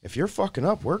 Like if you're fucking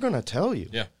up, we're gonna tell you.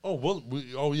 Yeah. Oh well,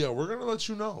 yeah, we're gonna let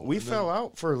you know. We And fell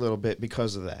out for a little bit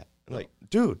because of that. Like,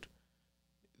 dude,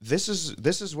 this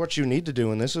is what you need to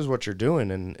do, and this is what you're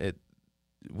doing, and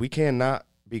we cannot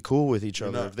be cool with each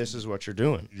other not- if this is what you're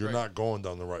doing. You're Right. not going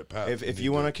down the right path. If need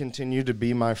you want to continue to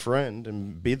be my friend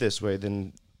and be this way,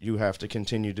 then you have to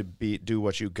continue to do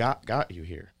what you got you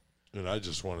here. And I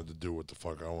just wanted to do what the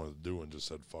fuck I wanted to do, and just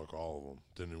said fuck all of them.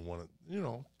 Didn't even want to, you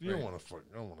know. You don't Right. want to fuck.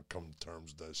 I don't want to come to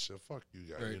terms with that shit. Fuck you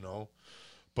guys, Right. you know.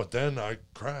 But then I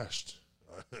crashed.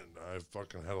 I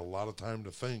fucking had a lot of time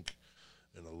to think,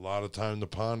 and a lot of time to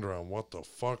ponder on what the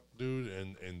fuck, dude.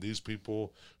 And these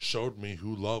people showed me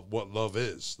what love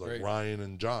is. Like Right. Ryan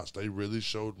and Josh, they really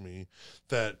showed me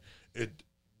that it.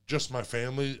 Just my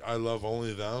family, I love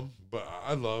only them, but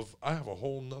I have a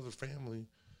whole nother family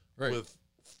Right. with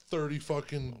 30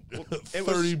 fucking it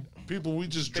 30 was people we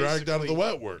just dragged out of the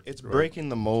wet work. It's breaking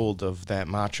the mold of that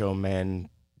macho men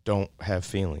don't have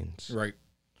feelings. Right.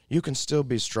 You can still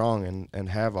be strong and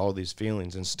have all these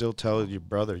feelings and still tell your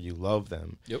brother you love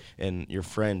them. Yep. And your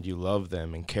friend you love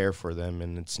them and care for them,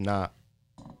 and it's not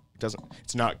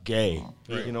gay.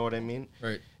 Right. You know what I mean?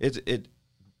 Right.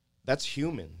 That's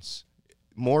humans.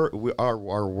 Our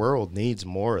world needs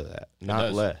more of that, not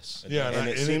does. less. Yeah, and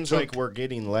it and seems took- like we're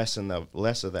getting less of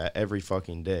that every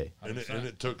fucking day. and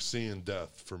it took seeing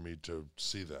death for me to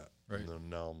see that. Right. And then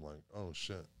now I'm like, oh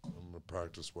shit, I'm going to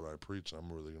practice what I preach.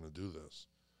 I'm really going to do this.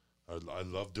 I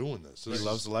love doing this. He This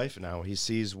loves is- life now. He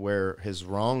sees where his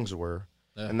wrongs were,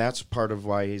 Yeah. and that's part of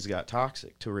why he's got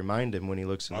toxic, to remind him when he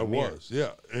looks in the I mirror. was,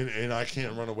 yeah. And I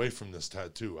can't run away from this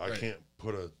tattoo. I Right. can't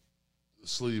put a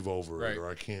sleeve over Right. it, or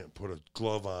I can't put a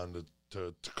glove on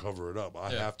to cover it up.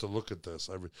 I Yeah. have to look at this.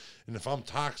 And if I'm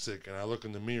toxic and I look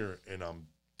in the mirror and I'm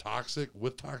toxic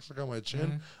with toxic on my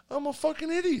chin, I'm a fucking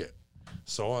idiot.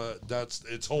 So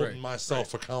it's holding Right.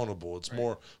 myself accountable. It's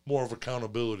more of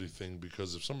accountability thing,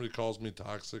 because if somebody calls me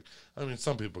toxic, I mean,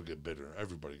 some people get bitter.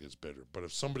 Everybody gets bitter. But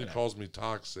if somebody calls me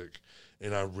toxic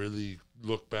and I really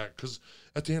look back, because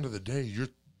at the end of the day, you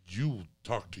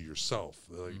talk to yourself.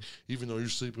 Like, even though you're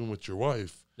sleeping with your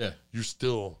wife, Yeah. you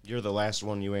still You're the last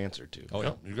one you answer to. Oh,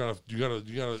 yeah. you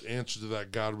gotta answer to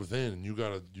that God within, and you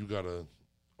gotta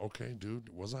okay, dude,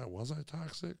 was I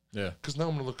toxic? Yeah. Because now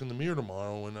I'm gonna look in the mirror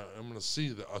tomorrow and I'm gonna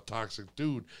see a toxic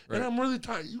dude, Right. and I'm really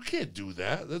tired. You can't do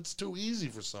that. That's too easy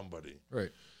for somebody.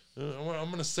 Right.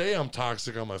 I'm gonna say I'm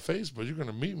toxic on my face, but you're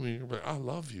gonna meet me. You're like, I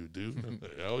love you, dude.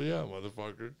 Hell yeah,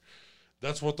 motherfucker.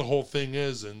 That's what the whole thing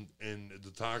is, and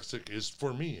the toxic is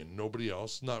for me and nobody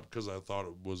else. Not because I thought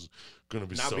it was gonna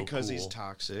be Not so because cool. he's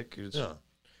toxic. It's, Yeah.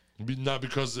 Not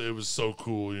because it was so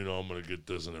cool, you know, I'm going to get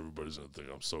this and everybody's going to think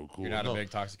I'm so cool. You're not no. a big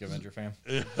Toxic Avenger fan.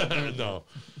 No.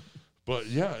 But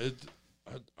yeah,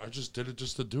 I just did it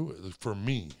just to do it for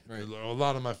me. Right. A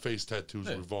lot of my face tattoos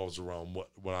Yeah. revolves around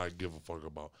what I give a fuck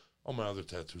about. All my other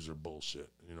tattoos are bullshit,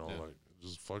 you know, Yeah. like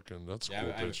just fucking, that's a Yeah,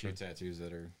 cool I have a few picture. tattoos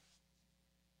that are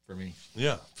for me.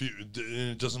 Yeah. And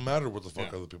it doesn't matter what the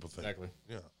fuck Yeah, other people think. Exactly.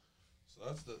 Yeah. So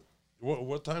that's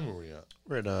what time are we at?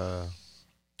 We're at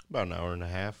about an hour and a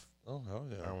half, Oh, hell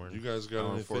yeah. Hour and- You guys got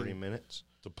hour and 40 anything minutes.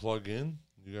 to plug in?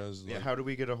 You guys, Yeah, like, how do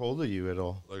we get a hold of you at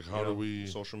all? Like, how do we-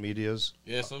 Social medias?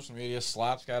 Yeah, social media.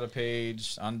 Slap's got a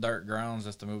page on Dark Grounds.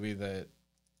 That's the movie that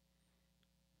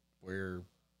we're.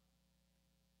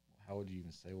 how would you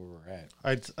even say where we're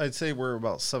at? I'd say we're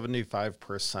about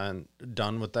 75%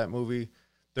 done with that movie.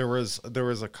 There was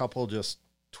a couple just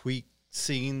tweak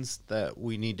scenes that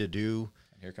we need to do.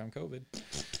 And here come COVID.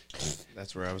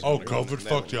 That's where I was. Oh, gonna go. COVID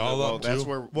fucked y'all well, up, that's too?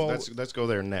 where. Well, let's go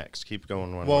there next. Keep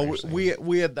going. Well,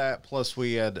 we had that, plus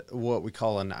we had what we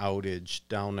call an outage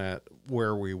down at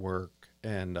where we work,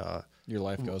 and Your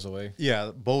life goes away.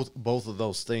 yeah, both of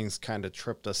those things kind of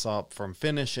tripped us up from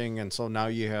finishing, and so now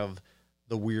you have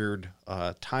the weird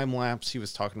time lapse he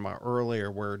was talking about earlier,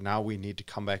 where now we need to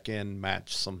come back in,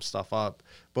 match some stuff up,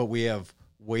 but we have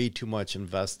way too much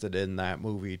invested in that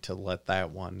movie to let that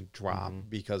one drop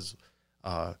because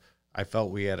I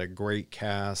felt we had a great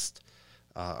cast,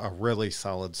 a really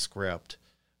solid script.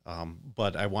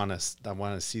 But I want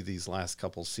to see these last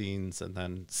couple scenes and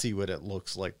then see what it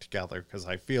looks like together, because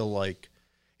I feel like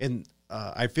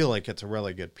it's a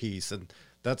really good piece. And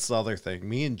that's the other thing.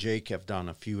 Me and Jake have done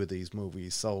a few of these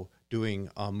movies, so doing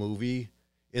a movie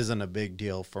isn't a big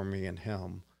deal for me and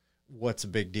him. What's a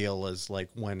big deal is like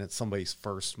when it's somebody's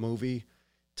first movie.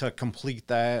 To complete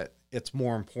that, it's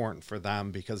more important for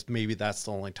them because maybe that's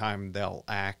the only time they'll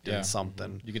act in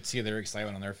something. You could see their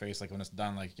excitement on their face, like when it's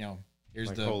done. Like, you know, here's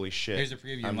Like, the holy shit, here's the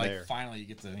preview. I'm And like there. finally you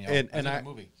get to, you know, And that's I a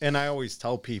movie. and I always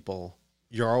tell people,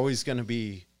 you're always going to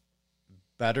be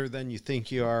better than you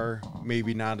think you are.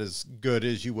 Maybe not as good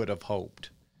as you would have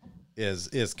hoped.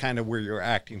 Is kind of where your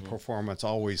acting performance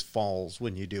always falls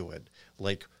when you do it.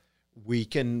 Like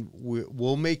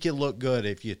we'll make you look good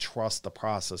if you trust the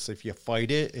process. If you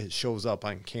fight it, it shows up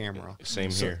on camera.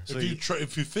 Same here. So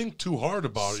If you think too hard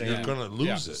about it, you're gonna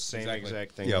lose it. Same Exactly.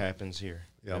 exact thing Yep. happens here.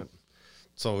 Yep.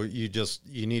 So you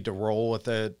need to roll with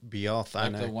it, be Like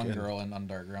authentic. the one and- girl in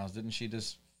Undergrounds, didn't she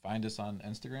just find us on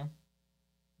Instagram?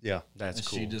 Yeah. That's And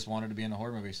cool. She just wanted to be in a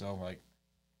horror movie, so like,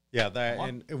 Yeah, that,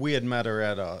 Come and we had met her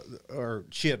at or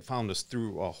she had found us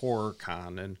through a horror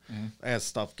con, and as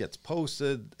stuff gets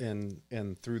posted and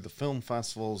through the film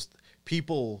festivals,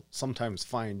 people sometimes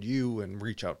find you and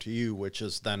reach out to you, which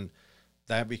is then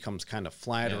that becomes kind of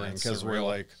flattering it's because we're surreal.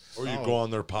 like, Or you go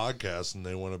on their podcast and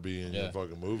they want to be in your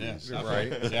fucking movies.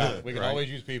 right? yeah, we can Right. always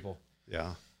use people.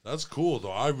 Yeah, That's cool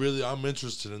though. I'm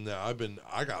interested in that.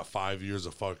 I got 5 years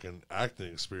of fucking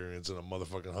acting experience in a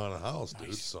motherfucking haunted house,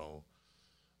 dude. So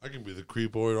I can be the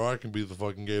creepoid or I can be the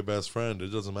fucking gay best friend. It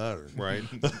doesn't matter. right.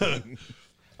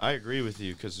 I agree with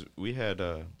you because we had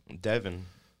Devin.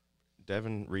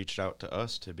 Devin reached out to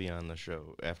us to be on the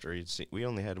show after he'd seen. We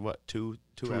only had what two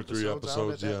or three episodes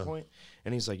episodes, out at yeah. that point,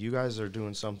 and he's like, "You guys are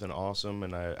doing something awesome,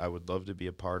 and I would love to be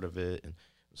a part of it." And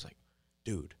it was like,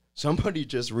 dude, somebody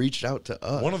just reached out to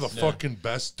us. One of the fucking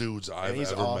best dudes I've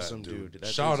he's ever awesome, met, dude. dude. That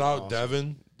Shout dude's out awesome.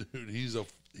 Devin, dude.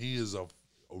 He is a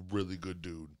really good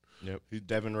dude. Yep.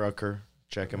 Devin Rucker.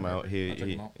 Check him out. I'll check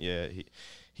him out.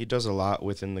 He does a lot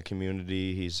within the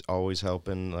community. He's always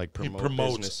helping like promote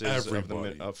promotes businesses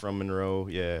everybody. from Monroe.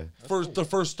 Yeah. The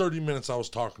first 30 minutes I was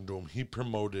talking to him, he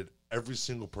promoted every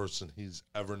single person he's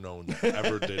ever known that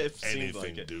ever did It seemed anything,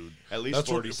 like it. dude. At least That's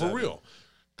what, 47. for real.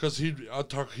 Because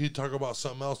he'd talk about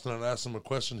something else, and I'd ask him a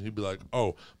question. He'd be like,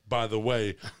 "Oh, by the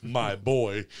way, my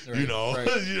boy," you know.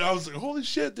 right. You know, I was like, "Holy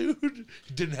shit, dude!"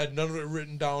 He didn't have none of it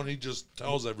written down. He just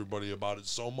tells everybody about it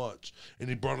so much, and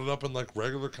he brought it up in like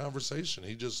regular conversation.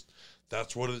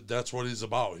 That's what he's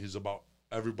about. He's about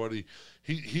everybody.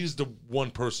 He's the one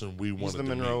person we He's wanted the to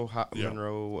Monroe meet. Yeah.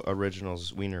 Monroe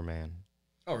Originals Wiener Man.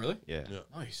 Oh, really? Yeah. Yeah.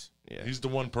 Nice. Yeah. He's the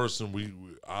one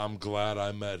person I'm glad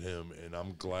I met him, and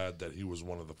I'm glad that he was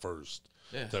one of the first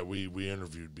that we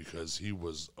interviewed, because he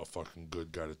was a fucking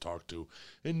good guy to talk to,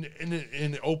 and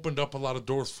it opened up a lot of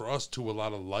doors for us too, a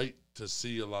lot of light to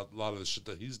see a lot of the shit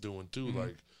that he's doing too.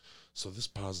 Like, so this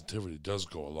positivity does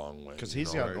go a long way Because you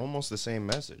he's know? got almost the same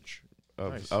message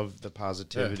of the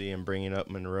positivity and bringing up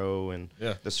Monroe and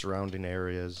Yeah. the surrounding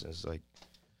areas. Is like,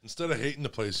 Instead of hating the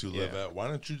place you live Yeah. at, why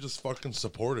don't you just fucking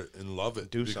support it and love it?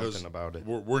 Do Because something about it.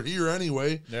 We're here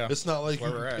anyway. Yeah. It's not like you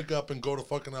That's where can we're pick up and go to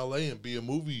fucking LA and be a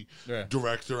movie Yeah.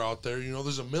 director out there. You know,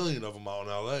 there's a million of them out in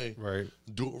LA. Right.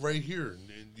 Do it right here. And,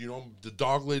 you know, the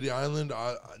Dog Lady Island,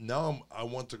 I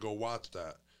want to go watch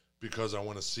that because I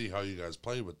want to see how you guys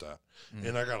play with that.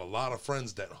 And I got a lot of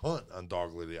friends that hunt on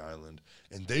Dog Lady Island,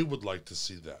 and they would like to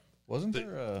see that. Wasn't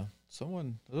there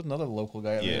someone? There was another local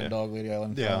guy at Yeah. Dog Lady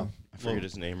Island. Yeah. I forget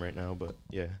his name right now, but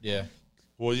yeah. Yeah.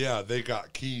 Well, yeah, they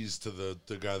got keys to the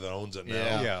guy that owns it now.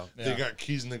 Yeah. Yeah. They got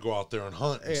keys and they go out there and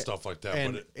hunt and stuff like that.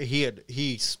 And But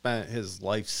he spent his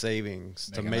life savings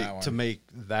Making that one. make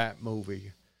that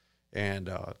movie, and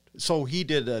so he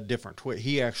did a different twist.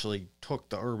 He actually took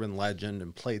the urban legend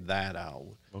and played that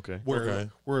out. Okay. Where Okay.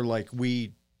 like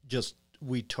we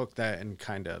took that and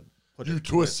kind of put You a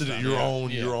twisted twist it on your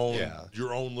it. own, Yeah.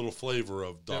 your own little flavor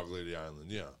of Dog Lady Island.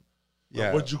 Yeah.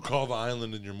 Yeah. What'd you call the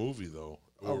island in your movie though?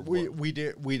 Or what? We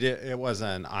did. It was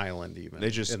an island even. They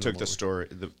just in took the movie. story,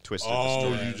 the twisted the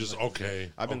Oh, story. you just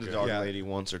okay. I've been to okay. Dog Yeah. Lady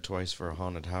once or twice for a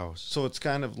haunted house. So it's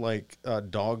kind of like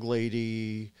Dog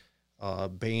Lady,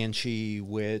 Banshee,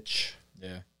 Witch.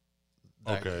 Yeah.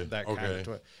 Okay, That kind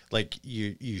okay. of like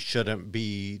you shouldn't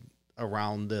be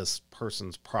around this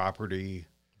person's property,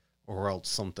 or else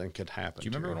something could happen. Do you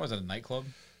remember when I was at a nightclub?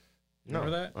 No,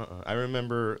 Remember that? I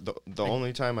remember the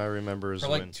only time I remember is For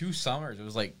like when. 2 summers, it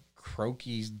was like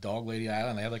Croaky's Dog Lady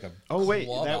Island. They had like a Oh wait,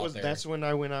 club out there. that's when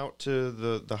I went out to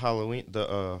the Halloween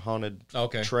haunted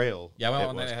Okay. trail. Yeah, I went it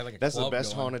on there, was. they had, like, a That's the club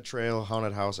best going. haunted trail,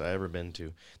 haunted house I ever been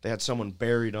to. They had someone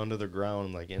buried under the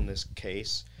ground, like in this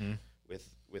case,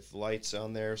 with lights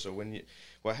on there. So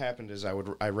what happened is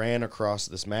I ran across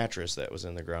this mattress that was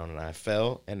in the ground and I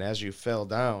fell, and as you fell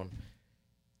down,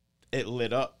 it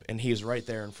lit up and he was right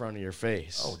there in front of your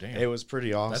face. Oh, damn. It was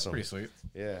pretty awesome. That's pretty sweet.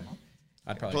 Yeah.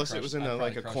 I'd probably Plus, it was in I'd a,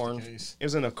 like probably a crush the corn. case. It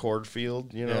was in a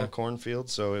cornfield, Yeah. cornfield.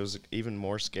 So it was even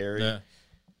more scary. Yeah.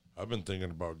 I've been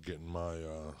thinking about getting my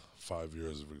 5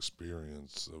 years of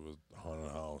experience of a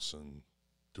haunted house and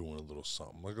doing a little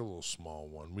something, like a little small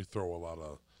one. We throw a lot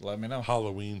of Let me know.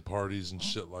 Halloween parties and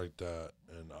shit like that,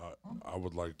 and I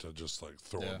would like to just like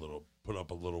throw Yeah. put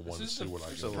up a little one and see what I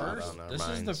first- can a lot do. on our This is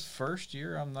the minds. first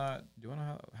year I'm not doing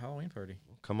a Halloween party.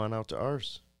 Come on out to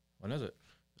ours. When is it?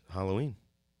 Halloween.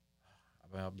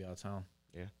 I'll be out of town.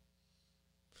 Yeah.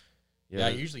 Yeah, I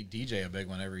usually DJ a big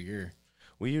one every year.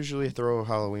 We usually throw a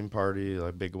Halloween party,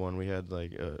 like big one. We had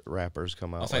like rappers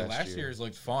come out. I'll say last year's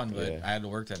looked fun, but Yeah. I had to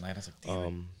work that night. I was like,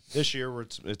 damn it. This year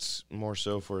it's more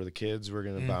so for the kids. We're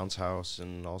gonna bounce house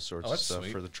and all sorts of that's stuff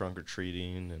sweet. for the trunk or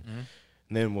treating, and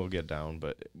then we'll get down.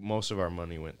 But most of our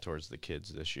money went towards the kids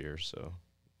this year. So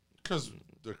Because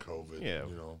the COVID, Yeah.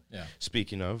 you know. Yeah.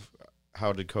 speaking of,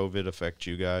 how did COVID affect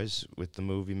you guys with the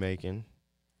movie making?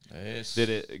 It's, Did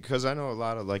it? Because I know a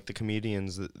lot of like the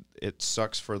comedians that it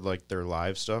sucks for like their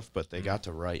live stuff, but they got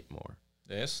to write more.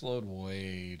 It slowed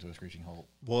way to a screeching halt.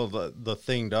 Well, the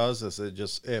thing does is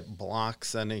it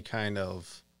blocks any kind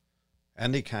of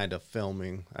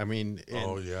filming. I mean,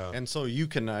 Oh, yeah. and so you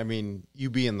can, I mean, you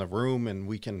be in the room and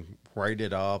we can write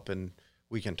it up and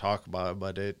we can talk about it,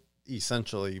 but it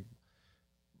essentially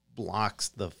blocks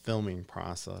the filming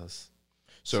process.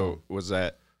 So was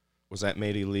that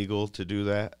made illegal to do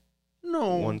that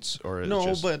No, once, or it no,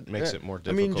 just but, makes it more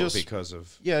I mean, difficult just- because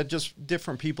of? yeah, just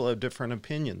different people have different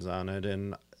opinions on it,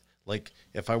 and like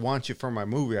if I want you for my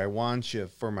movie, I want you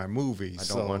for my movie. I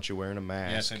don't want you wearing a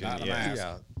mask. Yes, not a yeah,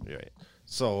 mask. Yeah. right.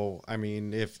 So I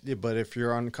mean, if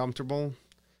you're uncomfortable,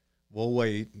 we'll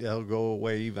wait. It'll go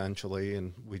away eventually,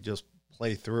 and we just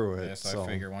play through it. Yeah, so I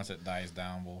figure once it dies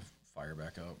down, we'll fire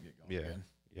back up, get going Yeah. again.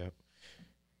 Yep.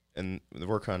 And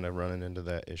we're kind of running into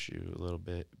that issue a little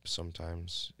bit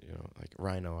sometimes. You know, like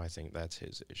Rhino, I think that's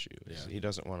his issue. Is Yeah. He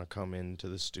doesn't want to come into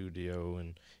the studio,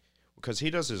 and because he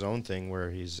does his own thing where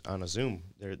he's on a Zoom.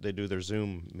 They do their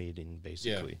Zoom meeting Yeah,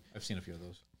 basically, I've seen a few of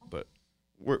those. but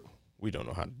we don't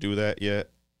know how to do that yet.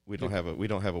 We don't have a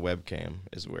webcam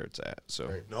is where it's at.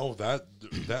 So No, that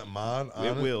mod on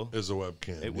It it will. is a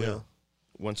webcam. it yeah. will.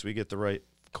 Once we get the right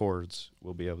chords,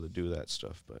 we'll be able to do that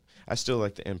stuff. But I still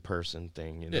like the in-person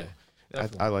thing. You know, Yeah,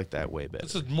 definitely. I like that way better.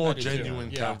 It's a more I do too.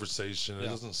 genuine Yeah. conversation. It Yeah.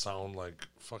 doesn't sound like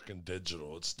fucking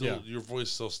digital. It's still Yeah. your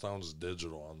voice still sounds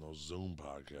digital on those Zoom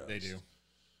podcasts. They do.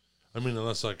 I mean,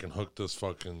 unless I can hook this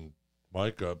fucking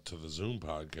mic up to the Zoom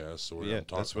podcast, so Yeah, I'm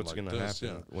talking that's what's like gonna this,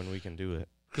 happen when we can do it.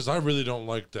 Because I really don't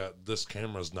like that this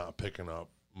camera's not picking up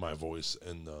my voice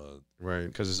in the. right.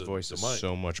 Because his The- voice the is mic.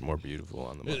 so much more beautiful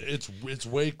on the mic. It's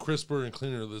way crisper and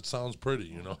cleaner. That sounds pretty,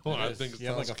 you know. I think it you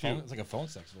have sounds like a cute. phone. It's like a phone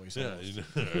sex voice. Yeah, almost. you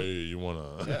know, hey, you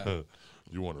wanna Yeah.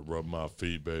 you wanna rub my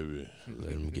feet, baby.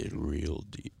 Let him get real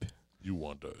deep. You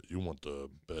want the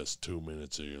best 2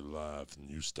 minutes of your life, and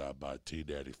you stop by T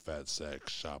Daddy Fat Sack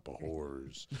Shop of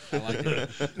Horrors. I like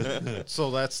it.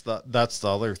 So that's the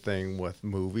other thing with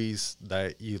movies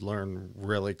that you learn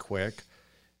really quick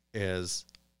is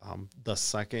the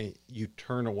second you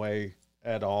turn away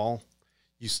at all,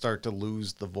 you start to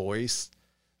lose the voice.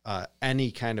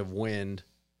 Any kind of wind,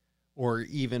 or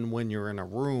even when you're in a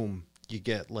room, you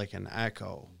get like an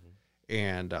echo.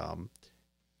 And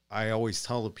I always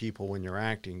tell the people when you're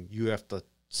acting, you have to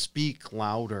speak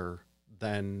louder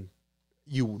than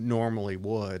you normally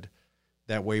would.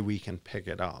 That way we can pick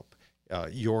it up.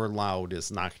 Your loud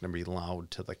is not going to be loud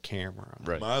to the camera.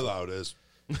 Right. My loud is.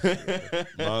 My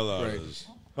loud is.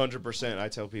 100%. I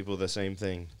tell people the same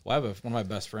thing. Well, I have one of my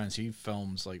best friends. He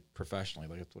films like professionally.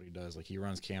 Like that's what he does. Like he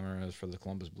runs cameras for the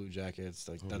Columbus Blue Jackets.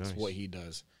 Like that's nice. what he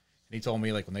does. And he told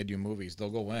me like when they do movies, they'll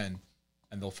go in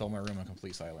and they'll film a room in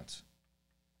complete silence.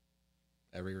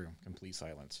 Every room, complete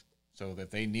silence. So that if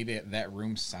they need that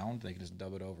room sound, they can just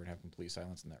dub it over and have complete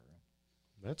silence in that room.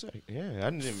 That's I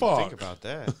didn't even Fuck. think about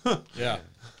that. Yeah,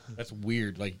 that's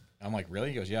weird. Like I'm like, really?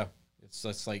 He goes, yeah. It's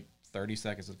just like 30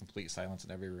 seconds of complete silence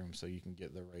in every room, so you can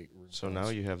get the right room. So sounds. now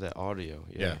you have that audio.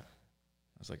 Yeah. Yeah.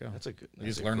 I was like, oh, That's a good. you That's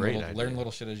just a learn great little, idea. learn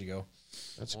little shit as you go.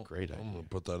 That's a great I'm idea. gonna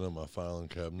put that in my filing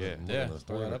cabinet. Yeah. and Yeah, we're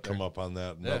throw gonna that up come there. up on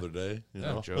that Yeah. another day. You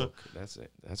Yeah. know, Joke. That's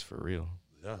it. That's for real.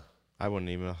 yeah. I wouldn't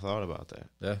even have thought about that.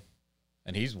 Yeah.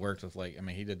 And he's worked with like, I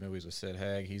mean, he did movies with Sid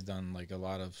Haig. He's done like a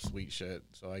lot of sweet shit.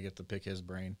 So I get to pick his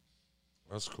brain.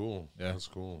 That's cool. Yeah. That's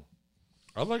cool.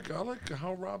 I like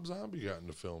how Rob Zombie got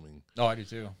into filming. Oh, I do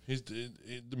too.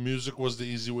 The music was the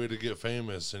easy way to get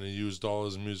famous, and he used all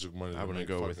his music money. I to wouldn't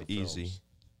make go with fucking easy. films.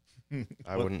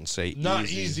 I wouldn't say Not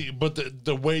easy. easy, but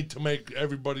the way to make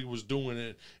everybody was doing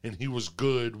it, and he was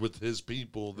good with his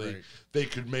people. They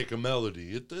could make a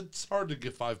melody. It's hard to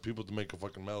get 5 people to make a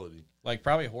fucking melody. Like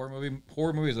probably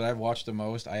horror movies that I've watched the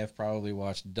most. I have probably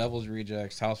watched Devil's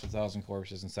Rejects, House of a Thousand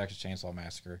Corpses, and Texas Chainsaw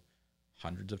Massacre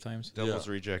hundreds of times. Devil's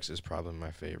Rejects is probably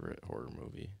my favorite horror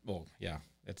movie. Well, yeah,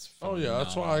 it's. Oh yeah,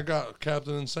 that's why I got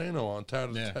Captain Insano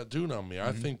on Yeah. tattooed on me.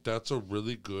 I think that's a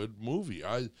really good movie.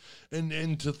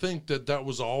 And to think that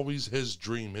was always his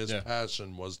dream, his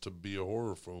passion was to be a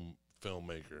horror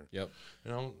filmmaker. Yep.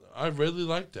 You know, I really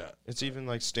like that. It's even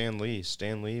like Stan Lee.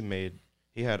 Stan Lee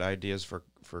he had ideas for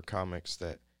comics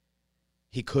that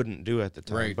he couldn't do at the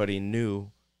time, Right. but he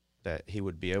knew that he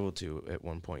would be able to at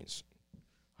one point.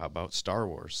 How about Star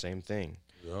Wars? Same thing.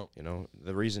 Yep. You know,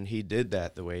 the reason he did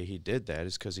that the way he did that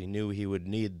is because he knew he would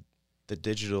need the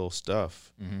digital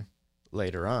stuff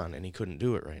later on, and he couldn't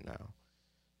do it right now.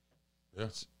 Yeah.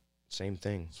 Same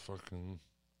thing. It's fucking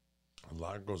a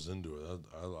lot goes into it.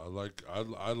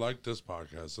 I like this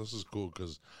podcast. This is cool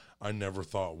because I never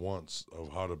thought once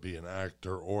of how to be an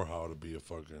actor or how to be a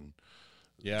fucking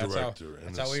director.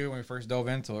 That's how when we first dove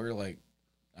into it, we were like,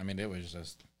 I mean, it was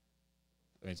just,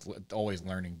 I mean, it's always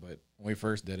learning, but when we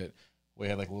first did it, we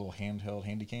had like a little handheld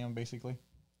handy cam, basically.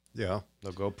 Yeah.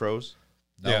 No GoPros?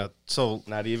 No, Yeah. So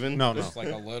Not even? no. just like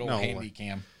a little No. handy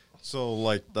cam. So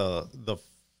like the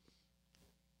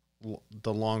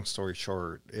long story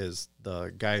short is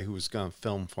the guy who was going to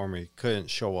film for me couldn't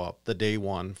show up the day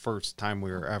first time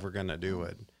we were ever going to do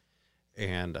it.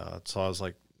 And so I was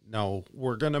like, no,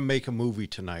 we're going to make a movie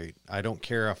tonight. I don't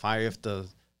care if I have to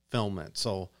film it.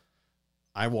 So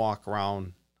I walk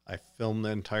around, I film the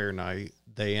entire night.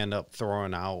 They end up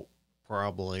throwing out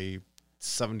probably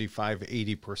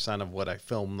 75-80% of what I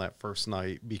filmed that first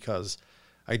night because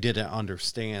I didn't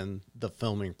understand the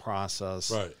filming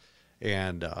process. Right.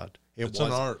 And It's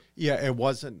an art. Yeah, it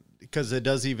wasn't because it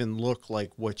doesn't even look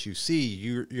like what you see.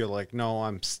 You're like, no,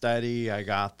 I'm steady. I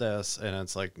got this. And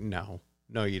it's like, no,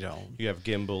 you don't. You have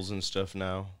gimbals and stuff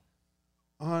now?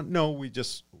 No, we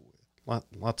just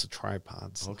lots of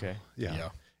tripods. Okay. Yeah.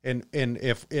 And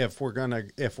if we're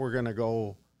gonna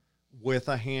go with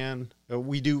a hand,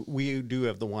 we do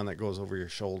have the one that goes over your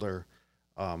shoulder,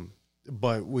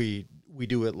 but we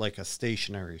do it like a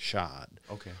stationary shot.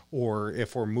 Okay. Or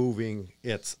if we're moving,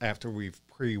 it's after we've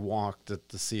pre-walked it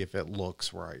to see if it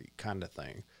looks right, kind of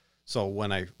thing. So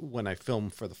when I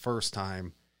filmed for the first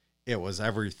time, it was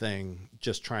everything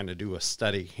just trying to do a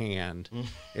steady hand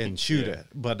and shoot it.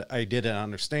 But I didn't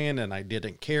understand and I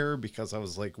didn't care because I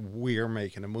was like, we're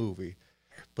making a movie.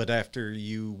 But after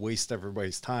you waste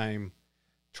everybody's time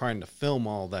trying to film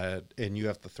all that and you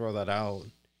have to throw that out,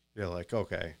 you're like,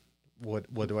 okay,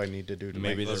 what do I need to do to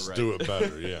Maybe make Let's right. do it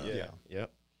better. Yeah. Yeah.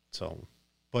 Yep. So,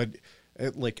 but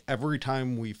like every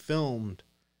time we filmed,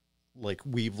 like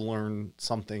we've learned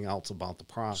something else about the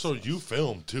process. So you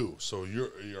film too. So are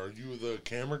you the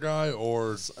camera guy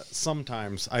or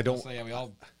Sometimes I don't. So yeah, we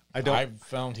all. I don't- I've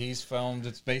filmed. He's filmed.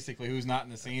 It's basically who's not in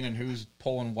the scene and who's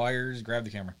pulling wires. Grab the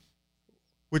camera.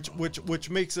 Which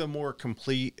makes it a more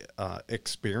complete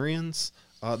experience.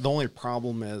 The only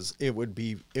problem is it would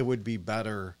be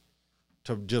better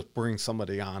to just bring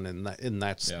somebody on and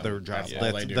that's Yeah. their job.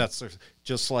 Yeah, they do. That's their,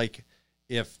 just like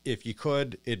if you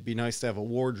could, it'd be nice to have a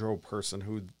wardrobe person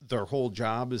who their whole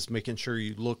job is making sure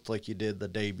you looked like you did the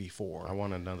day before. I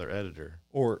want another editor.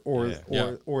 Or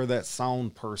Yeah. that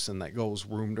sound person that goes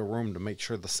room to room to make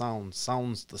sure the sound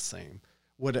sounds the same.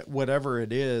 Whatever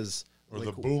it is, or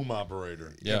like, the boom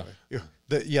operator? Yeah.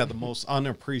 the most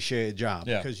unappreciated job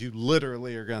Yeah. because you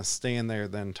literally are going to stand there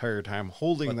the entire time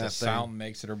holding But that the thing. sound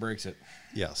makes it or breaks it.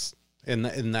 Yes. and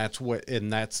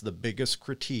that's the biggest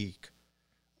critique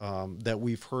that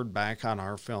we've heard back on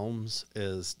our films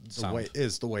is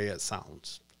the way it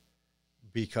sounds,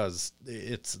 because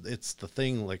it's the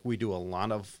thing. Like, we do a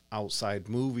lot of outside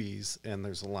movies, and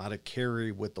there's a lot of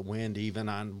carry with the wind, even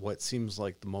on what seems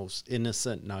like the most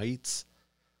innocent nights.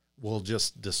 Will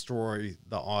just destroy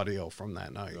the audio from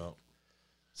that night. Yeah.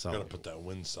 So Gotta put that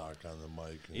windsock on the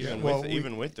mic.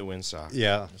 Even with the windsock.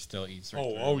 yeah, It still eats. Right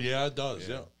Oh yeah, it does.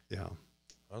 Yeah. yeah.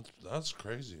 That's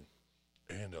crazy.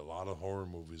 And a lot of horror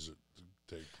movies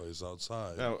that take place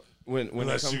outside. Now, when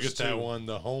Unless it comes you get to, that one,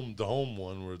 the home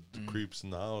one where the creeps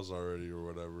in the house already or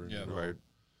whatever. Yeah. you know? Right.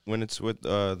 when it's with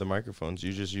the microphones,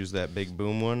 you just use that big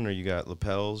boom one, or you got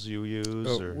lapels you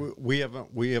use, or We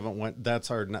haven't went. That's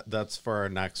for our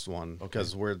next one,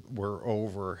 because we're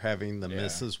over having the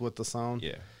misses with the sound.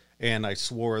 yeah. And I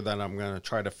swore that I'm going to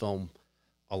try to film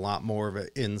a lot more of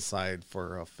it inside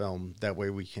for a film. That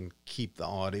way we can keep the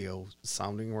audio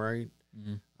sounding right.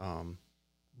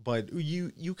 But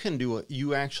you can do it.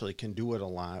 You actually can do it a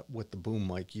lot with the boom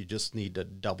mic. You just need to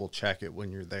double check it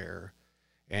when you're there,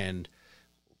 and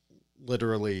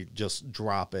literally just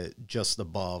drop it just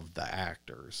above the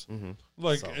actors.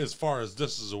 Like, as far as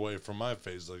this is away from my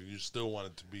face, like, you still want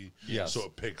it to be so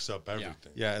it picks up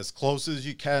everything. Yeah, as close as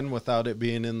you can without it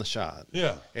being in the shot.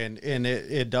 Yeah. And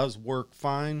it does work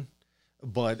fine,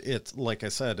 but it's, like I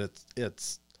said,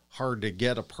 it's hard to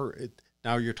get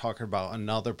now you're talking about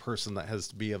another person that has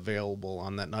to be available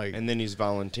on that night. And then he's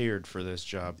volunteered for this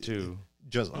job too.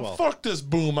 Just Fuck this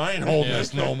boom. I ain't holding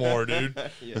this no more, dude.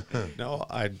 no,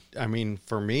 I mean,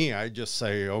 for me, I just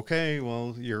say, okay,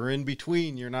 well, you're in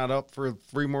between. You're not up for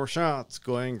 3 more shots.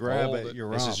 Go ahead and grab it.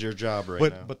 You're This up. is your job now.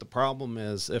 But the problem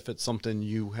is, if it's something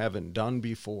you haven't done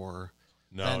before,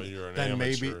 No, you're an then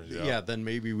amateur. maybe then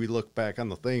maybe we look back on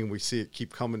the thing, we see it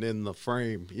keep coming in the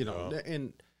frame,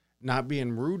 and not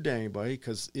being rude to anybody,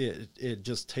 because it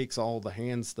just takes all the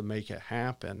hands to make it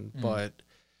happen. But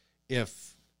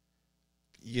if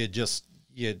you just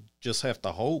have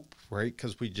to hope, right?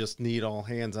 Because we just need all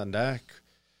hands on deck.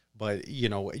 But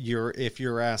if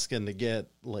you're asking to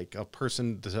get like a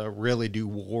person to really do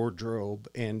wardrobe,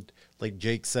 and like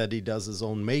Jake said, he does his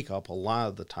own makeup a lot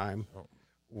of the time.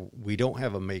 We don't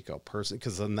have a makeup person,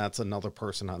 because then that's another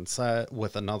person on set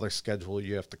with another schedule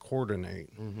you have to coordinate.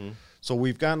 So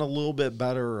we've gotten a little bit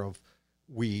better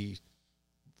we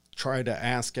try to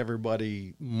ask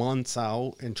everybody months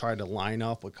out and try to line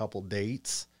up a couple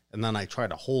dates, and then I try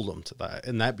to hold them to that.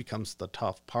 And that becomes the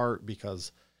tough part,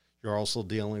 because you're also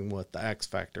dealing with the X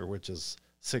factor, which is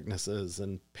sicknesses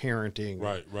and parenting.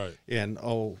 Right. And,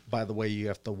 oh, by the way, you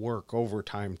have to work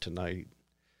overtime tonight.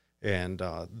 And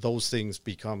those things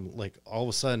become like, all of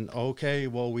a sudden, okay,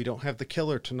 well, we don't have the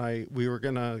killer tonight. We were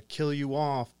going to kill you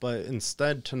off, but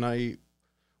instead tonight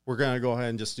we're going to go ahead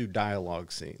and just do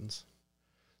dialogue scenes.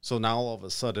 So now all of a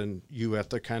sudden you have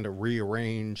to kind of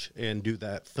rearrange and do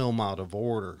that film out of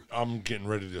order. I'm getting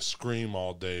ready to scream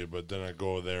all day, but then I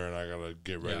go there and I got to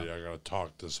get ready. Yeah. I got to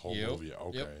talk this whole movie.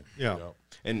 Okay. Yeah. Yep.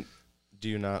 And do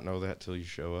you not know that till you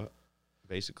show up,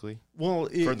 basically? Well,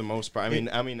 For the most part.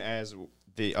 I mean, as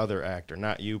the other actor,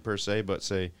 not you per se, but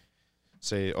say,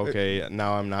 okay,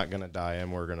 now I'm not going to die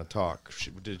and we're going to talk.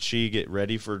 Did she get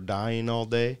ready for dying all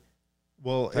day?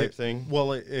 Type thing?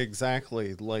 Well,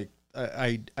 exactly. Like,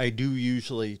 I do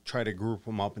usually try to group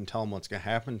them up and tell them what's going to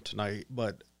happen tonight.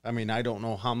 But, I mean, I don't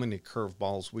know how many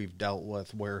curveballs we've dealt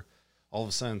with where all of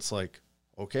a sudden it's like,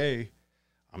 okay,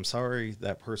 I'm sorry,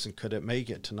 that person couldn't make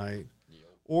it tonight.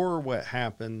 Or what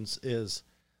happens is,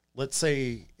 let's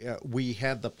say we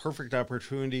had the perfect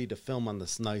opportunity to film on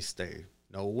this nice day.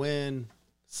 No wind,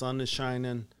 sun is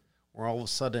shining. Or all of a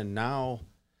sudden now,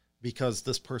 because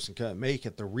this person couldn't make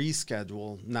it, the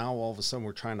reschedule, now all of a sudden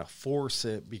we're trying to force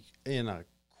it in a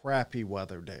crappy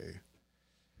weather day.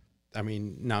 I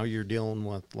mean, now you're dealing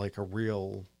with like a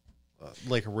real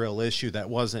issue that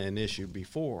wasn't an issue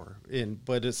before.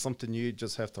 But it's something you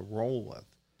just have to roll with.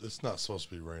 It's not supposed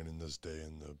to be raining this day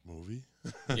in the movie.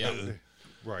 Yeah.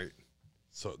 Right.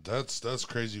 So that's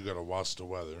crazy. You got to watch the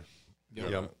weather. You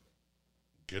gotta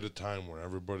get a time when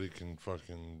everybody can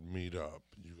fucking meet up.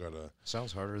 You got to.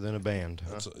 Sounds harder than a band.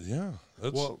 Huh?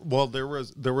 Well, there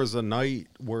was a night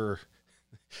where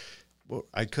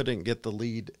I couldn't get the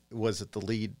lead. Was it the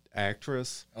lead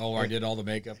actress? Oh, I did all the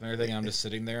makeup and everything. I'm just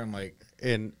sitting there. I'm like,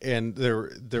 and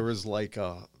there was like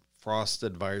a frost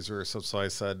advisor. So I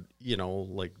said,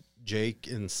 like, Jake,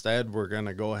 instead we're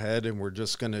gonna go ahead and we're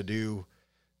just gonna do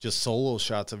just solo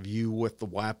shots of you with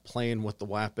the playing with the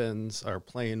weapons, or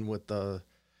playing with the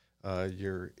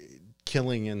your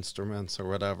killing instruments or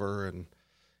whatever. And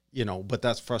but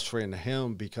that's frustrating to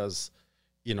him, because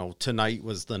you know, tonight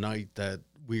was the night that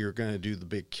we were going to do the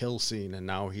big kill scene, and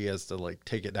now he has to like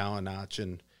take it down a notch,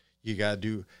 and you got to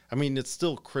do, I mean, it's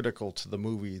still critical to the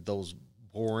movie, those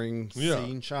boring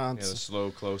scene shots. Yeah, the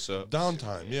slow close up.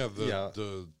 Downtime. Yeah.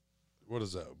 The what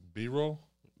is that? B-roll?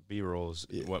 B-roll is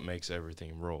what makes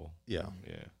everything roll. Yeah.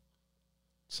 Yeah.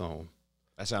 So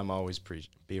That's how I'm always preaching.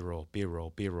 B-roll,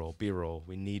 B-roll, B-roll, B-roll.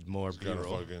 We need more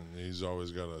B-roll. He's always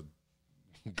got a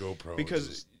GoPro.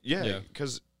 Because,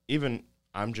 because even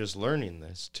I'm just learning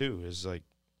this, too, is like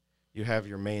you have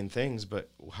your main things, but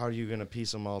how are you going to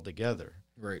piece them all together?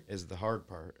 Right. Is the hard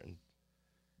part. And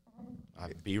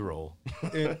B-roll.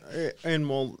 and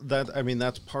well,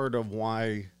 that's part of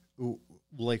why,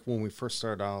 like when we first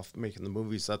started off making the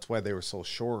movies, that's why they were so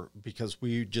short, because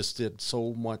we just did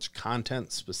so much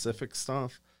content specific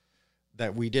stuff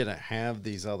that we didn't have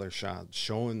these other shots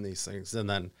showing these things. And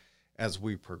then as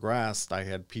we progressed, I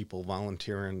had people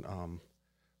volunteering,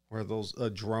 where those a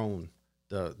drone,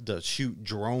 the shoot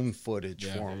drone footage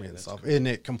for me and stuff. Cool. And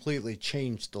it completely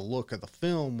changed the look of the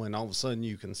film when all of a sudden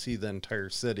you can see the entire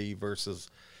city versus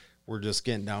we're just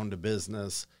getting down to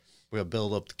business. We'll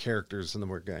build up the characters and then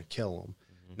we're going to kill them.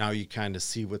 Mm-hmm. Now you kind of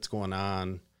see what's going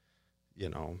on, you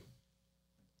know.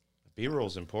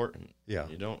 B-roll's important. Yeah.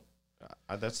 You don't,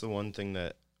 that's the one thing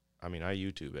that, I mean, I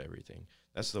YouTube everything.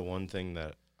 That's the one thing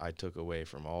that I took away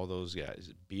from all those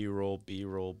guys. B-roll,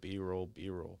 B-roll, B-roll,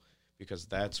 B-roll. Because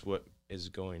that's what is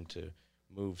going to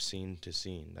move scene to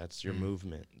scene. That's your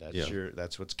movement. That's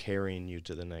that's what's carrying you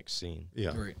to the next scene.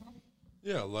 Yeah. Right.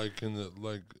 Yeah,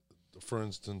 for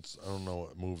instance, I don't know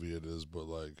what movie it is, but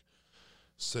like,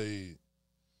 say,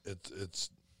 it's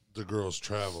the girl's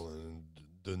traveling and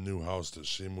the new house that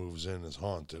she moves in is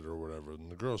haunted or whatever,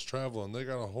 and the girl's traveling. They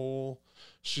got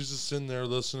she's just sitting there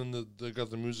listening. They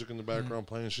got the music in the background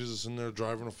playing. She's just in there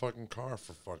driving a fucking car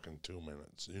for fucking 2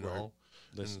 minutes. You know.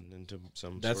 Listening to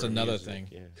some. That's sort of another music, thing.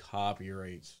 Yeah.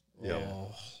 Copyrights. Yeah.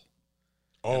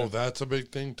 Oh, that's a big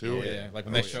thing too. Yeah. Like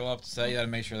when they show up to say, you got to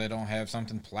make sure they don't have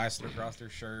something plastered across their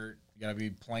shirt. You got to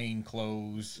be plain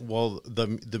clothes. Well,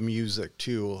 the music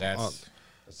too. That's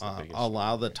a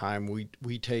lot of the time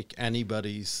we take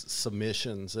anybody's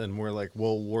submissions and we're like,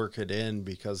 we'll work it in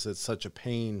because it's such a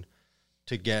pain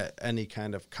to get any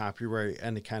kind of copyright,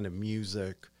 any kind of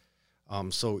music.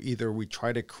 So either we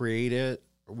try to create it,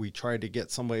 or we try to get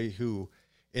somebody who,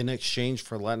 in exchange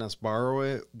for letting us borrow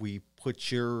it, we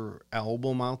put your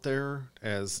album out there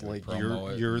as like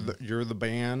you're the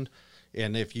band.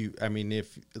 And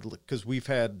because we've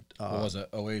had what was it?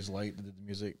 Always Light that did the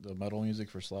music, the metal music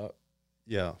for Slap.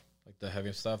 Yeah, like the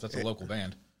heavy stuff. That's a local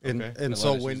band. And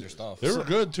so when they were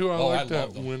good too, I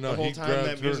that them. when the whole he time grabbed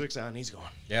that music's on, he's going.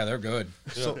 Yeah, they're good.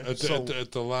 Yeah,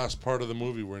 at the last part of the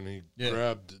movie when he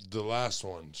grabbed the last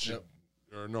one,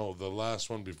 the last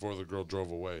one before the girl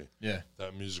drove away. Yeah,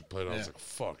 that music played. I was like,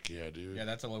 "Fuck yeah, dude!" Yeah,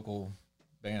 that's a local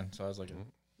band. So I was like,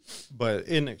 but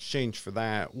in exchange for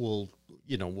that, we'll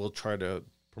try to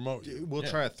promote you. We'll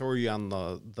try to throw you on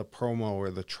the promo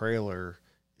or the trailer.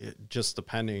 Just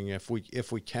depending if we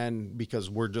can,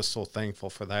 because we're just so thankful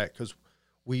for that, because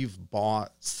we've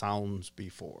bought sounds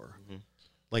before. Mm-hmm.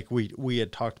 Like we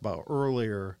had talked about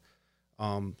earlier,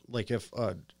 like if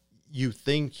you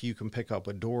think you can pick up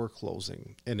a door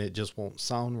closing and it just won't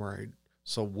sound right,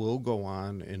 so we'll go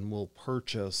on and we'll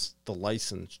purchase the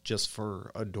license just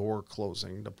for a door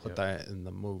closing to put that in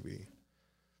the movie.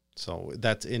 So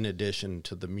that's in addition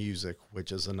to the music,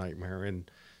 which is a nightmare. And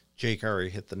Jake already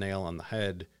hit the nail on the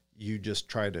head. You just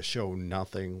try to show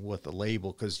nothing with the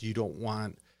label because you don't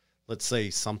want, let's say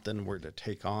something were to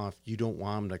take off, you don't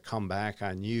want them to come back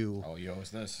on you. Oh, you owe us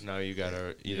this. No, you got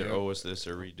to either owe us this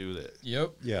or redo that.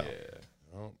 Yep. Yeah.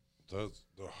 Oh,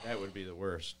 that would be the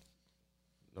worst.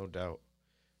 No doubt.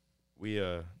 We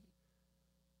I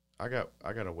got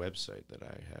a website that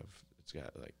I have. It's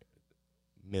got like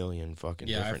a million fucking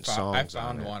different songs. I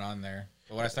found one on there.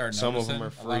 But when I started some noticing, of them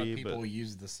are free, a lot of people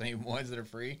use the same ones that are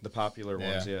free. The popular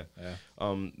ones, yeah.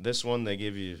 Yeah. This one they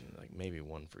give you like maybe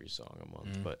one free song a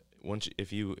month, but once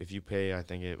if you pay, I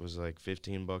think it was like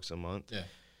 $15 a month. Yeah.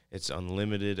 It's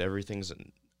unlimited. Everything's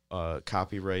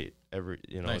copyright.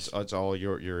 Nice. It's all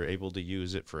you're able to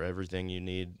use it for everything you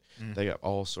need. They got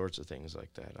all sorts of things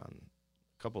like that on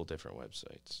a couple of different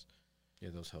websites. Yeah,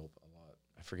 those help a lot.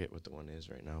 I forget what the one is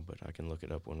right now, but I can look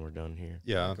it up when we're done here.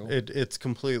 Yeah, cool. It's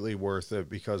completely worth it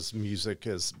because music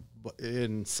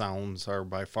and sounds are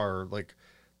by far like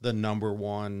the number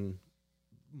one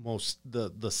most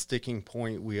the sticking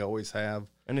point we always have.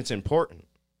 And it's important.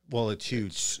 Well, it's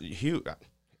huge. It's huge.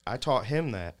 I taught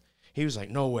him that. He was like,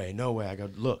 no way. I go,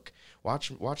 look, watch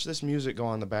this music go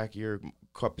on the back of your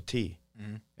cup of tea.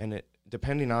 And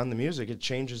depending on the music, it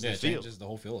changes Yeah, the it feel. changes the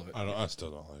whole feel of it. I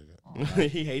still don't like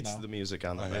it. He hates No. the music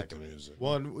on the I hate back the of it. music.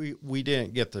 Well, and we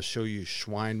didn't get to show you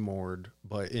Schweinmord,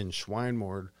 but in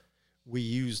Schweinmord, we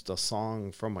used a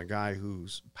song from a guy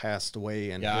who's passed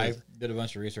away. And Yeah, I his- did a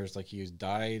bunch of research. Like, he was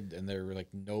died, and they were like,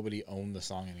 nobody owned the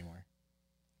song anymore.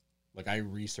 Like, I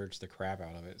researched the crap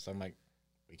out of it, so I'm like,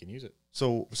 we can use it.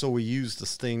 so we used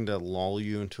this thing to lull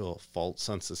you into a false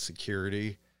sense of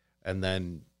security, and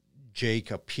then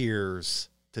Jake appears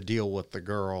to deal with the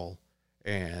girl,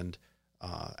 and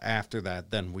after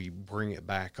that, then we bring it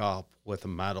back up with a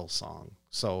metal song.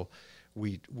 So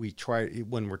we try,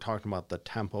 when we're talking about the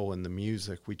tempo and the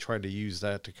music, we try to use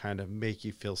that to kind of make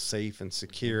you feel safe and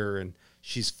secure, and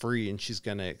she's free and she's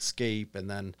going to escape, and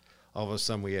then all of a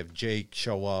sudden we have Jake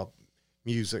show up,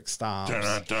 music stops.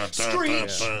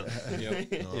 Screech!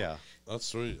 Yep. Yeah. That's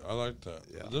sweet. I like that.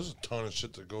 Yeah. There's a ton of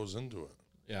shit that goes into it.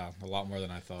 Yeah, a lot more than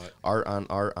I thought. Art on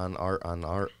art on art on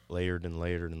art, layered and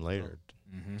layered and layered.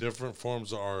 Different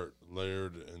forms of art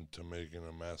layered into making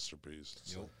a masterpiece.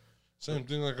 It's Yep. same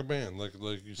thing like a band, like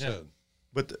you said.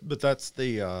 But that's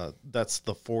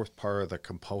the fourth part of the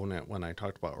component when I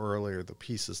talked about earlier, the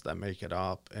pieces that make it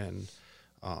up. And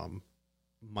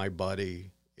my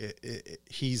buddy,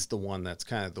 he's the one that's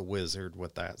kind of the wizard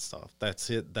with that stuff. That's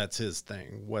it. That's his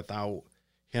thing. Without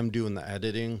him doing the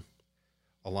editing,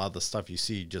 a lot of the stuff you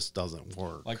see just doesn't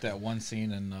work. Like that one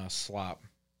scene in Slop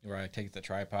where I take the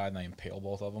tripod and I impale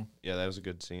both of them. Yeah, that was a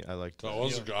good scene. I liked That that.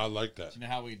 was a good, I like that. You know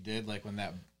how we did, like, when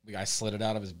that guy slid it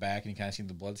out of his back and you kind of see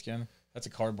the blood skin? That's a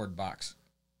cardboard box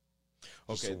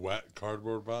Just Okay. a wet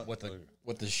cardboard box.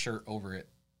 with the shirt over it.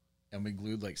 And we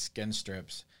glued, like, skin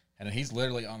strips. And then he's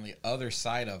literally on the other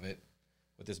side of it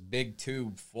with this big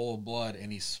tube full of blood,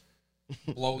 and he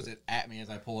blows it at me as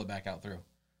I pull it back out through.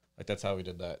 Like, that's how we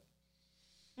did that.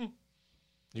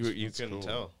 You That's couldn't cool.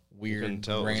 tell. Weird, couldn't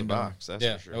tell it was a random box, that's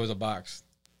yeah, for sure. it was a box.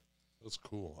 That's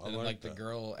cool. I And then, like the that.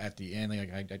 girl at the end,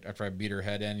 like, after I beat her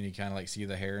head in, and you kind of, like, see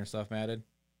the hair and stuff matted.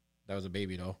 That was a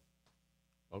baby doll.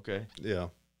 Okay. Yeah.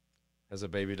 As a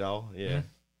baby doll, yeah.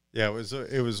 Yeah,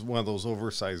 it was one of those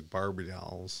oversized Barbie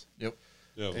dolls. Yep.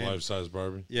 Yeah, the And- life-size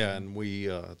Barbie. Yeah, and we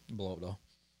Blow up doll.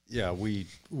 yeah, we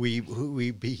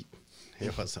beat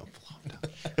it wasn't blown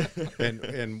up.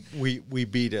 and we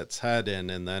beat its head in,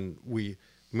 and then we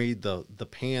made the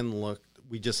pan look,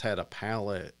 we just had a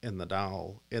pallet in the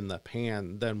doll in the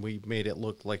pan, then we made it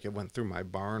look like it went through my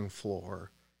barn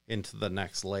floor into the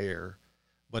next layer,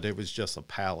 but it was just a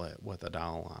pallet with a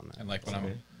doll on it. And, like,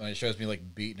 when it shows me,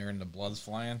 like, beating her and the blood's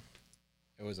flying,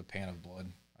 it was a pan of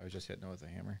blood. I was just hitting her with a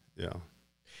hammer. Yeah.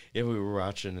 Yeah, we were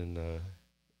watching, and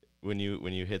when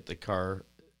you hit the car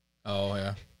Oh,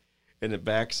 yeah. and it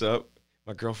backs up,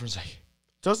 my girlfriend's like,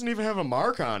 doesn't even have a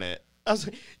mark on it. I was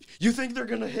like, you think they're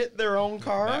gonna hit their own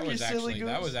car? That You was silly actually goose.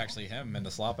 that was actually him in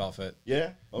the slop outfit.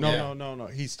 Yeah. No, Okay. no.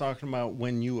 He's talking about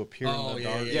when you appear Oh, in the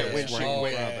yeah, dark. yeah, Yeah, when she- right in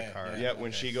wait, front of yeah, the car. yeah. Yeah,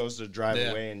 when she goes to drive Yeah.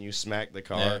 away and you smack the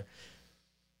car, Yeah.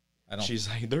 I don't. she's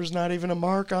like, "There's not even a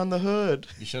mark on the hood."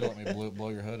 You should have let me blow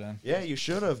your hood in. Yeah, you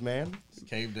should have, man.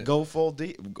 Caved it. Go full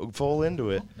deep, go full into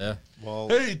it. Yeah. Well,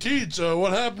 Hey, Teach,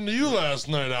 what happened to you last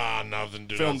night? Ah, nothing.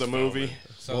 Dude, Filmed I the was filming. movie.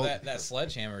 So that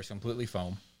sledgehammer is completely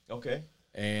foam, Okay.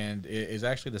 and it is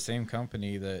actually the same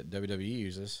company that WWE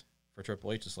uses for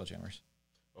Triple H's sledgehammers.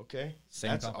 Okay.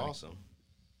 Same That's company. awesome.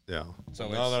 yeah. So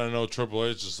Now that I know Triple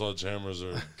H's sledgehammers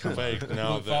are fake,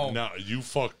 Foam. now you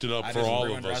fucked it up I for just all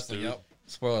ruined of us, wrestling. dude. Yep.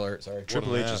 Spoiler alert. Sorry.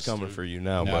 Triple an H is ass, coming dude. for you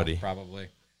now, No, buddy. probably.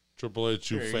 Triple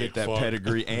H, you You fake get that fuck.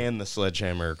 pedigree and the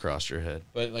sledgehammer across your head.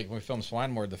 But like when we filmed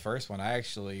Swinemore, the first one, I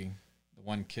actually the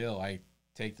one kill, I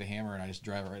take the hammer and I just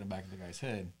drive it right in the back of the guy's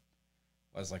head.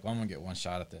 I was like, well, I'm gonna get one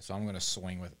shot at this, so I'm gonna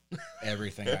swing with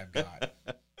everything I've got.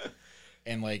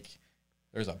 And like,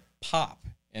 there's a pop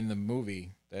in the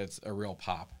movie that's a real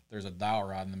pop. There's a dowel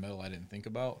rod in the middle I didn't think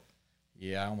about.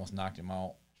 Yeah, I almost knocked him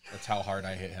out. That's how hard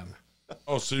I hit him.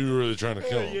 Oh, so you were really trying to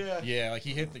kill him? Yeah, like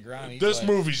he hit the ground. He's This like,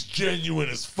 movie's genuine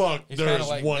as fuck. he's There's kinda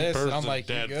like one this, person and I'm like,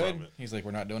 you dead good? from it. He's like,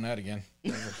 we're not doing that again.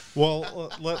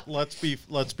 Well, let's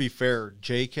be fair.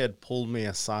 Jake had pulled me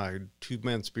aside 2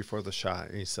 minutes before the shot,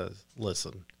 and he says,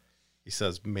 "Listen," he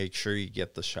says, "make sure you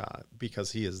get the shot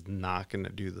because he is not going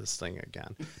to do this thing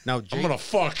again." Now, I'm Jake, gonna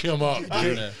fuck him up,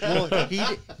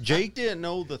 dude. Jake didn't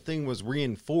know the thing was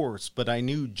reinforced, but I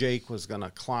knew Jake was going to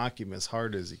clock him as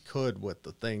hard as he could with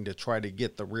the thing to try to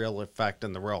get the real effect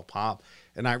and the real pop.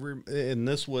 And and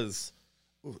this was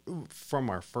from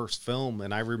our first film,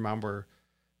 and I remember,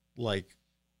 like,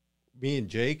 me and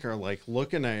Jake are like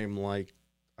looking at him like,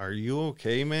 "Are you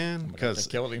okay, man?" Because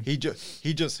killed him. he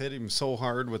just hit him so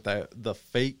hard with the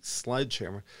fake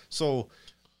sledgehammer. So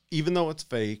even though it's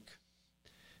fake,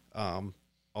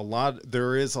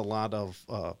 there is a lot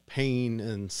of pain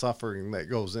and suffering that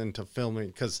goes into filming,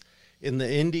 because in the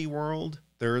indie world,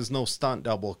 there is no stunt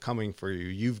double coming for you.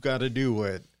 You've got to do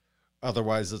it.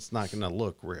 Otherwise, it's not going to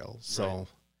look real. So,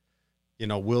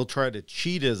 we'll try to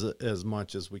cheat as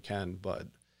much as we can, but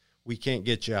we can't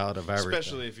get you out of everything.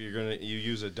 Especially if you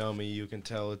use a dummy, you can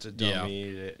tell it's a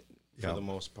dummy for the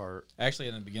most part. Actually,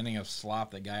 in the beginning of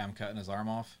Slop, the guy I'm cutting his arm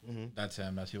off, that's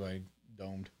him. That's who I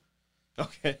domed.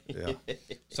 Okay. Yeah.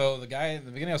 So the guy in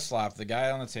the beginning of Slop, the guy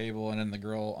on the table, and then the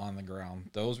girl on the ground.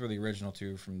 Those were the original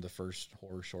two from the first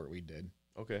horror short we did.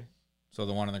 Okay. So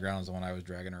the one on the ground is the one I was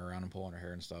dragging her around and pulling her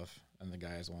hair and stuff, and the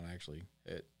guy is the one I actually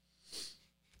hit.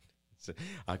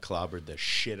 I clobbered the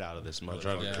shit out of this I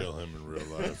tried motherfucker. to kill him in real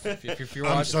life. If you're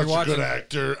I'm such a good watching,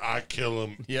 actor. I kill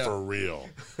him for real.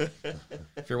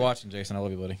 if you're watching, Jason, I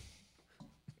love you, buddy.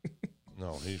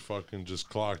 No, he fucking just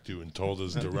clocked you and told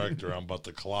his director, "I'm about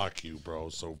to clock you, bro.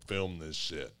 So film this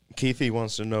shit." Keithy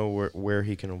wants to know where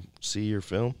he can see your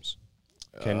films.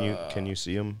 Can you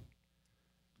see them?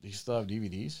 Do you still have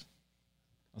DVDs?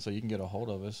 So you can get a hold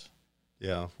of us.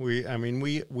 Yeah, we have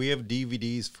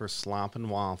DVDs for Slop and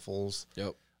Waffles.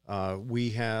 Yep. We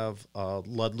have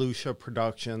Ludlucia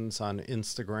Productions on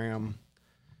Instagram,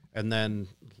 and then,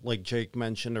 like Jake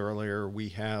mentioned earlier, we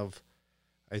have,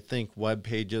 I think, web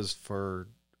pages for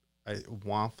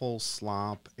Waffles,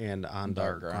 Slop, and On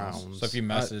Dark Grounds. So if you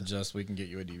message us, we can get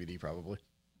you a DVD probably.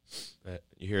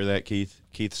 You hear that, Keith?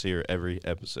 Keith's here every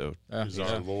episode. He's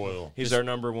our loyal. He's our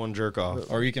number one jerk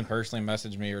off. Or you can personally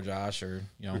message me or Josh, or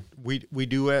We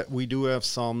do have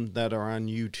some that are on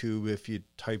YouTube. If you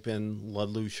type in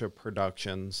Ludlucia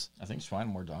Productions, I think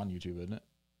Schweinemore's on YouTube, isn't it?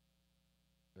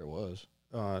 There was.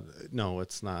 no,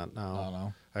 it's not now. I don't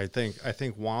know. I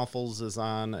think Waffles is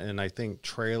on, and I think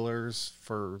Trailers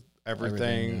for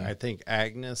everything. Yeah. I think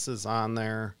Agnes is on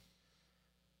there.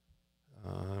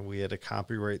 We had a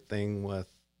copyright thing with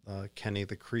Kenny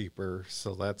the Creeper,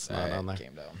 so that's not on there.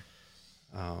 Came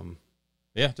down.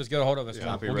 Yeah, just get a hold of us.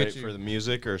 Copyright for the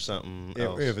music or something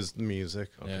else? It was the music.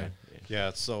 Yeah.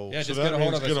 Yeah, so Yeah, So just that get a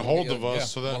hold means of us. get a hold We'll of us. yeah,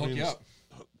 So that we'll hook you means up.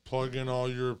 plug in all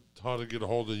your how to get a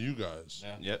hold of you guys.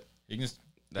 Yeah. Yep. You can just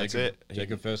That's Jacob, it.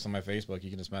 Jacob Fist on my Facebook. You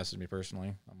can just message me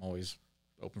personally. I'm always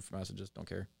open for messages. Don't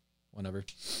care. Whenever.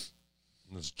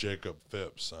 And it's Jacob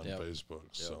Phipps on Yep. Facebook.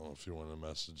 So if you want to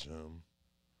message him.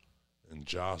 And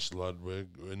Josh Ludwig,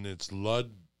 and it's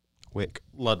Ludwig.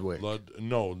 Ludwig. Oh,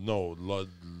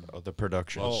 the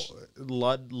production. Oh,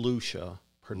 Ludlucia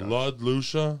Productions.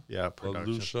 Ludlucia? Yeah,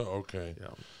 production. Ludlucia, okay. Yeah.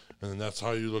 And then that's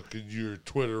how you look at your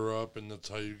Twitter up, and that's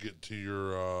how you get to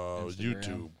your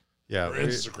YouTube. Yeah, Or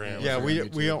Instagram. Yeah, Or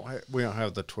we don't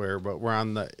have the Twitter, but we're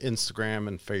on the Instagram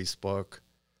and Facebook,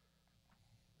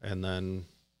 and then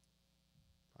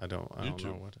I don't know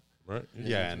YouTube. what. Right?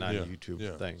 Yeah, and on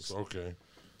YouTube. Thanks. So, okay.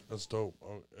 That's dope.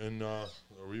 Oh, and are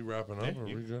we wrapping up? Yeah, Are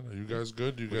we good? Are you guys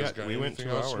good? Do you guys got we went anything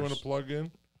 2 else you want to hours. plug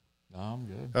in? No, I'm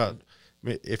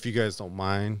good. If you guys don't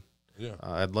mind, Yeah.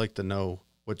 I'd like to know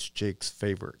what's Jake's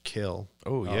favorite kill.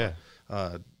 Oh, yeah.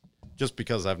 Just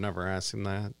because I've never asked him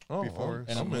that Oh, before.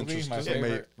 In a I'm movie, my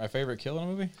interested. favorite kill in a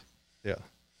movie? Yeah.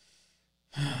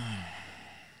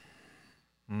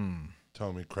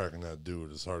 Tell me cracking that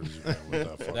dude as hard as you can with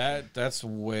that fucking. That's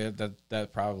weird.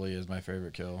 That probably is my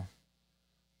favorite kill.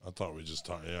 I thought we just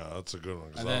talked. Yeah, that's a good one.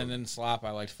 'Cause And then in Slop,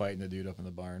 I liked fighting the dude up in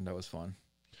the barn. That was fun.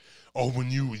 oh, when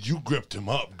you gripped him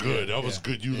up, good. That was yeah,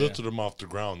 good. You yeah. lifted him off the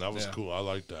ground. That was Yeah. cool. I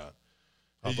like that.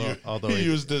 Although he he-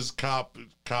 used his cop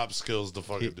skills to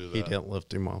fucking do that. He didn't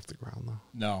lift him off the ground though.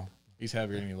 No, he's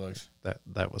heavier than he looks.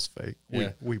 That was fake.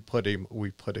 Yeah. We put him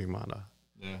on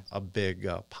Yeah. a big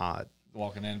pot.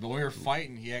 Walking in. But when we were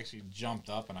fighting, he actually jumped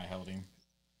up and I held him.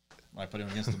 I put him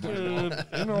against the barn Dude,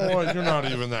 wall. you know what? You're not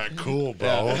even that cool,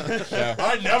 bro. Yeah.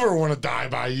 I never want to die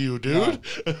by you, dude.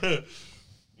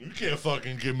 You can't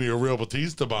fucking give me a real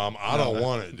Batista bomb. I don't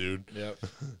want it, dude. Yep.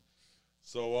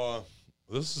 So,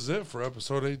 this is it for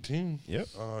episode 18. Yep.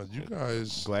 You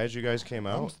guys, Glad you guys came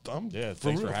out. Yeah, for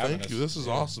thanks real. for having Thank us. you. This is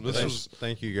awesome. This was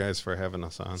Thank you guys for having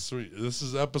us on. sweet. This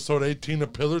is episode 18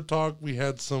 of Pillar Talk. We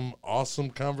had some awesome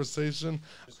conversation.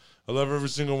 I love every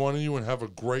single one of you and have a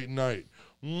great night.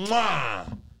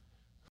 Mwah!